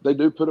 They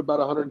do put about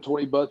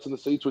 120 butts in the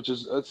seats, which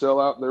is a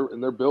sellout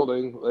in their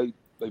building.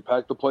 They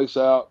pack the place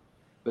out.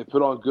 They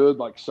put on good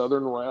like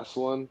Southern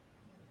wrestling,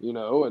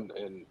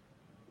 and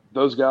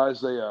those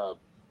guys.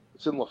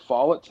 It's in La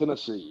Follette,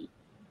 Tennessee,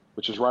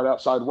 which is right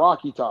outside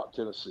Rocky Top,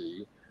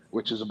 Tennessee,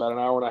 which is about an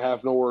hour and a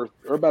half north,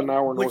 or about an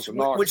hour north of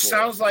Knoxville. Which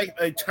sounds like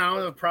a town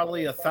of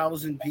probably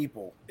 1,000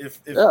 people.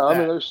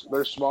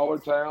 There's smaller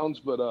towns,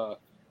 but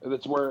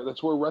that's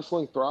where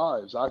wrestling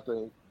thrives, I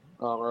think.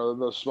 Or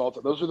those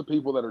those are the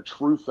people that are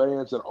true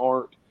fans that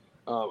aren't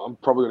I'm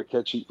probably going to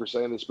catch heat for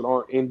saying this, but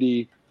aren't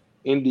indie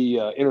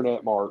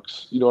internet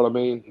marks. You know what I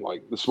mean?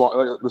 Like the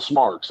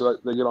smarks. So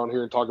they get on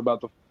here and talk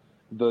about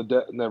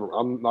never.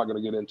 I'm not going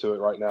to get into it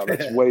right now.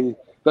 That's way.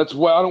 I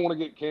don't want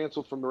to get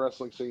canceled from the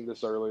wrestling scene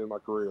this early in my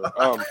career. But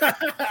I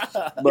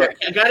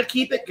got to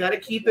keep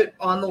it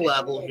on the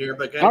level here.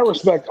 But I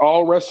respect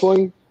all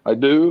wrestling. I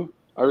do.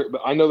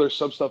 But I know there's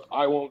some stuff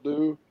I won't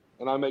do,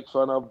 and I make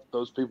fun of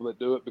those people that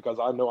do it because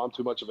I know I'm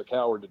too much of a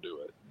coward to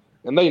do it,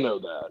 and they know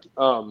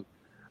that.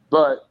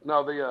 But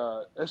no,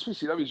 the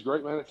SPCW is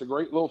great, man. It's a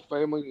great little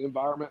family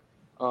environment.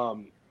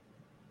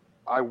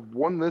 I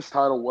won this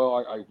title.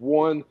 Well, I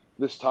won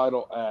this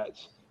title at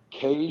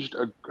Caged.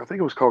 I think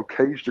it was called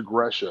Caged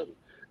Aggression.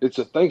 It's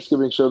a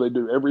Thanksgiving show they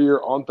do every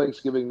year on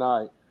Thanksgiving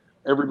night.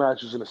 Every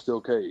match is in a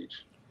steel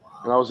cage,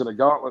 and I was in a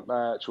gauntlet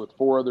match with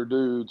 4 other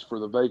dudes for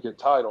the vacant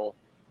title.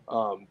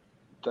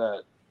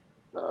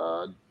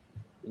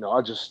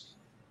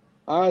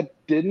 I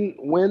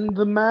didn't win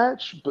the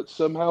match, but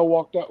somehow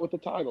walked out with the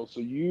title. So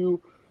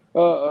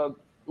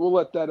we'll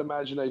let that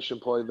imagination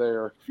play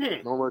there.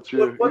 I'll let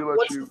you.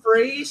 What's the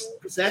phrase?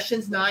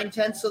 Possession's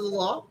 9/10 of the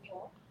law.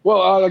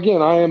 Well,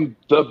 again, I am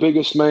the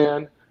biggest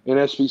man in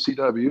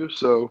SPCW,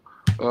 so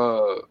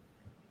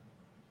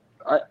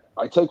I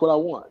take what I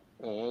want,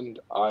 and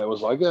I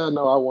was like, yeah,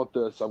 no, I want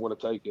this. I'm going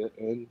to take it,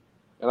 and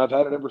I've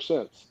had it ever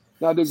since.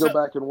 Now I did go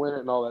back and win it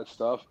and all that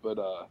stuff, but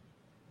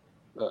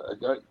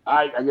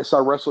I guess I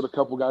wrestled a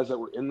couple guys that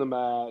were in the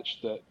match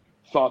that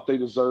thought they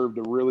deserved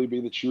to really be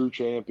the true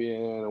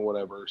champion and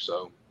whatever.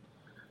 So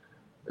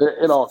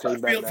it all came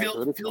back down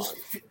to it.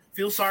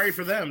 Feel sorry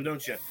for them,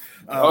 don't you?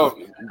 A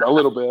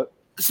little bit.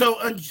 So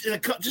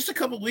just a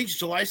couple of weeks,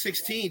 July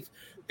 16th,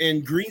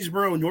 in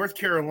Greensboro, North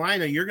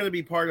Carolina, you're going to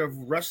be part of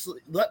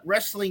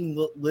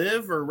Wrestling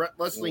Live or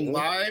Wrestling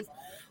Live.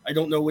 I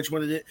don't know which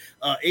one it is.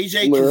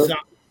 AJ Cazana.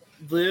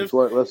 That's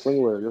what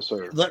Wrestling Live, yes,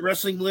 sir. Let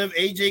Wrestling Live.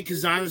 AJ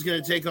Cazana is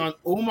going to take on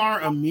Omar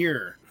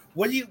Amir.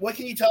 What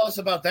can you tell us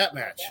about that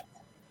match?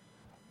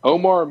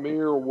 Omar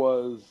Amir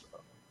was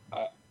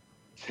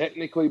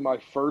technically my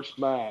first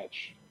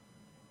match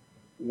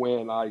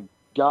when I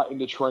got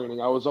into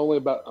training. I was only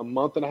about a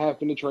month and a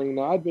half into training.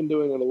 Now, I'd been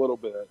doing it a little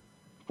bit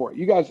before.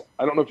 You guys,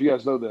 I don't know if you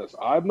guys know this.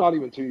 I'm not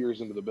even 2 years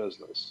into the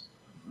business.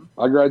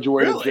 I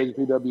graduated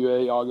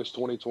JPWA August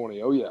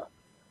 2020. Oh, yeah.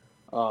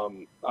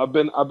 I've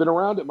been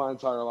around it my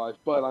entire life,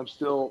 but I'm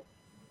still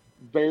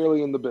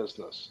barely in the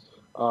business.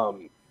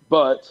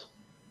 But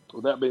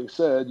with that being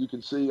said, you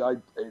can see I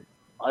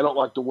don't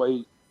like to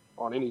wait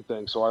on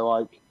anything, so I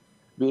like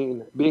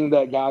being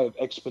that guy of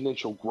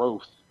exponential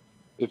growth,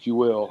 if you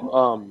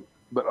will.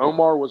 But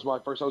Omar was my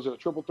first. I was in a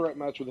triple threat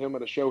match with him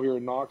at a show here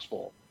in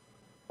Knoxville.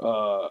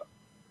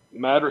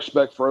 Mad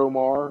respect for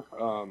Omar.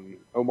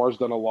 Omar's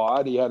done a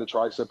lot. He had a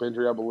tricep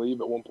injury, I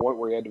believe, at one point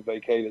where he had to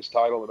vacate his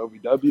title at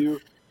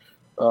OVW.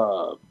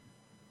 And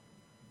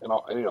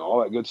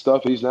all that good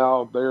stuff. He's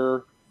now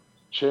their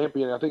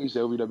champion. I think he's the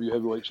OVW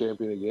heavyweight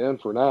champion again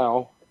for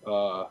now.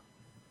 I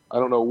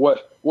don't know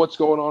what's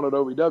going on at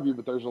OVW,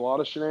 but there's a lot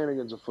of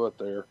shenanigans afoot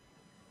there.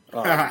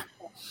 I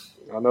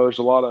know there's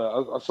a lot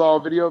of. I saw a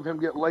video of him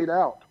get laid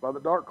out by the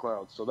Dark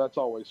Clouds, so that's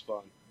always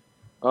fun.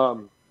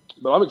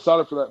 But I'm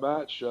excited for that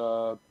match,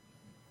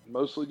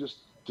 mostly just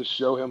to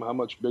show him how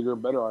much bigger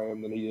and better I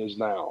am than he is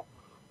now.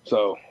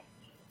 So.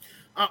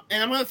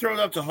 And I'm going to throw it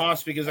up to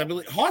Haas because I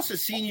believe Haas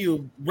has seen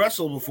you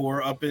wrestle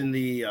before up in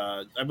the.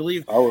 I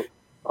believe. I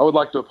would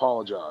like to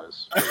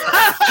apologize.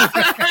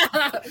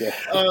 I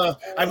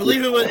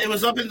believe it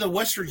was up in the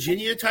West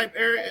Virginia type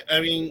area. I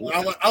mean,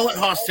 I'll let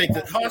Haas take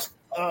that. Haas,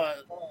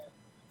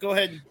 go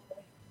ahead.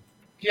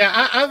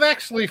 Yeah, I've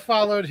actually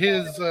followed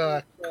his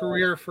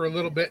career for a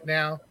little bit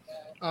now.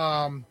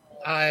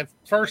 I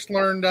first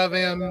learned of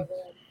him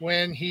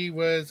when he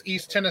was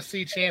East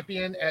Tennessee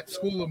champion at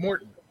School of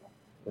Morton.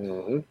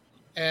 Mm-hmm.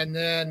 And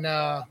then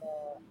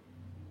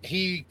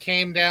he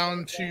came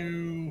down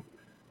to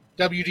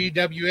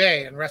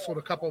WDWA and wrestled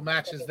a couple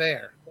matches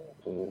there.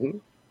 Mm-hmm.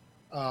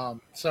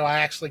 So I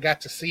actually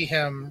got to see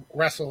him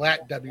wrestle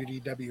at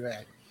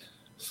WDWA.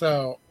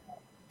 So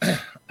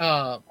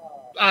I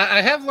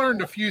have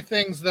learned a few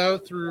things, though,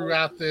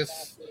 throughout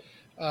this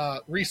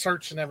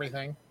research and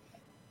everything.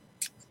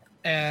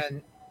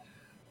 And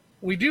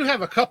we do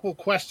have a couple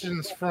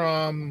questions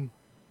from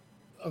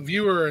a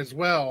viewer as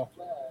well.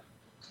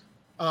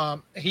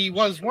 He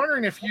was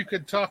wondering if you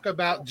could talk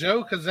about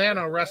Joe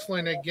Cazana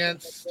wrestling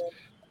against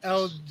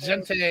El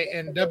Gente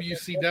in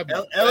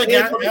WCW. El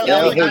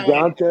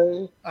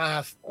Gigante.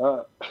 I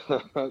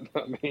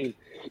mean,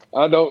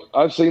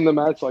 I've seen the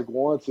match like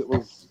once. It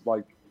was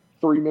like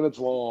 3 minutes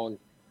long.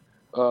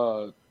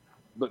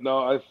 But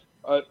no,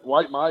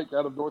 White Mike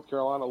out of North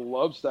Carolina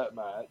loves that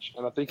match,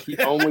 and I think he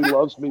only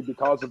loves me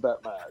because of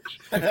that match.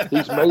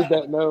 He's made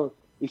that known.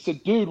 He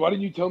said, "Dude, why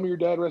didn't you tell me your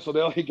dad wrestled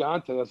El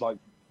Gigante?" I was like,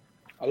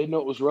 I didn't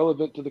know it was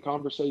relevant to the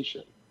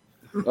conversation.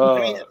 I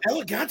mean,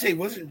 El Gigante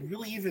wasn't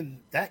really even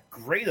that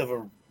great of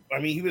a. I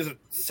mean, he was a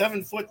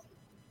 7'5"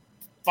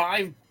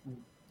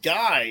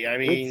 guy. I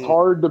mean, it's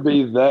hard to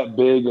be that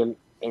big, and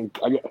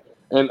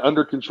and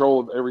under control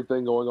of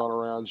everything going on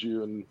around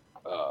you. And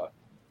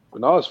but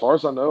no, as far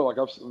as I know, like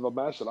the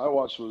match that I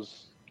watched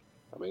was,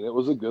 I mean, it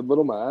was a good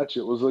little match.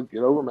 It was a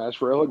get over match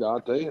for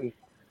Elegante, and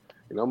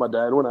my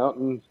dad went out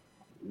and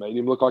made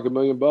him look like $1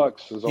 million.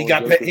 He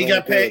got paid. He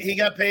got paid. He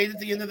got paid at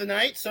the end of the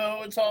night,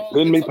 so it's all.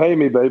 Pay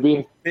me,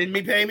 baby. Pin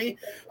me, pay me.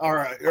 All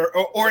right,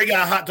 or he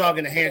got a hot dog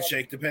and a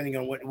handshake, depending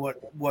on what.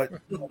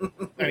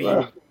 I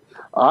mean,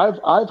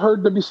 I've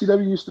heard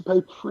WCW used to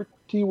pay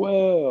pretty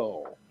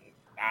well.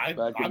 I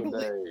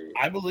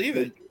believe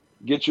it.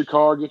 Get your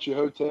car, get your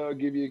hotel,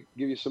 give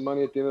you some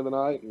money at the end of the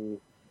night, and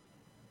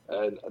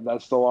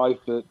that's the life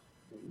that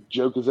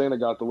Joe Cazana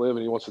got to live.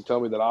 And he wants to tell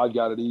me that I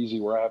got it easy,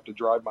 where I have to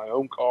drive my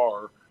own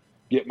car,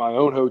 get my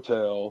own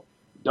hotel,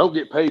 don't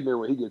get paid near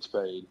what he gets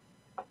paid.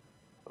 I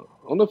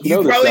don't know if you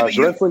know this, guys.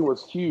 Wrestling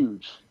was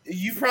huge.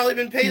 You've probably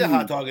been paid a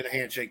hot dog and a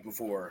handshake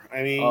before.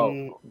 I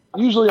mean,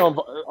 usually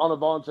on a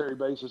voluntary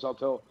basis. I'll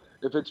tell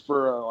if it's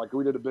for like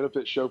we did a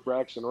benefit show for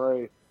Action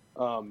Ray.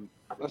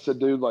 I said,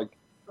 dude, like,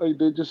 hey,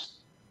 dude,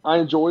 I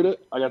enjoyed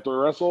it. I got to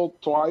wrestle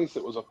twice.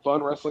 It was a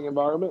fun wrestling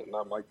environment, and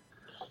I'm like,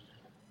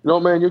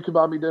 man, you could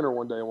buy me dinner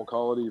one day and we'll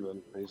call it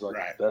even. And he's like,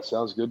 right. That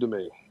sounds good to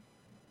me.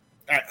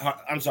 All right,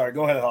 I'm sorry.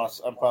 Go ahead,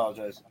 Hoss. I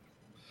apologize.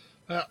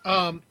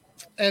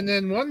 And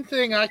then one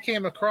thing I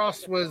came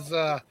across was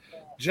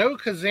Joe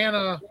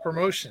Cazana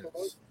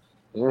Promotions.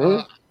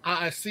 Mm-hmm.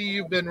 I see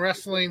you've been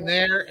wrestling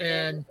there,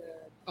 and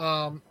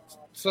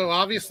so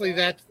obviously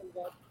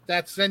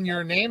that's in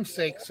your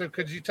namesake. So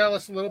could you tell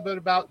us a little bit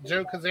about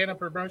Joe Cazana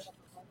Promotions?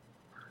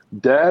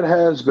 Dad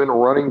has been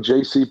running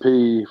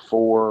JCP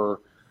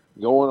for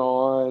going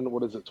on,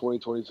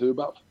 2022?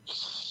 About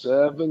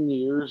 7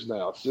 years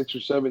now, 6 or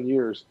 7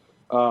 years.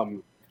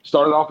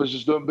 Started off as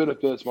just doing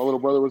benefits. My little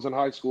brother was in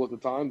high school at the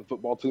time. The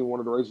football team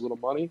wanted to raise a little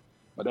money.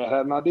 My dad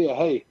had an idea.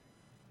 Hey,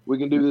 we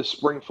can do this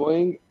spring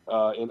fling.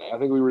 And I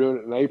think we were doing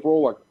it in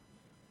April, like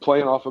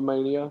playing off of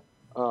Mania.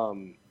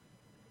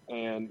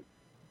 And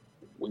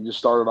we just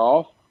started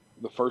off.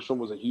 The first one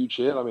was a huge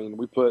hit. I mean,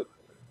 we put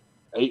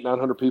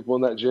 800-900 people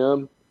in that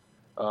gym.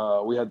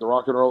 We had the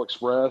Rock and Roll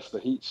Express, the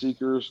Heat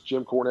Seekers.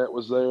 Jim Cornette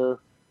was there.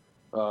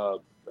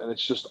 And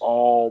it's just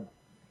all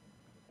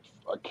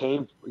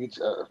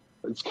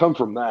it's come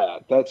from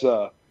that. That's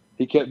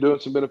he kept doing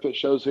some benefit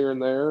shows here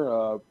and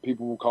there.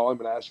 People will call him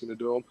and ask him to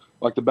do them.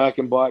 Like the Back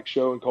in Black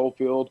show in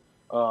Coalfield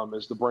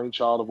is the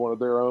brainchild of one of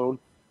their own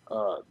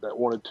that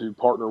wanted to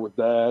partner with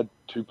Dad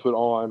to put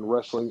on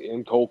wrestling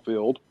in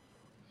Coalfield.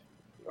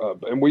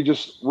 And we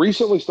just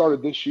recently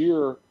started this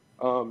year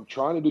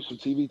trying to do some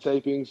TV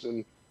tapings.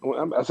 And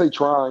I say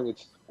trying,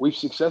 we've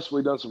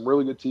successfully done some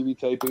really good TV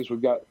tapings.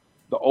 We've got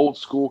the old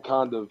school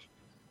kind of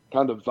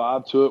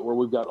vibe to it, where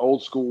we've got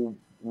old school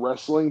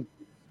wrestling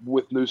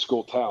with new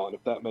school talent,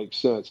 if that makes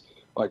sense.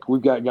 Like,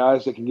 we've got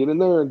guys that can get in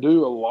there and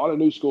do a lot of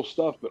new school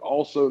stuff, but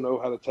also know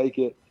how to take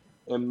it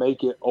and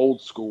make it old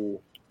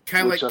school.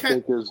 Kind of like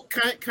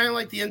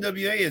the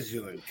NWA is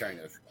doing, kind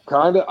of.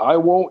 I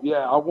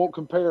won't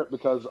compare it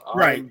because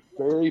I'm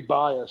very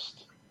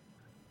biased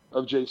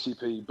of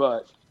JCP,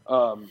 but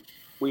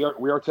we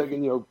are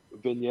taking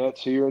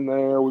vignettes here and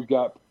there. We've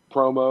got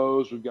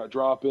promos, we've got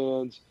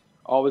drop-ins,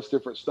 all this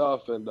different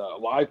stuff, and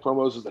live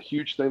promos is a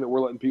huge thing that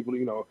we're letting people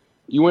do.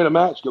 You win a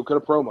match, go cut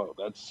a promo.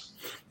 That's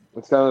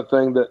kind of the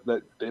thing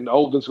that in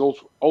old school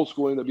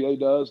NWA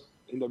does.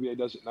 NWA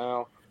does it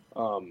now.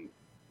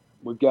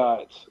 We've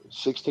got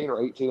 16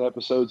 or 18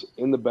 episodes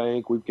in the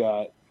bank. We've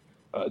got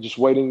just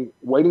waiting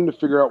to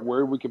figure out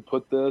where we can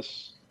put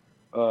this.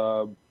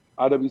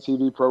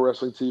 IWTV, Pro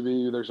Wrestling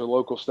TV. There's a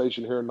local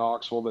station here in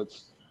Knoxville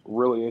that's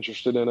really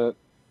interested in it.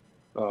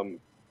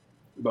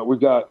 But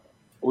we've got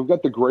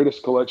the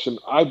greatest collection.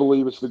 I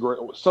believe it's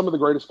some of the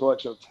greatest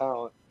collection of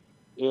talent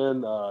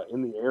in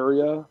the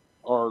area.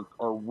 Our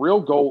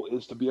real goal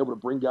is to be able to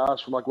bring guys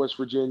from like West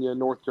Virginia,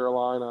 North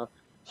Carolina,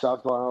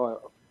 South Carolina,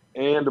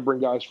 and to bring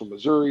guys from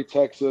Missouri,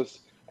 Texas,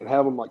 and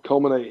have them like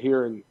culminate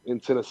here in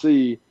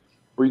Tennessee,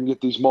 where you can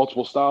get these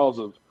multiple styles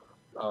of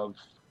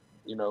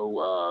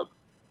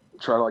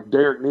try like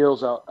Derek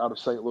Neal's out of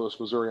St. Louis,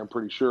 Missouri. I'm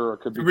pretty sure.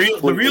 Could be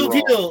the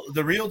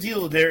real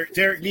deal,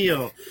 Derek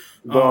Neal.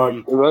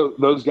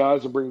 Those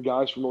guys are bringing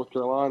guys from North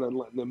Carolina and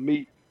letting them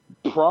meet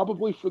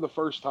probably for the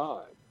first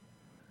time,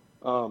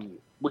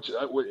 which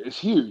is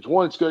huge.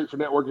 One, it's great for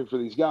networking for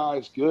these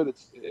guys. Good.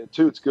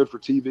 Two, it's good for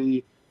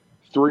TV.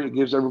 Three, it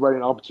gives everybody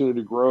an opportunity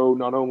to grow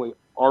not only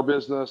our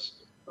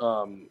business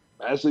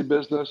as a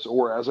business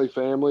or as a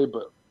family,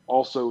 but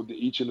also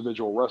each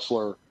individual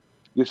wrestler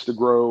gets to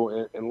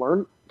grow and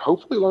learn.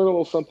 Hopefully learn a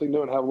little something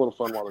new and have a little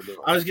fun while they're doing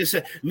it. I was going to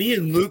say, me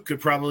and Luke could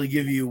probably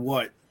give you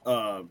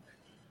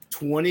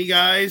 20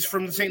 guys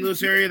from the St.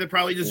 Louis area that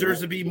probably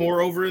deserves to be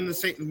more over in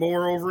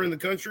the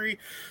country.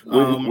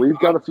 We've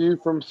got a few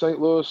from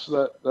St. Louis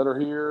that are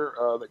here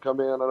that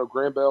come in. I know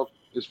Graham Bell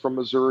is from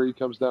Missouri,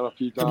 comes down a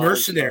few times. The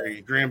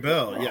mercenary, Graham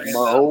Bell, yes.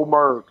 My old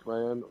Merc,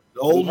 man. The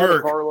old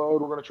Merc.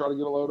 Carload, we're going to try to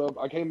get a load of.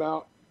 I came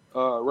out,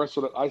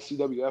 wrestled at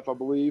ICWF, I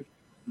believe,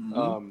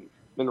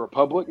 in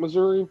Republic,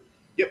 Missouri.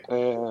 Yep.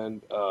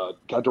 And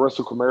got to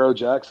wrestle Camaro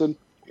Jackson.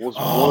 was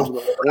one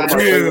of my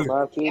favorite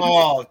matches.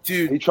 Oh,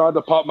 dude. He tried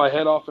to pop my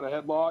head off in a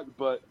headlock,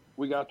 but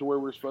we got to where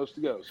we were supposed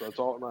to go, so that's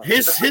all that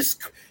matters.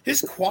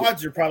 His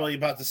quads are probably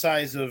about the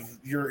size of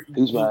your.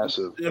 He's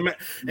massive, and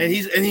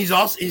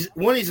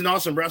he's an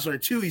awesome wrestler.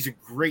 Two, he's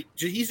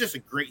just a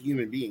great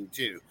human being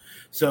too.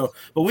 So,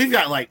 but we've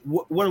got like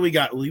what do we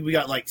got?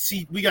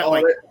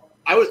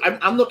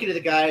 I'm looking at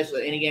the guys,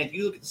 and again, if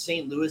you look at the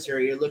St. Louis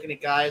area, you're looking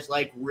at guys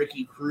like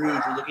Ricky Cruz,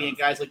 you're looking at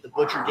guys like the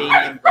Butcher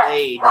Damian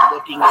Blade, you're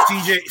looking at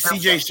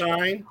CJ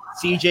Shine.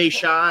 CJ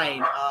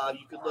Shine.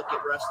 You could look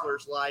at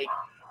wrestlers like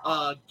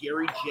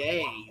Gary J.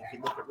 You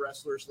can look at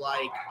wrestlers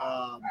like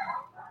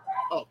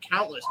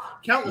countless.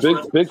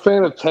 Big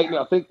fan of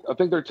technical. I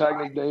think their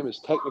tag name is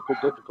Technical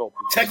Difficulties.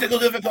 Technical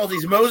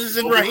Difficulties. Moses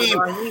and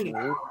Raheem.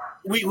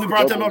 We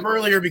brought them up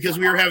earlier because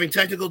we were having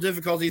technical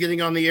difficulties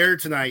getting on the air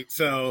tonight.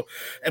 So,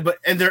 and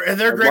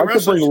they're great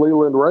wrestlers. I'd like to bring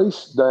Leland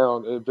Race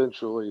down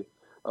eventually.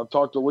 I've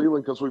talked to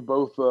Leland because we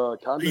both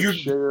kind of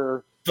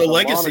share the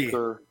legacy.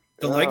 Moniker.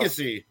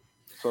 Legacy.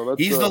 So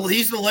that's, he's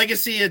the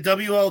legacy of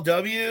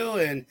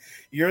WLW, and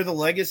you're the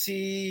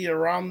legacy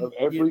around of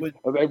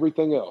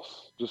everything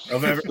else.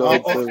 Of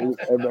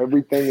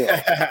everything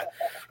else.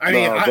 I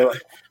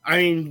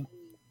mean,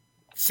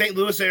 St.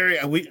 Louis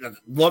area. I'd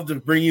love to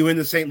bring you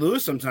into St.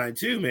 Louis sometime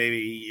too.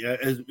 Maybe.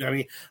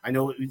 I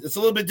know it's a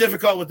little bit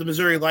difficult with the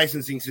Missouri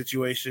licensing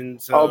situation.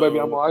 So. Oh, baby,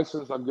 I'm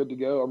licensed. I'm good to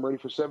go. I'm ready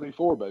for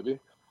 74, baby.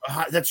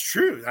 That's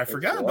true. I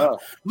forgot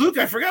about Luke.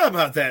 I forgot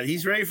about that.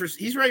 He's ready for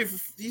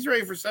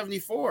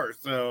 74.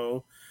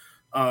 So,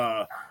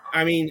 I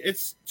mean,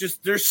 it's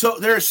just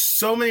there are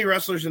so many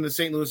wrestlers in the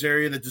St. Louis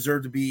area that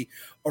deserve to be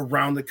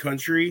around the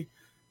country,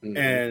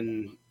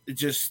 and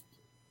it's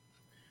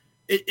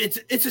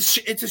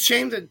a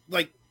shame that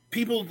like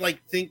people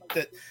like think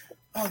that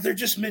they're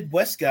just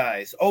Midwest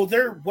guys. Oh,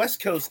 they're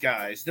West Coast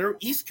guys. They're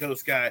East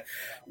Coast guys.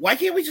 Why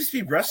can't we just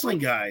be wrestling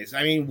guys?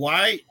 I mean,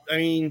 why? I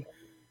mean.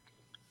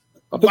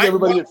 I think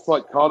everybody gets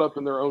like caught up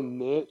in their own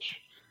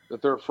niche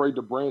that they're afraid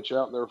to branch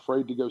out and they're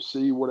afraid to go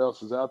see what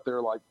else is out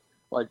there. Like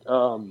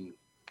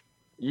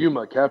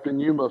Yuma, Captain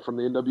Yuma from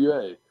the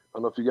NWA. I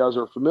don't know if you guys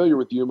are familiar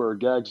with Yuma or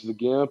Gags the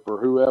Gimp or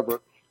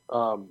whoever,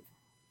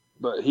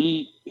 but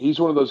he's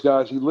one of those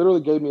guys. He literally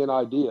gave me an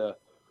idea,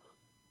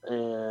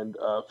 and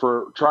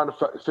for trying to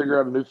figure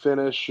out a new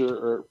finish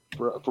or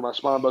for my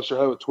spine buster,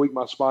 how to tweak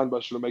my spine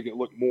buster to make it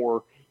look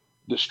more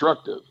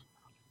destructive,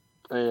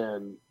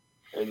 and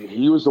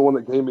he was the one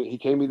that gave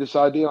me this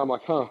idea. I'm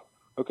like,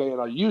 okay. And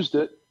I used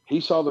it.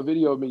 He saw the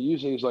video of me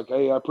using it. He's like,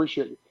 hey, I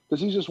appreciate it.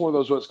 Because he's just one of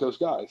those West Coast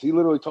guys. He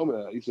literally told me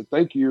that. He said,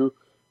 thank you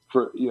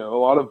for, a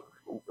lot of,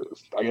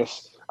 I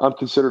guess I'm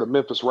considered a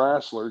Memphis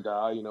wrestler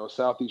guy, a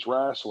Southeast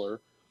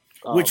wrestler.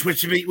 Which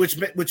puts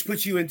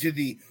you into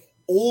the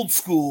old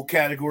school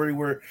category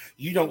where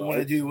you don't want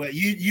to do,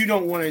 you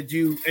don't want to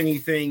do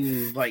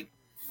anything like,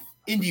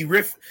 Indie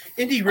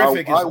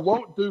Riffic. I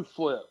won't do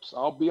flips.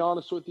 I'll be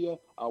honest with you.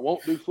 I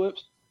won't do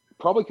flips,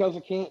 probably because I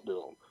can't do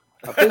them.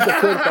 I think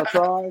I could if I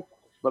tried,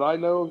 but I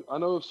know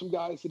of some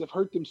guys that have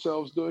hurt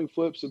themselves doing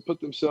flips and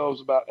put themselves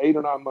about 8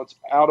 or 9 months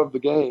out of the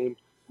game,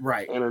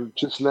 right? And are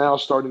just now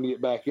starting to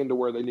get back into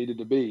where they needed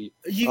to be.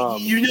 You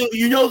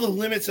know the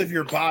limits of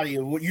your body,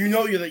 and what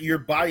that your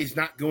body's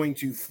not going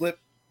to flip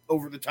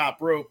over the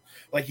top rope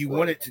like you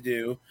want it to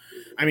do.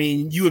 I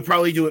mean, you would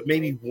probably do it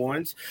maybe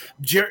once.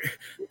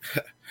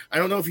 I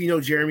don't know if you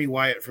know Jeremy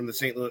Wyatt from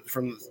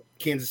the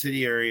Kansas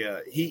City area.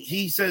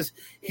 He says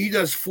he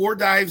does 4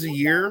 dives a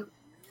year,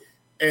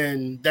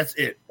 and that's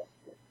it.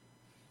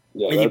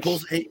 Yeah, and he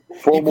pulls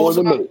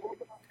them out.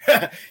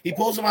 He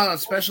pulls them out on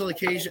special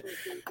occasion.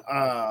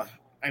 I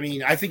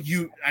mean, I think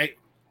you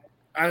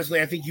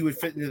would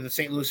fit into the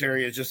St. Louis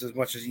area just as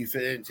much as you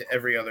fit into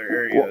every other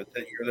area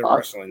that you're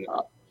wrestling.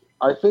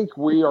 I think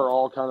we are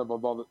all kind of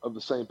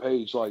the same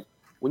page. Like,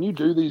 when you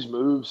do these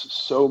moves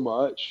so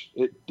much,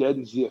 it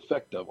deadens the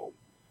effect of them.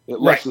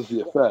 It lessens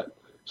the effect.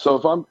 So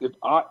if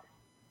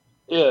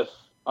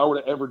I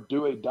were to ever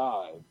do a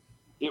dive,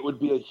 it would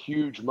be a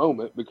huge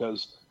moment,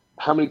 because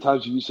how many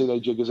times have you seen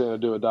AJ Cazana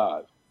do a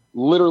dive?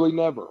 Literally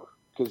never.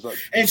 Because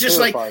it's just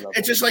like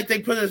they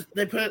put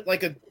it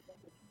like a.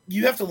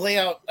 You have to lay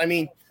out. I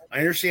mean, I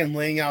understand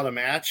laying out a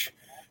match,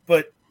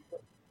 but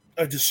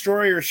a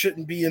destroyer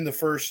shouldn't be in the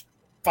first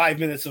 5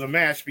 minutes of a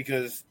match,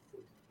 because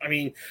I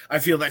mean, I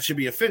feel that should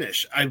be a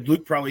finish.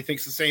 Luke probably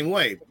thinks the same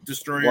way.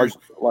 Destroyers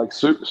like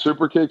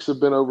super kicks have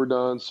been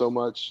overdone so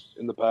much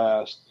in the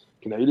past.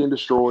 Canadian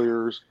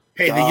destroyers.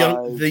 Hey,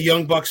 the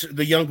young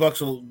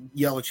bucks will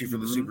yell at you for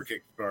the super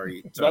kick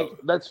party. So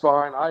that's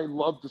fine. I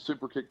loved the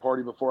super kick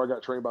party before I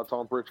got trained by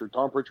Tom Pritchard.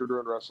 Tom Pritchard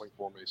doing wrestling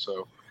for me.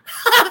 So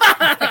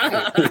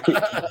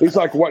he's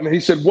like, what? And he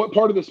said, what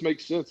part of this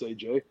makes sense,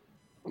 AJ?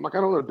 I'm like,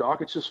 I don't know,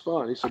 Doc. It's just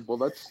fun. He said, well,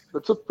 that's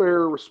a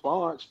fair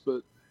response,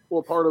 but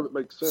well, part of it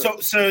makes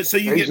sense. So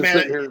you get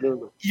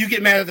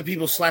mad at the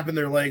people slapping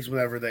their legs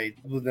whenever they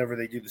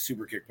do the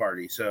super kick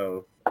party.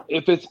 So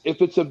if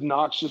it's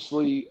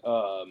obnoxiously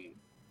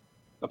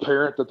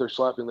apparent that they're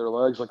slapping their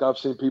legs, like I've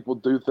seen people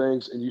do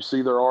things and you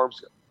see their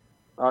arms.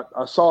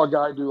 I saw a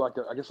guy do like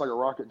a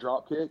rocket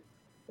drop kick,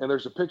 and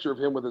there's a picture of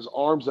him with his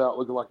arms out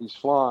looking like he's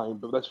flying,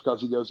 but that's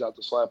because he goes out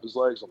to slap his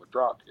legs on the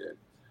drop kick.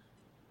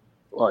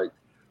 Like,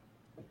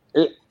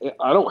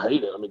 I don't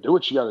hate it. I mean, do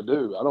what you got to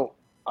do.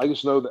 I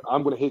just know that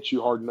I'm going to hit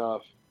you hard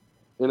enough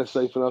in a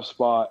safe enough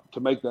spot to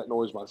make that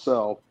noise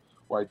myself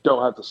where I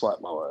don't have to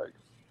slap my leg.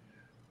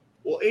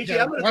 Well, AJ,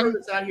 I'm going to throw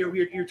this out here.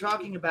 You're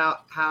talking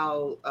about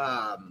how,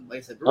 like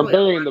I said, really, I'm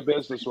burying the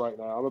business right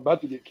now. I'm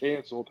about to get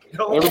canceled.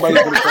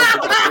 Everybody's going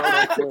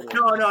to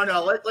come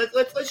No.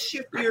 Let's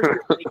shift gears.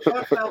 When you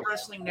talk about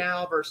wrestling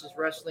now versus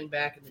wrestling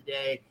back in the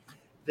day,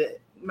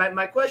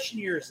 my question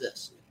here is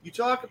this. You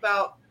talk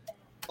about,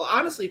 well,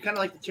 honestly, kind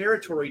of like the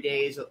territory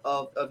days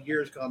of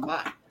years gone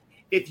by.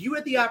 If you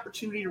had the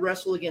opportunity to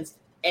wrestle against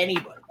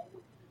anybody,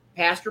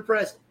 past or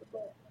present,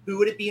 who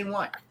would it be and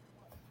why?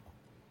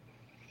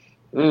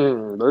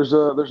 There's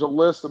a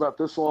list about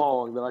this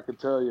long that I could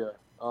tell you.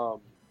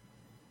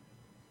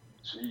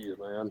 Geez,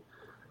 man.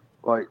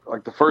 Like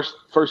the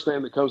first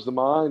name that comes to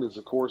mind is,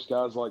 of course,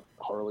 guys like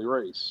Harley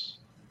Race.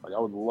 Like, I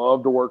would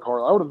love to work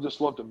Harley. I would have just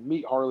loved to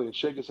meet Harley and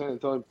shake his hand and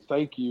tell him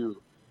thank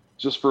you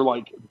just for,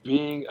 like,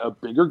 being a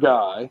bigger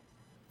guy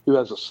who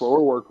has a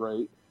slower work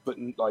rate, but,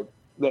 like,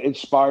 that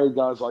inspired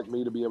guys like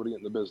me to be able to get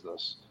in the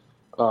business.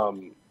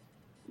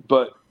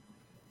 But,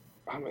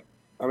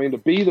 I mean, to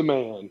be the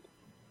man,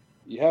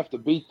 you have to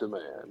beat the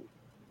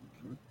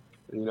man.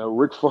 You know,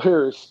 Ric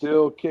Flair is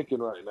still kicking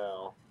right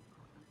now,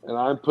 and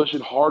I'm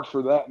pushing hard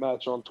for that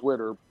match on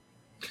Twitter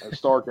at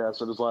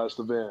StarCast at his last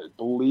event.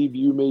 Believe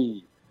you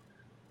me,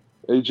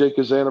 AJ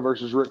Cazana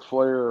versus Ric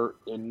Flair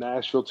in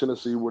Nashville,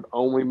 Tennessee would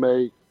only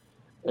make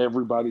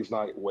everybody's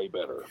night way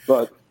better.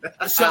 But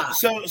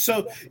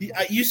so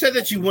you said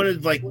that you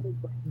wanted, like,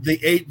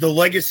 the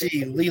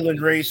legacy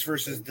Leland Race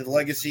versus the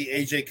legacy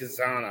AJ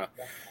Cazana.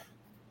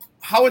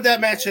 How would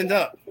that match end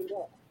up?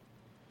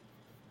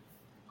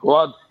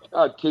 Well,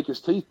 I'd kick his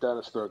teeth down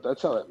his throat.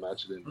 That's how that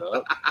match would end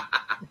up.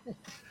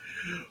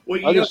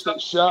 Well, I just think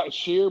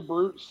sheer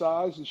brute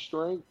size and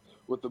strength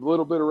with a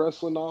little bit of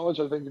wrestling knowledge,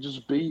 I think it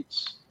just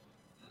beats,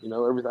 you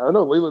know, everything. I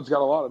know Leland's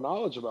got a lot of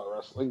knowledge about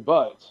wrestling,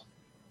 but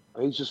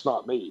he's just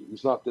not me.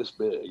 He's not this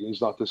big.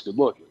 He's not this good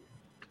looking.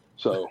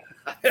 So.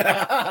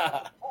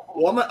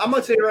 Well, I'm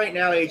going to tell you right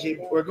now,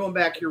 AJ, we're going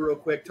back here real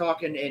quick,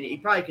 talking, and you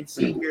probably can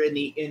see here in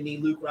the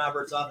Luke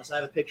Roberts office, I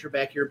have a picture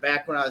back here,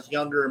 back when I was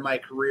younger in my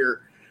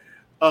career.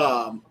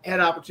 Had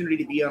an opportunity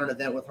to be on an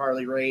event with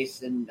Harley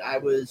Race, and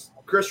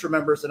Chris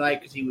remembers the night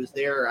because he was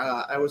there.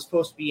 I was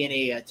supposed to be in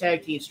a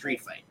tag team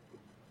street fight,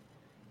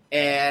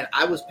 and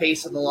I was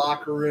pacing the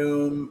locker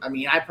room. I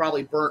mean, I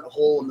probably burnt a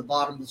hole in the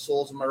bottom of the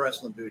soles of my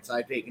wrestling boots.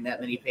 I'd taken that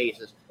many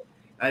paces.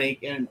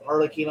 And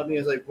Harley came up to me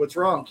and was like, "What's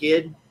wrong,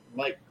 kid?" I'm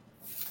like,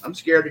 "I'm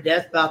scared to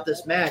death about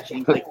this match."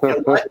 And he's like, "You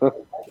know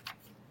what?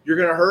 You're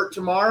going to hurt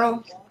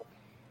tomorrow,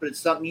 but it's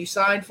something you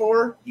signed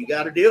for. You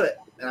got to do it."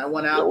 And I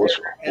went out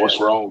there. What's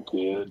wrong,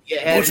 kid?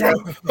 Yeah, what's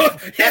wrong?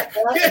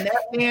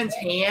 That man's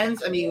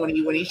hands. I mean,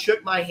 when he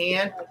shook my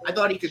hand, I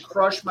thought he could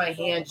crush my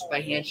hand just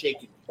by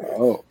handshaking.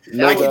 Oh,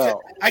 no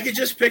doubt. I could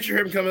just picture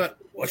him coming up.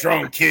 What's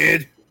wrong,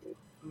 kid?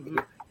 Mm-hmm.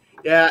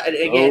 Yeah, and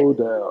again, no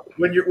doubt.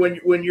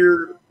 When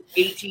you're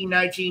 18,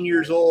 19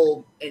 years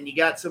old and you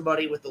got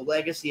somebody with the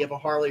legacy of a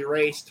Harley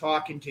Race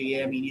talking to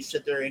you, I mean, you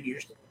sit there and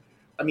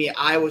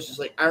I was just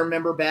like, I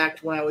remember back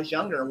to when I was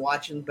younger and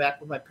watching back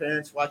with my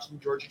parents, watching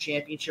Georgia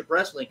Championship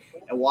Wrestling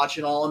and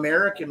watching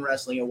All-American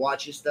Wrestling and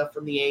watching stuff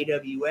from the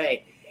AWA.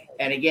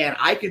 And again,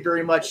 I could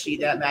very much see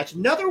that match.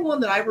 Another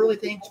one that I really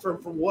think from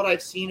what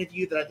I've seen of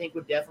you that I think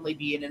would definitely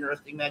be an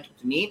interesting match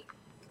to me,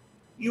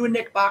 you and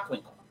Nick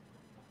Bockwinkel.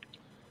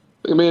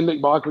 Me and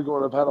Nick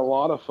Bockwinkel have had a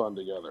lot of fun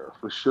together,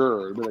 for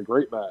sure. It's been a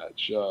great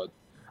match.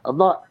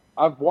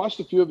 I've watched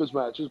a few of his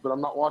matches, but I've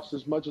not watched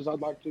as much as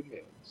I'd like to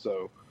admit.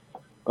 So,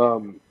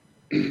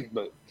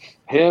 but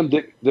him,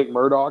 Dick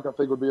Murdoch, I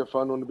think would be a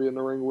fun one to be in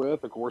the ring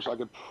with. Of course, I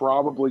could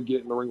probably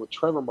get in the ring with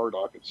Trevor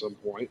Murdoch at some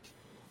point.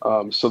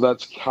 So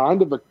that's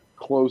kind of a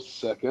close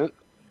second,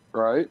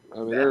 right? I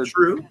mean, they're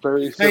true.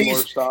 Very similar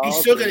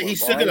styles.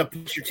 He's still gonna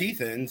put your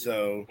teeth in,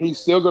 so he's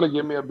still gonna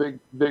give me a big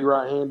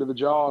right hand to the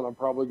jaw, and I'm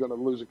probably gonna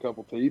lose a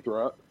couple teeth,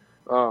 right?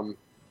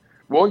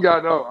 One guy,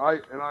 I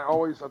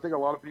think a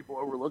lot of people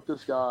overlook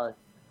this guy,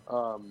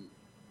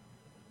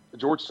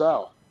 George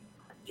South.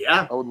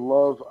 Yeah, I would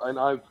love, and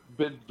I've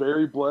been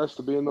very blessed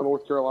to be in the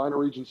North Carolina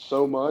region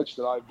so much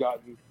that I've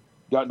gotten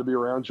to be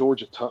around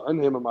George a ton.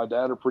 Him and my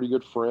dad are pretty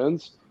good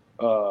friends.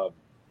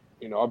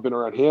 I've been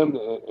around him,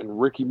 and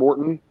Ricky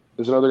Morton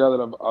is another guy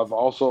that I've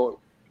also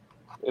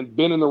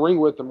been in the ring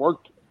with and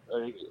worked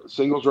a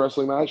singles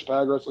wrestling match,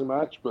 tag wrestling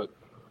match. But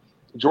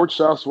George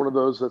South's one of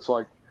those that's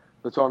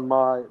on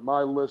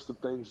my list of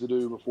things to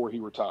do before he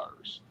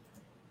retires.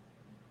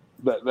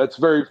 That's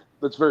very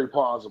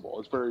plausible.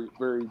 It's very,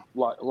 very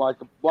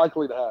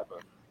likely to happen.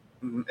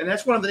 And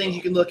that's one of the things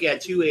you can look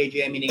at too,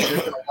 AJ. I mean,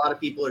 there's been a lot of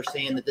people are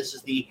saying that this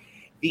is the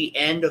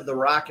end of the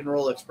Rock and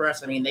Roll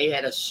Express. I mean, they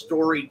had a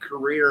storied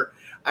career.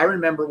 I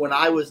remember when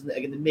I was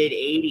in the mid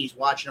 80s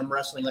watching them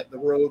wrestling like the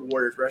Road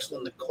Warriors,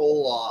 wrestling the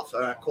Koloff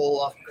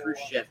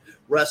Khrushchev,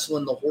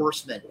 wrestling the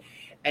Horsemen.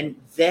 and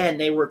then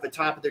they were at the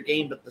top of their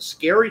game. But the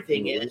scary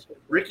thing is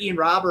Ricky and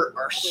Robert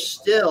are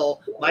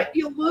still, might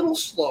be a little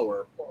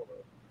slower,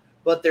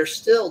 but they're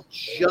still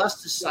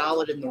just as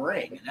solid in the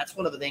ring. And that's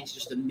one of the things that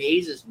just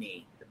amazes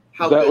me.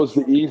 How that good was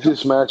the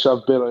easiest match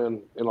I've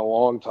been in a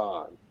long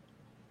time.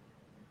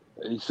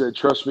 And he said,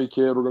 "Trust me,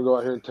 kid, we're going to go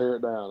out here and tear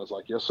it down." I was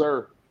like, "Yes,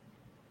 sir."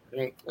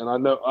 And I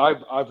know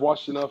I've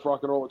watched enough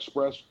Rock and Roll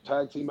Express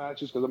tag team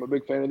matches because I'm a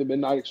big fan of the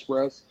Midnight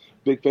Express,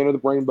 big fan of the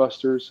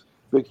Brainbusters,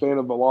 big fan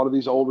of a lot of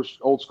these old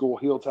school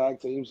heel tag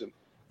teams, and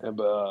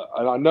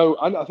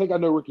I think I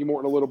know Ricky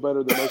Morton a little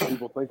better than most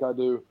people think I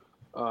do,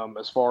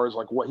 as far as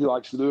like what he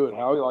likes to do and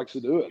how he likes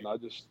to do it. And I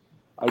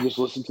just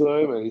listen to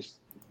him, and he's,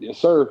 "Yes,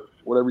 sir,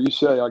 whatever you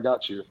say, I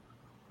got you."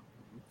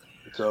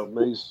 So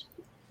he's.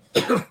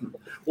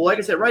 Well, like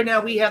I said, right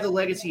now we have the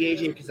Legacy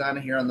AJ and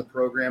Cazana here on the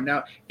program.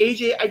 Now,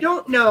 AJ, I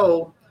don't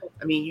know.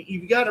 I mean,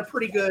 you've got a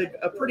pretty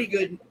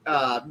good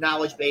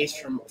knowledge base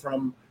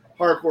from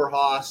Hardcore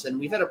Hoss, and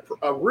we've had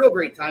a real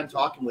great time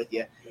talking with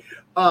you.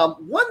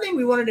 One thing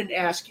we wanted to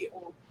ask you,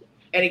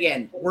 and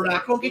again, we're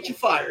not going to get you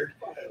fired.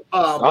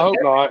 I hope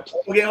not.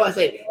 Okay, I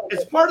say,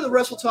 as part of the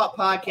Wrestle Talk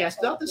podcast,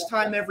 about this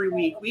time every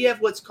week, we have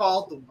what's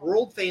called the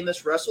world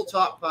famous Wrestle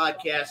Talk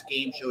podcast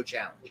game show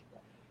challenge.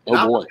 Oh,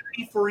 boy.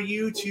 Opportunity for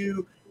you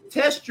to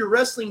test your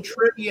wrestling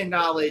trivia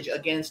knowledge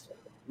against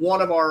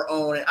one of our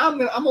own. And I'm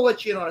gonna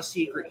let you in on a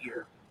secret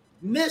here.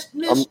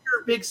 Mr.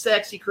 Big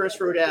Sexy Chris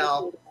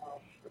Rodell,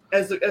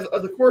 as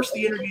the course of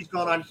the interview's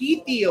gone on,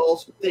 he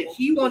feels that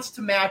he wants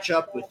to match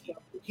up with you.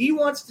 He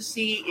wants to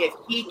see if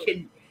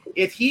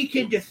he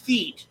can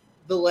defeat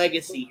the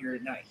Legacy here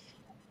tonight.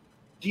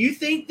 Do you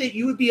think that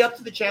you would be up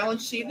to the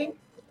challenge this evening?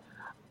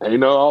 You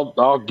know,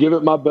 I'll give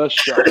it my best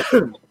shot.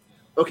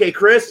 Okay,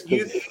 Chris,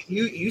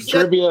 you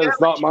said trivia is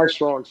not my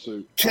strong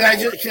suit. Can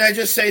I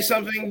just say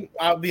something?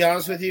 I'll be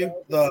honest with you.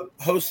 The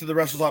hosts of the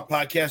Wrestle Talk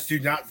podcast do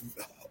not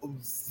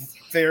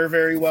fare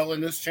very well in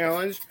this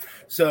challenge.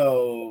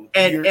 So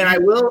I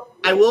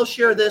will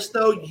share this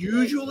though.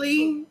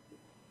 Usually,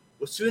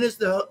 as soon as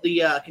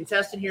the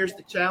contestant hears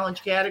the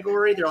challenge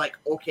category, they're like,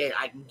 "Okay,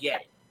 I can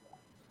get it."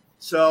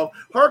 So,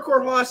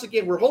 Hardcore Hoss,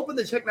 again, we're hoping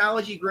the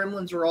technology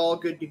gremlins are all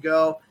good to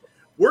go.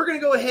 We're going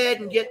to go ahead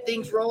and get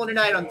things rolling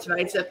tonight on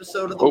tonight's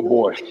episode of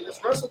the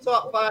Wrestle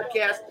Talk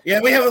podcast. Yeah,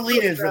 we have a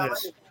lead-in for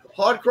this.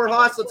 Hardcore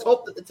Hoss, let's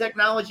hope that the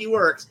technology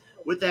works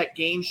with that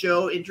game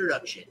show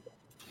introduction.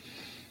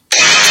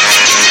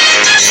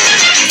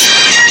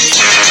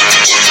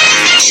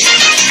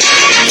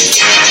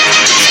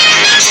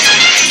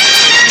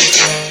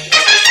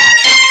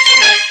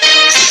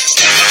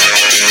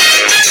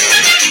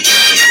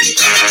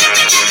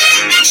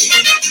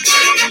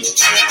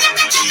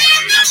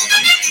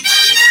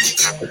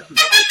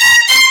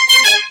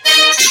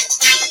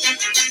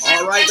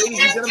 All right, ladies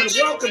and gentlemen,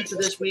 welcome to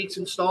this week's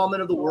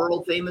installment of the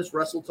world-famous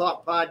Wrestle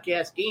Talk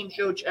Podcast Game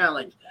Show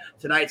Challenge.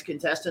 Tonight's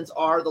contestants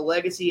are the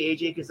Legacy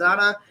AJ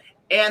Cazana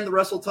and the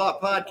Wrestle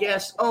Talk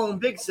Podcast's own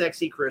Big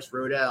Sexy Chris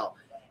Rodell.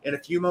 In a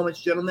few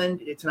moments, gentlemen,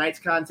 tonight's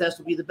contest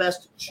will be the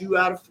best 2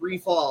 out of 3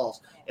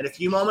 falls. In a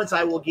few moments,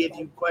 I will give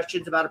you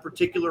questions about a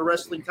particular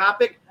wrestling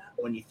topic.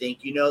 When you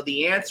think you know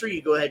the answer,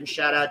 you go ahead and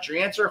shout out your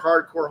answer.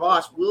 Hardcore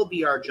Hoss will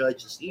be our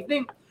judge this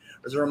evening.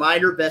 As a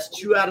reminder, best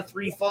 2 out of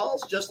 3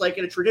 falls, just like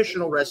in a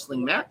traditional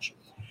wrestling match.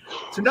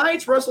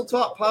 Tonight's Wrestle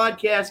Talk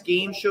Podcast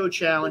Game Show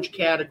Challenge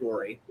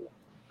category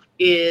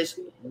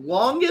is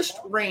longest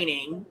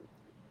reigning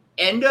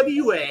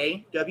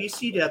NWA,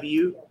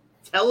 WCW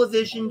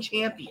television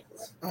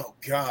champions. Oh,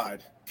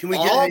 God. Can we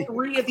All get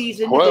 3 of these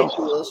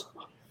individuals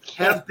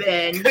have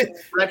been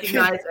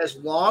recognized as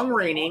long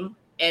reigning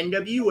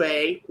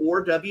NWA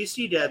or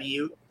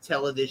WCW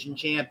television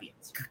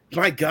champions.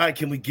 My God,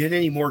 can we get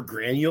any more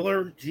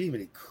granular?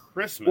 Gee,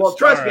 Christmas. Well,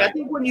 trust me, I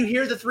think when you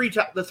hear the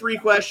three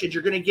questions,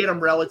 you're going to get them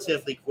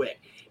relatively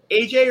quick.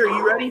 AJ, are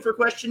you ready for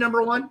question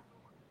number 1?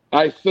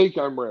 I think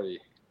I'm ready.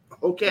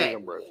 Okay.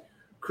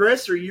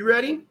 Chris, are you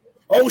ready?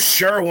 Oh,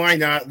 sure. Why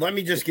not? Let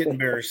me just get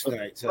embarrassed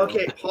tonight. So.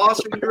 Okay. Hoss,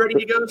 are you ready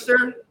to go,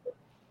 sir?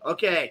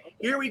 Okay.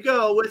 Here we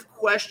go with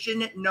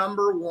question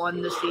number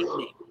 1 this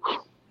evening.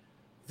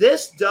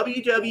 This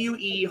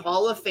WWE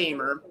Hall of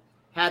Famer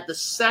had the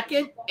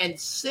 2nd and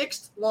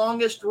 6th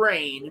longest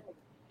reign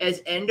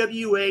as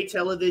NWA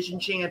television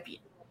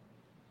champion.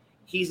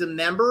 He's a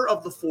member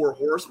of the Four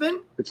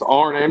Horsemen. It's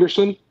Arn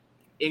Anderson.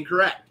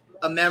 Incorrect.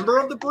 A member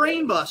of the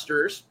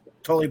Brainbusters.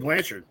 Tully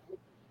Blanchard.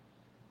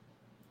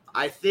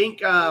 I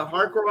think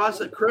Hardcore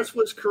Hoss, Chris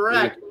was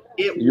correct.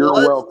 You're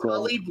welcome.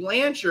 Tully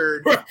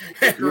Blanchard.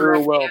 You're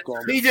welcome.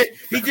 Answer.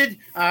 He did.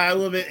 I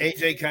will admit,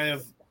 AJ kind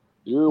of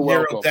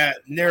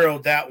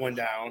narrowed that one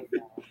down.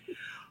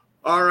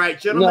 All right,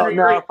 gentlemen.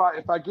 Now,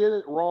 if I get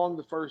it wrong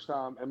the first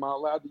time, am I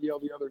allowed to yell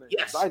the other name?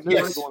 Yes. I knew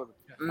it was one of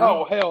them.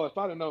 Oh hell! If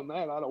I'd have known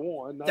that, I'd have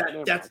won. That's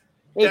good. okay.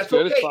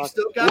 It's fine.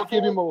 We'll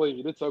give him a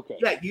lead. It's okay.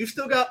 Yeah, you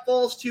still got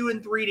falls 2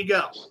 and 3 to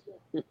go.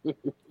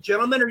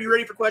 Gentlemen, are you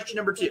ready for question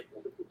number 2?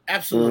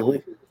 Absolutely.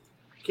 Mm-hmm.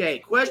 Okay,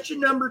 question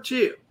number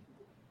 2.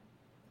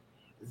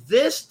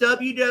 This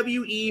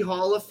WWE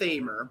Hall of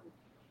Famer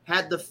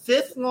had the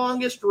 5th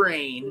longest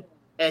reign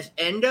as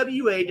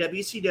NWA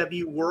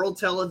WCW World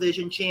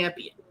Television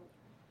Champion.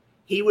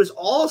 He was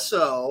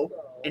also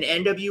an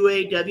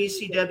NWA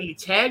WCW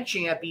Tag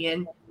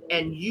Champion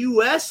and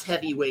U.S.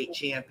 Heavyweight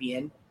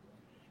Champion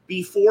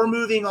before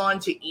moving on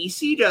to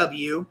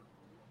ECW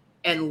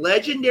and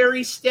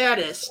legendary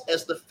status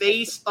as the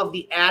face of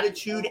the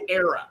Attitude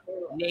Era.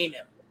 Name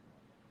him.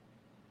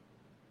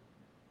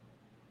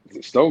 Is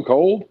it Stone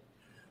Cold?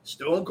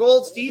 Stone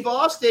Cold Steve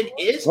Austin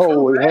is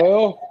Holy correct.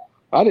 hell.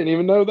 I didn't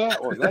even know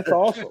that one. That's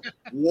awesome.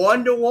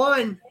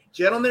 1-1.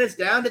 Gentlemen, it's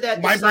down to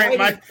that.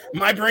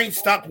 My brain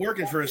stopped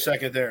working for a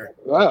second there.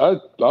 I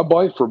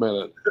blanked for a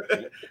minute.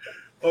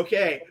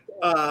 Okay.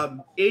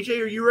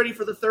 AJ, are you ready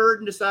for the third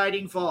and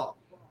deciding fall?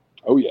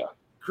 Oh, yeah.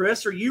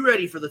 Chris, are you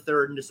ready for the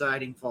third and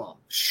deciding fall?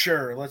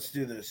 Sure, let's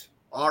do this.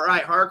 All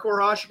right,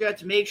 Hardcore Hosh, you got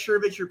to make sure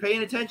that you're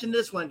paying attention to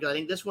this one, because I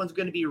think this one's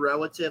going to be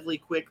relatively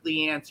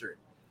quickly answered.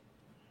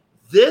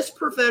 This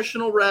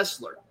professional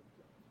wrestler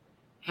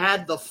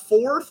had the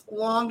fourth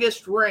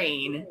longest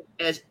reign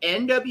as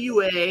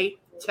NWA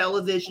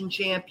television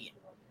champion.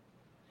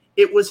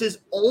 It was his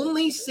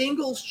only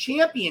singles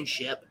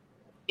championship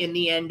in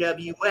the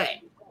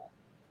NWA.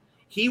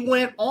 He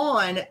went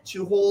on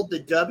to hold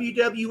the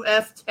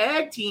WWF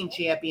Tag Team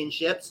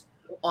Championships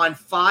on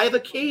 5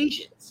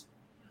 occasions,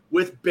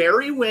 with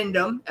Barry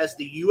Windham as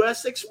the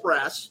U.S.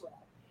 Express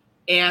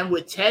and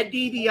with Ted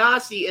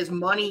DiBiase as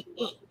Money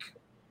Inc.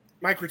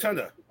 Mike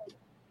Rotundo.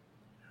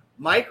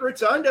 Mike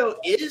Rotundo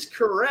is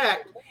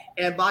correct,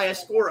 and by a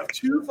score of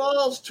 2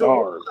 falls to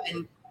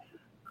 1,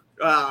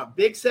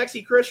 Big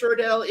Sexy Chris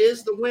Rodell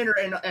is the winner.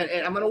 And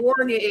I'm going to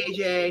warn you,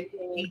 AJ,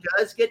 he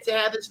does get to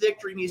have his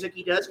victory music.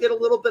 He does get a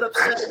little bit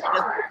upset. He doesn't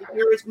get to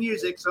hear his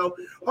music. So,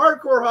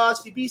 Hardcore Hoss,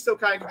 if you be so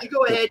kind, could you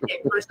go ahead and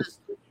get Chris's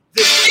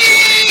victory?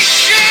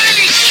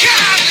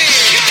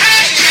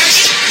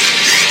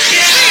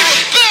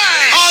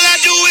 All I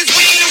do is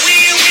win,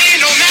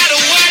 no matter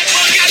what.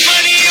 Got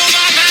money on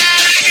my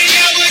mind, I can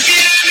never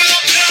get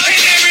enough. And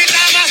every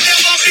time I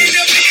step up in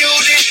the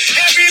building,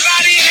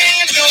 everybody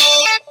hands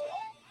up.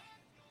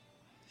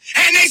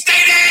 And they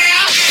stay there,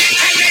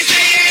 and they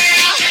stay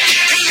there,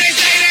 and they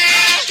stay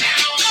there.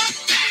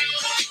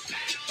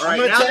 All right,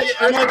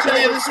 I'm gonna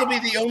tell you, this will be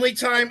the only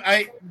time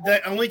I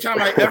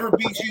ever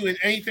beat you in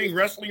anything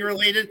wrestling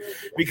related,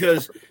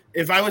 because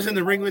if I was in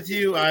the ring with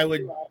you, I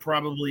would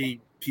probably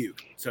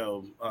puke.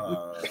 So,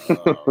 well,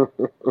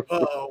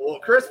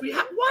 Chris,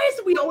 why is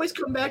it we always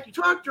come back? You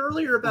talked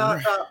earlier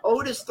about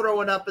Otis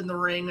throwing up in the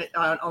ring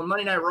on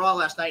Monday Night Raw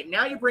last night.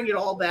 Now you bring it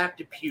all back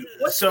to puke.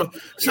 So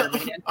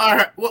all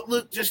right. Well,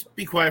 look, just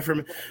be quiet for a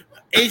minute.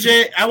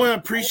 AJ, I want to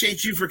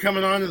appreciate you for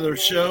coming on to the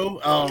show.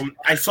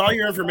 I saw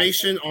your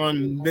information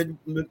on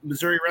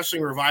Missouri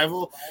Wrestling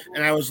Revival,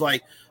 and I was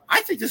like,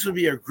 I think this would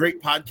be a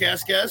great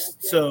podcast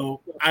guest.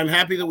 So I'm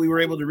happy that we were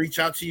able to reach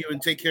out to you and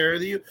take care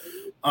of you.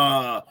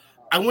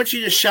 I want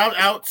you to shout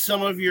out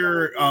some of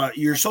your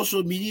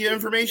social media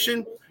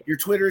information, your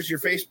Twitters, your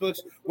Facebooks,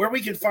 where we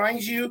can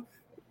find you,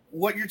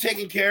 what you're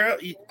taking care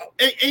of,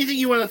 anything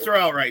you want to throw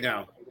out right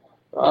now.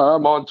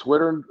 I'm on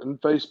Twitter and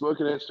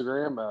Facebook and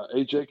Instagram.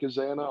 AJ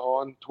Cazana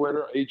on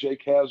Twitter,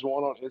 AJ Caz1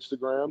 on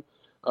Instagram,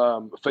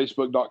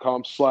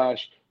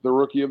 Facebook.com/The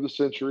Rookie of the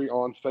Century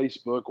on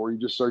Facebook, or you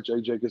just search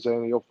AJ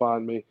Cazana, you'll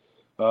find me.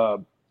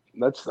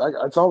 That's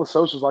all the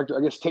socials. Like, I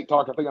guess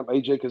TikTok. I think I'm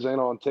AJ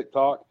Cazana on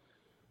TikTok.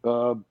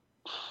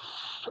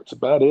 That's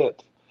about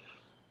it.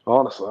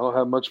 Honestly, I don't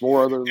have much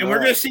more other than that. And we're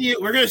gonna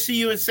see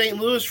you in St.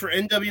 Louis for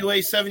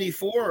NWA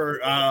 74.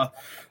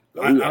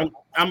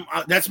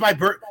 That's my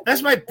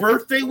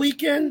birthday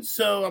weekend,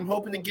 so I'm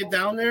hoping to get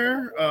down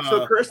there.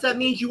 So, Chris, that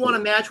means you want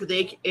to match with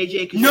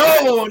AJ? No.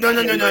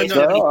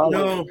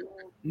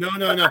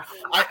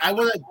 I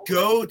want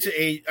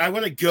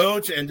to go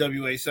to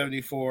NWA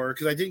 74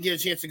 because I didn't get a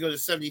chance to go to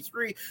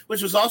 73,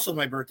 which was also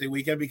my birthday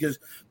weekend because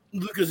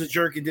Luca's a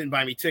jerk and didn't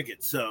buy me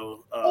tickets.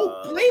 So,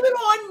 blame it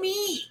on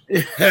me.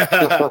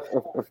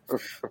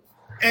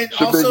 And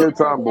should also be a good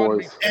time,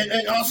 boys.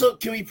 And also,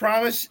 can we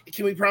promise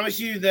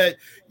you that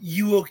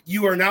you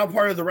are now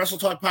part of the Wrestle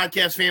Talk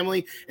podcast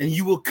family, and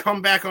you will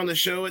come back on the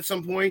show at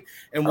some point,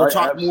 and we'll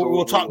talk more.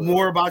 We'll talk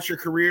more about your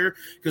career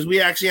because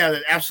we actually had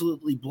an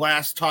absolutely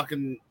blast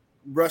talking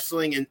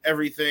wrestling and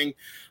everything.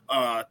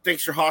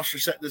 Thanks for Hosh for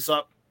setting this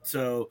up.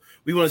 So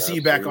we want to see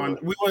you back on.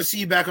 We want to see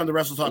you back on the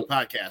Wrestle Talk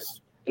podcast.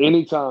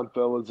 Anytime,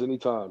 fellas.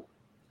 Anytime.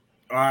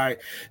 All right,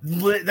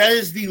 that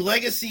is the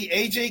legacy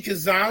AJ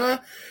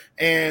Cazana.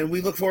 And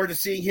we look forward to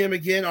seeing him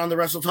again on the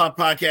Wrestle Talk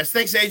podcast.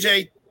 Thanks,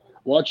 AJ.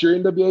 Watch your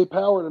NWA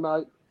Power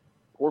tonight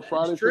or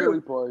Friday for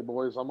replay,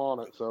 boys. I'm on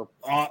it. So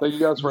thank you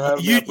guys for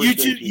having me.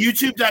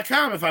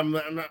 YouTube.com if I'm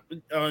not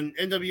on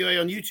NWA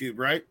on YouTube,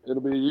 right?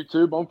 It'll be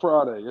YouTube on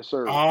Friday. Yes,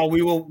 sir. I'll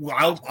be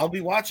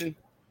watching.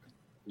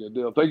 Good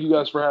deal. Thank you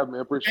guys for having me.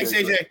 I appreciate it.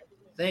 Thanks, AJ.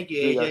 Thank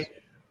you, AJ.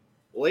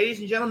 Ladies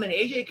and gentlemen,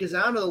 AJ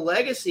Cazana, the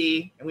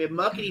legacy, and we have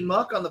Muckety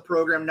Muck on the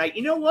program tonight.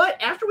 You know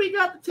what? After we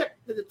got the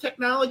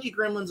technology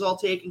gremlins all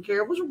taken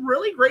care of, it was a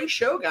really great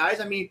show, guys.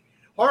 I mean,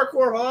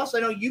 Hardcore Hoss, I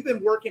know you've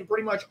been working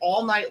pretty much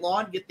all night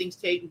long to get things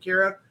taken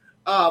care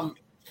of.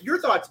 your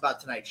thoughts about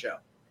tonight's show?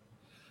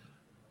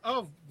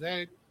 Oh,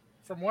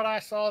 from what I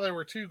saw, there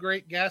were two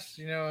great guests.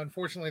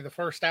 Unfortunately, the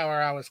first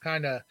hour I was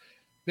kind of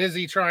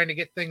busy trying to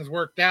get things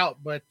worked out,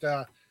 but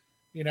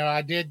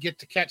I did get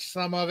to catch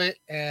some of it,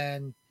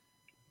 and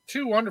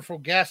two wonderful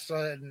guests.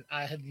 And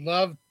I had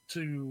loved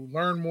to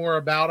learn more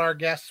about our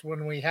guests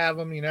when we have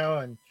them,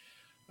 and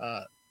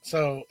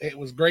so it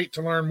was great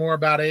to learn more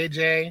about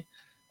AJ,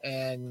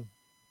 and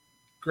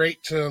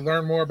great to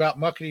learn more about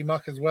Muckety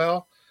Muck as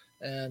well.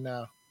 And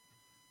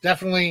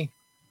definitely,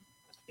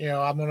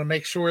 I'm going to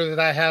make sure that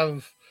I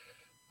have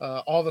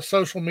all the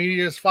social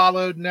medias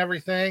followed and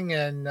everything,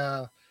 and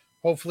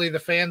hopefully the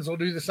fans will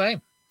do the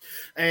same.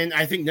 And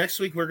I think next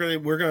week we're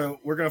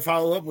gonna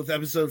follow up with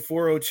episode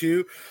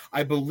 402.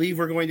 I believe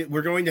we're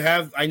going to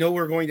have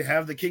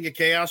the King of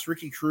Chaos,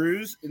 Ricky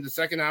Cruz, in the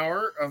second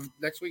hour of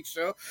next week's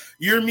show.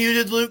 You're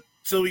muted, Luke,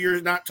 so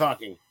you're not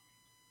talking.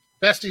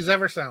 Best he's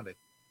ever sounded.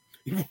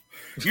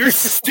 You're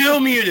still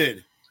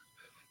muted.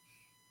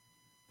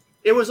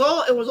 It was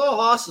all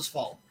Haas's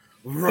fault.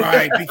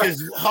 Right,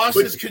 because Haas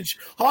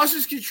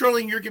is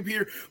controlling your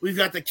computer. We've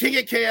got the King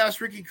of Chaos,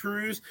 Ricky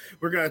Cruz.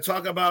 We're going to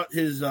talk about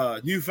his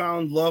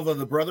newfound love of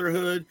the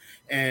Brotherhood,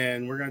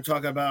 and we're going to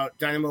talk about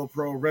Dynamo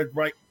Pro Red,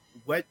 White,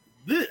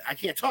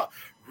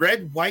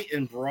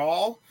 and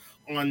Brawl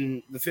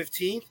on the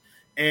 15th.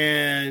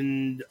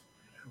 And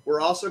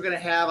we're also going to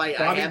have, I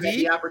have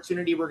the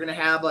opportunity, we're going to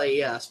have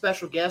a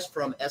special guest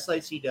from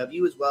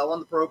SICW as well on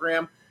the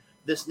program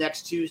this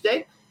next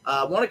Tuesday.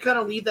 I want to kind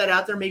of leave that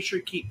out there. Make sure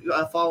you keep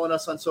following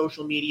us on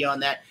social media on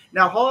that.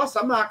 Now, Haas,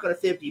 I'm not going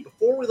to 50.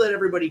 Before we let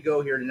everybody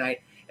go here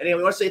tonight, and anyway,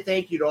 we want to say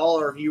thank you to all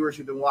our viewers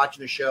who've been watching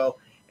the show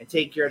and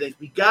taking care of things.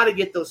 We got to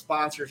get those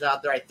sponsors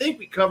out there. I think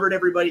we covered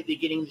everybody at the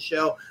beginning of the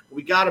show, but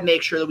we got to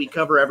make sure that we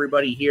cover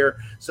everybody here.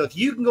 So if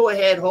you can go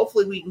ahead,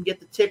 hopefully we can get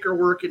the ticker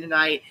working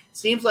tonight.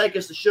 Seems like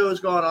as the show has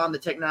gone on, the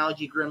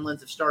technology gremlins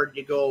have started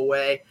to go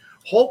away.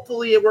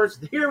 Hopefully it works.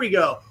 Here we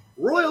go.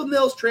 Royal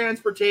Mills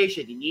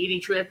Transportation. You need any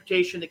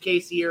transportation in the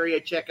KC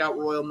area, check out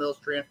Royal Mills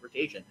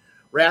Transportation.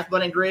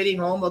 Rathbun Engraving,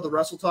 home of the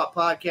Wrestle Talk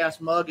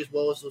Podcast mug, as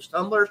well as those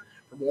tumblers.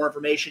 For more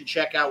information,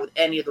 check out with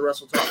any of the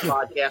Wrestle Talk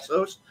Podcast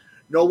hosts.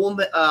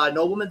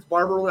 Nobleman's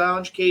Barber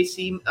Lounge,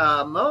 KC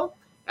Mo.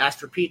 Ask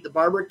for Pete the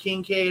Barber,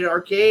 Kincaid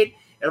Arcade.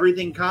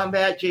 Everything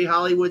Combat. Jay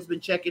Hollywood's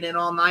been checking in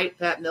all night.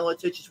 Pat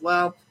Militich as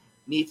well.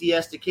 Me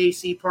Fiesta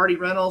KC Party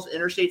Rentals,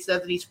 Interstate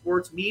 70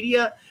 Sports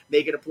Media.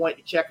 Make it a point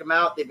to check them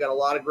out. They've got a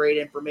lot of great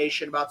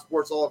information about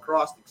sports all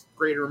across the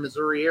greater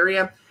Missouri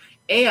area.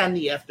 And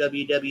the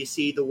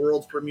FWWC, the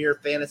world's premier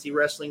fantasy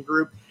wrestling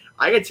group.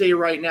 I can tell you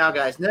right now,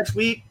 guys, next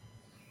week,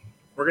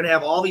 we're going to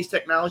have all these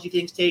technology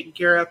things taken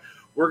care of.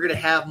 We're going to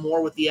have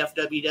more with the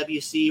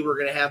FWWC. We're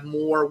going to have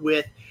more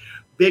with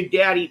Big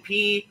Daddy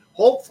P.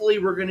 Hopefully,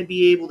 we're going to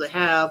be able to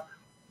have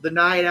the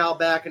Night Owl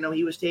back. I know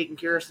he was taking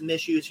care of some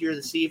issues here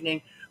this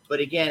evening. But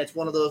again, it's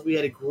one of those. We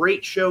had a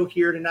great show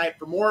here tonight.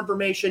 For more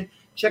information,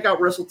 check out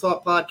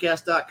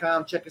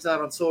WrestleTalkPodcast.com. Check us out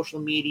on social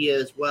media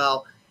as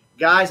well.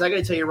 Guys, I got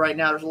to tell you right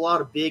now, there's a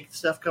lot of big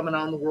stuff coming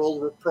on in the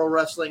world of pro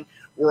wrestling.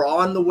 We're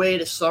on the way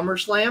to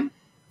SummerSlam.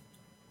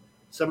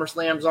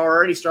 SummerSlam's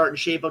already starting to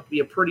shape up to be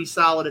a pretty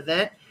solid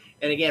event.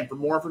 And again, for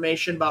more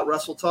information about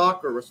Wrestle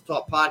Talk or Wrestle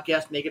Talk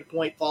Podcast, make it a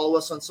point. Follow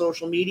us on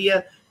social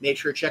media. Make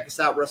sure to check us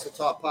out,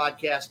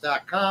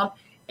 WrestleTalkPodcast.com.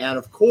 And,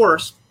 of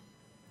course,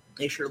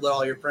 make sure to let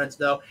all your friends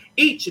know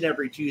each and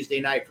every Tuesday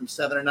night from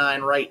 7 to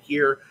 9 right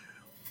here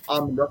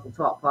on the Wrestle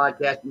Talk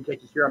Podcast. You can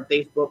catch us here on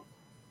Facebook,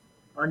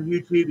 on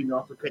YouTube. You can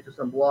also catch us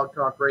on Blog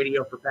Talk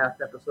Radio for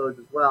past episodes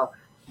as well.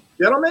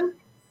 Gentlemen,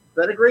 it's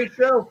been a great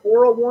show.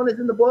 401 is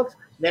in the books.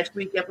 Next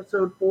week,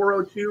 episode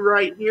 402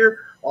 right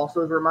here.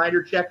 Also, as a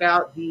reminder, check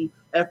out the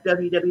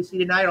FWWC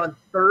tonight on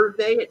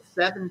Thursday at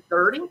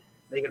 7:30.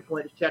 Make it a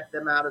point to check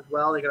them out as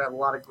well. They're going to have a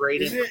lot of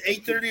great Is it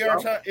 8:30 our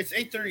time? It's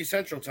 8:30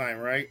 Central Time,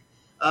 right?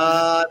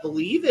 I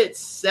believe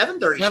it's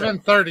 7:30.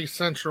 7:30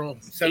 Central.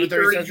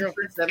 7:30 Central?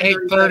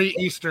 8:30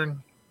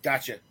 Eastern.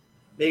 Gotcha.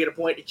 Make it a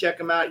point to check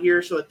them out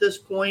here. So at this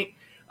point,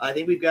 I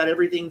think we've got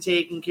everything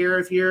taken care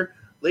of here.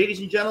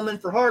 Ladies and gentlemen,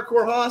 for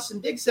Hardcore Hoss and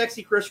Big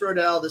Sexy Chris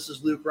Rodell, this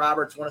is Luke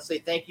Roberts. I want to say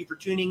thank you for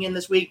tuning in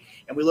this week,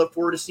 and we look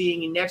forward to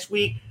seeing you next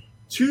week,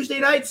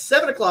 Tuesday night,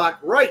 7 o'clock,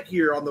 right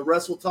here on the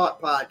Wrestle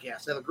Talk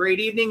Podcast. Have a great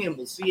evening, and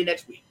we'll see you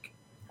next week.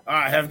 All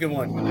right, have a good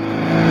one.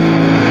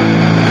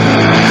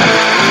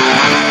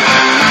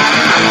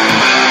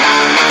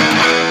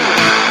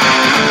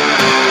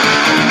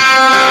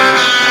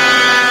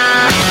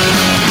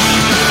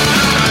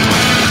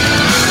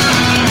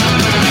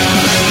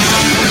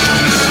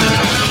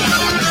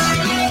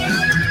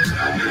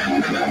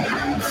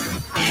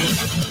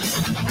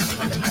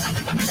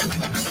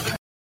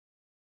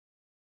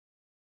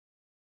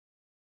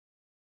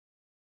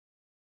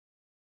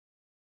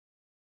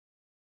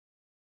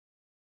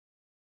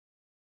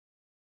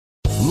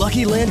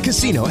 Lucky Land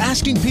Casino,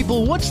 asking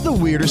people, what's the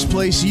weirdest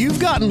place you've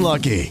gotten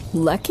lucky?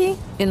 Lucky?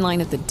 In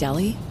line at the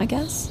deli, I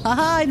guess?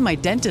 Aha, in my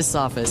dentist's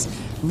office.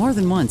 More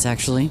than once,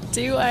 actually.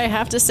 Do I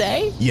have to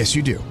say? Yes,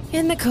 you do.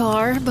 In the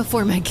car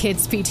before my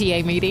kids'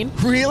 PTA meeting.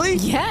 Really?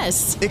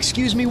 Yes.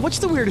 Excuse me, what's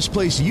the weirdest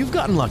place you've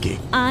gotten lucky?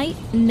 I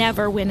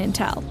never win and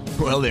tell.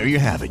 Well, there you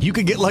have it. You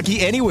can get lucky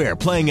anywhere,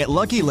 playing at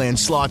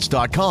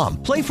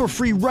LuckyLandSlots.com. Play for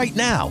free right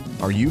now.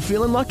 Are you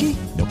feeling lucky?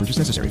 No purchase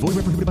necessary. Void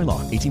where prohibited by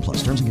law.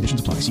 18+. Terms and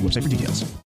conditions apply. See website for details.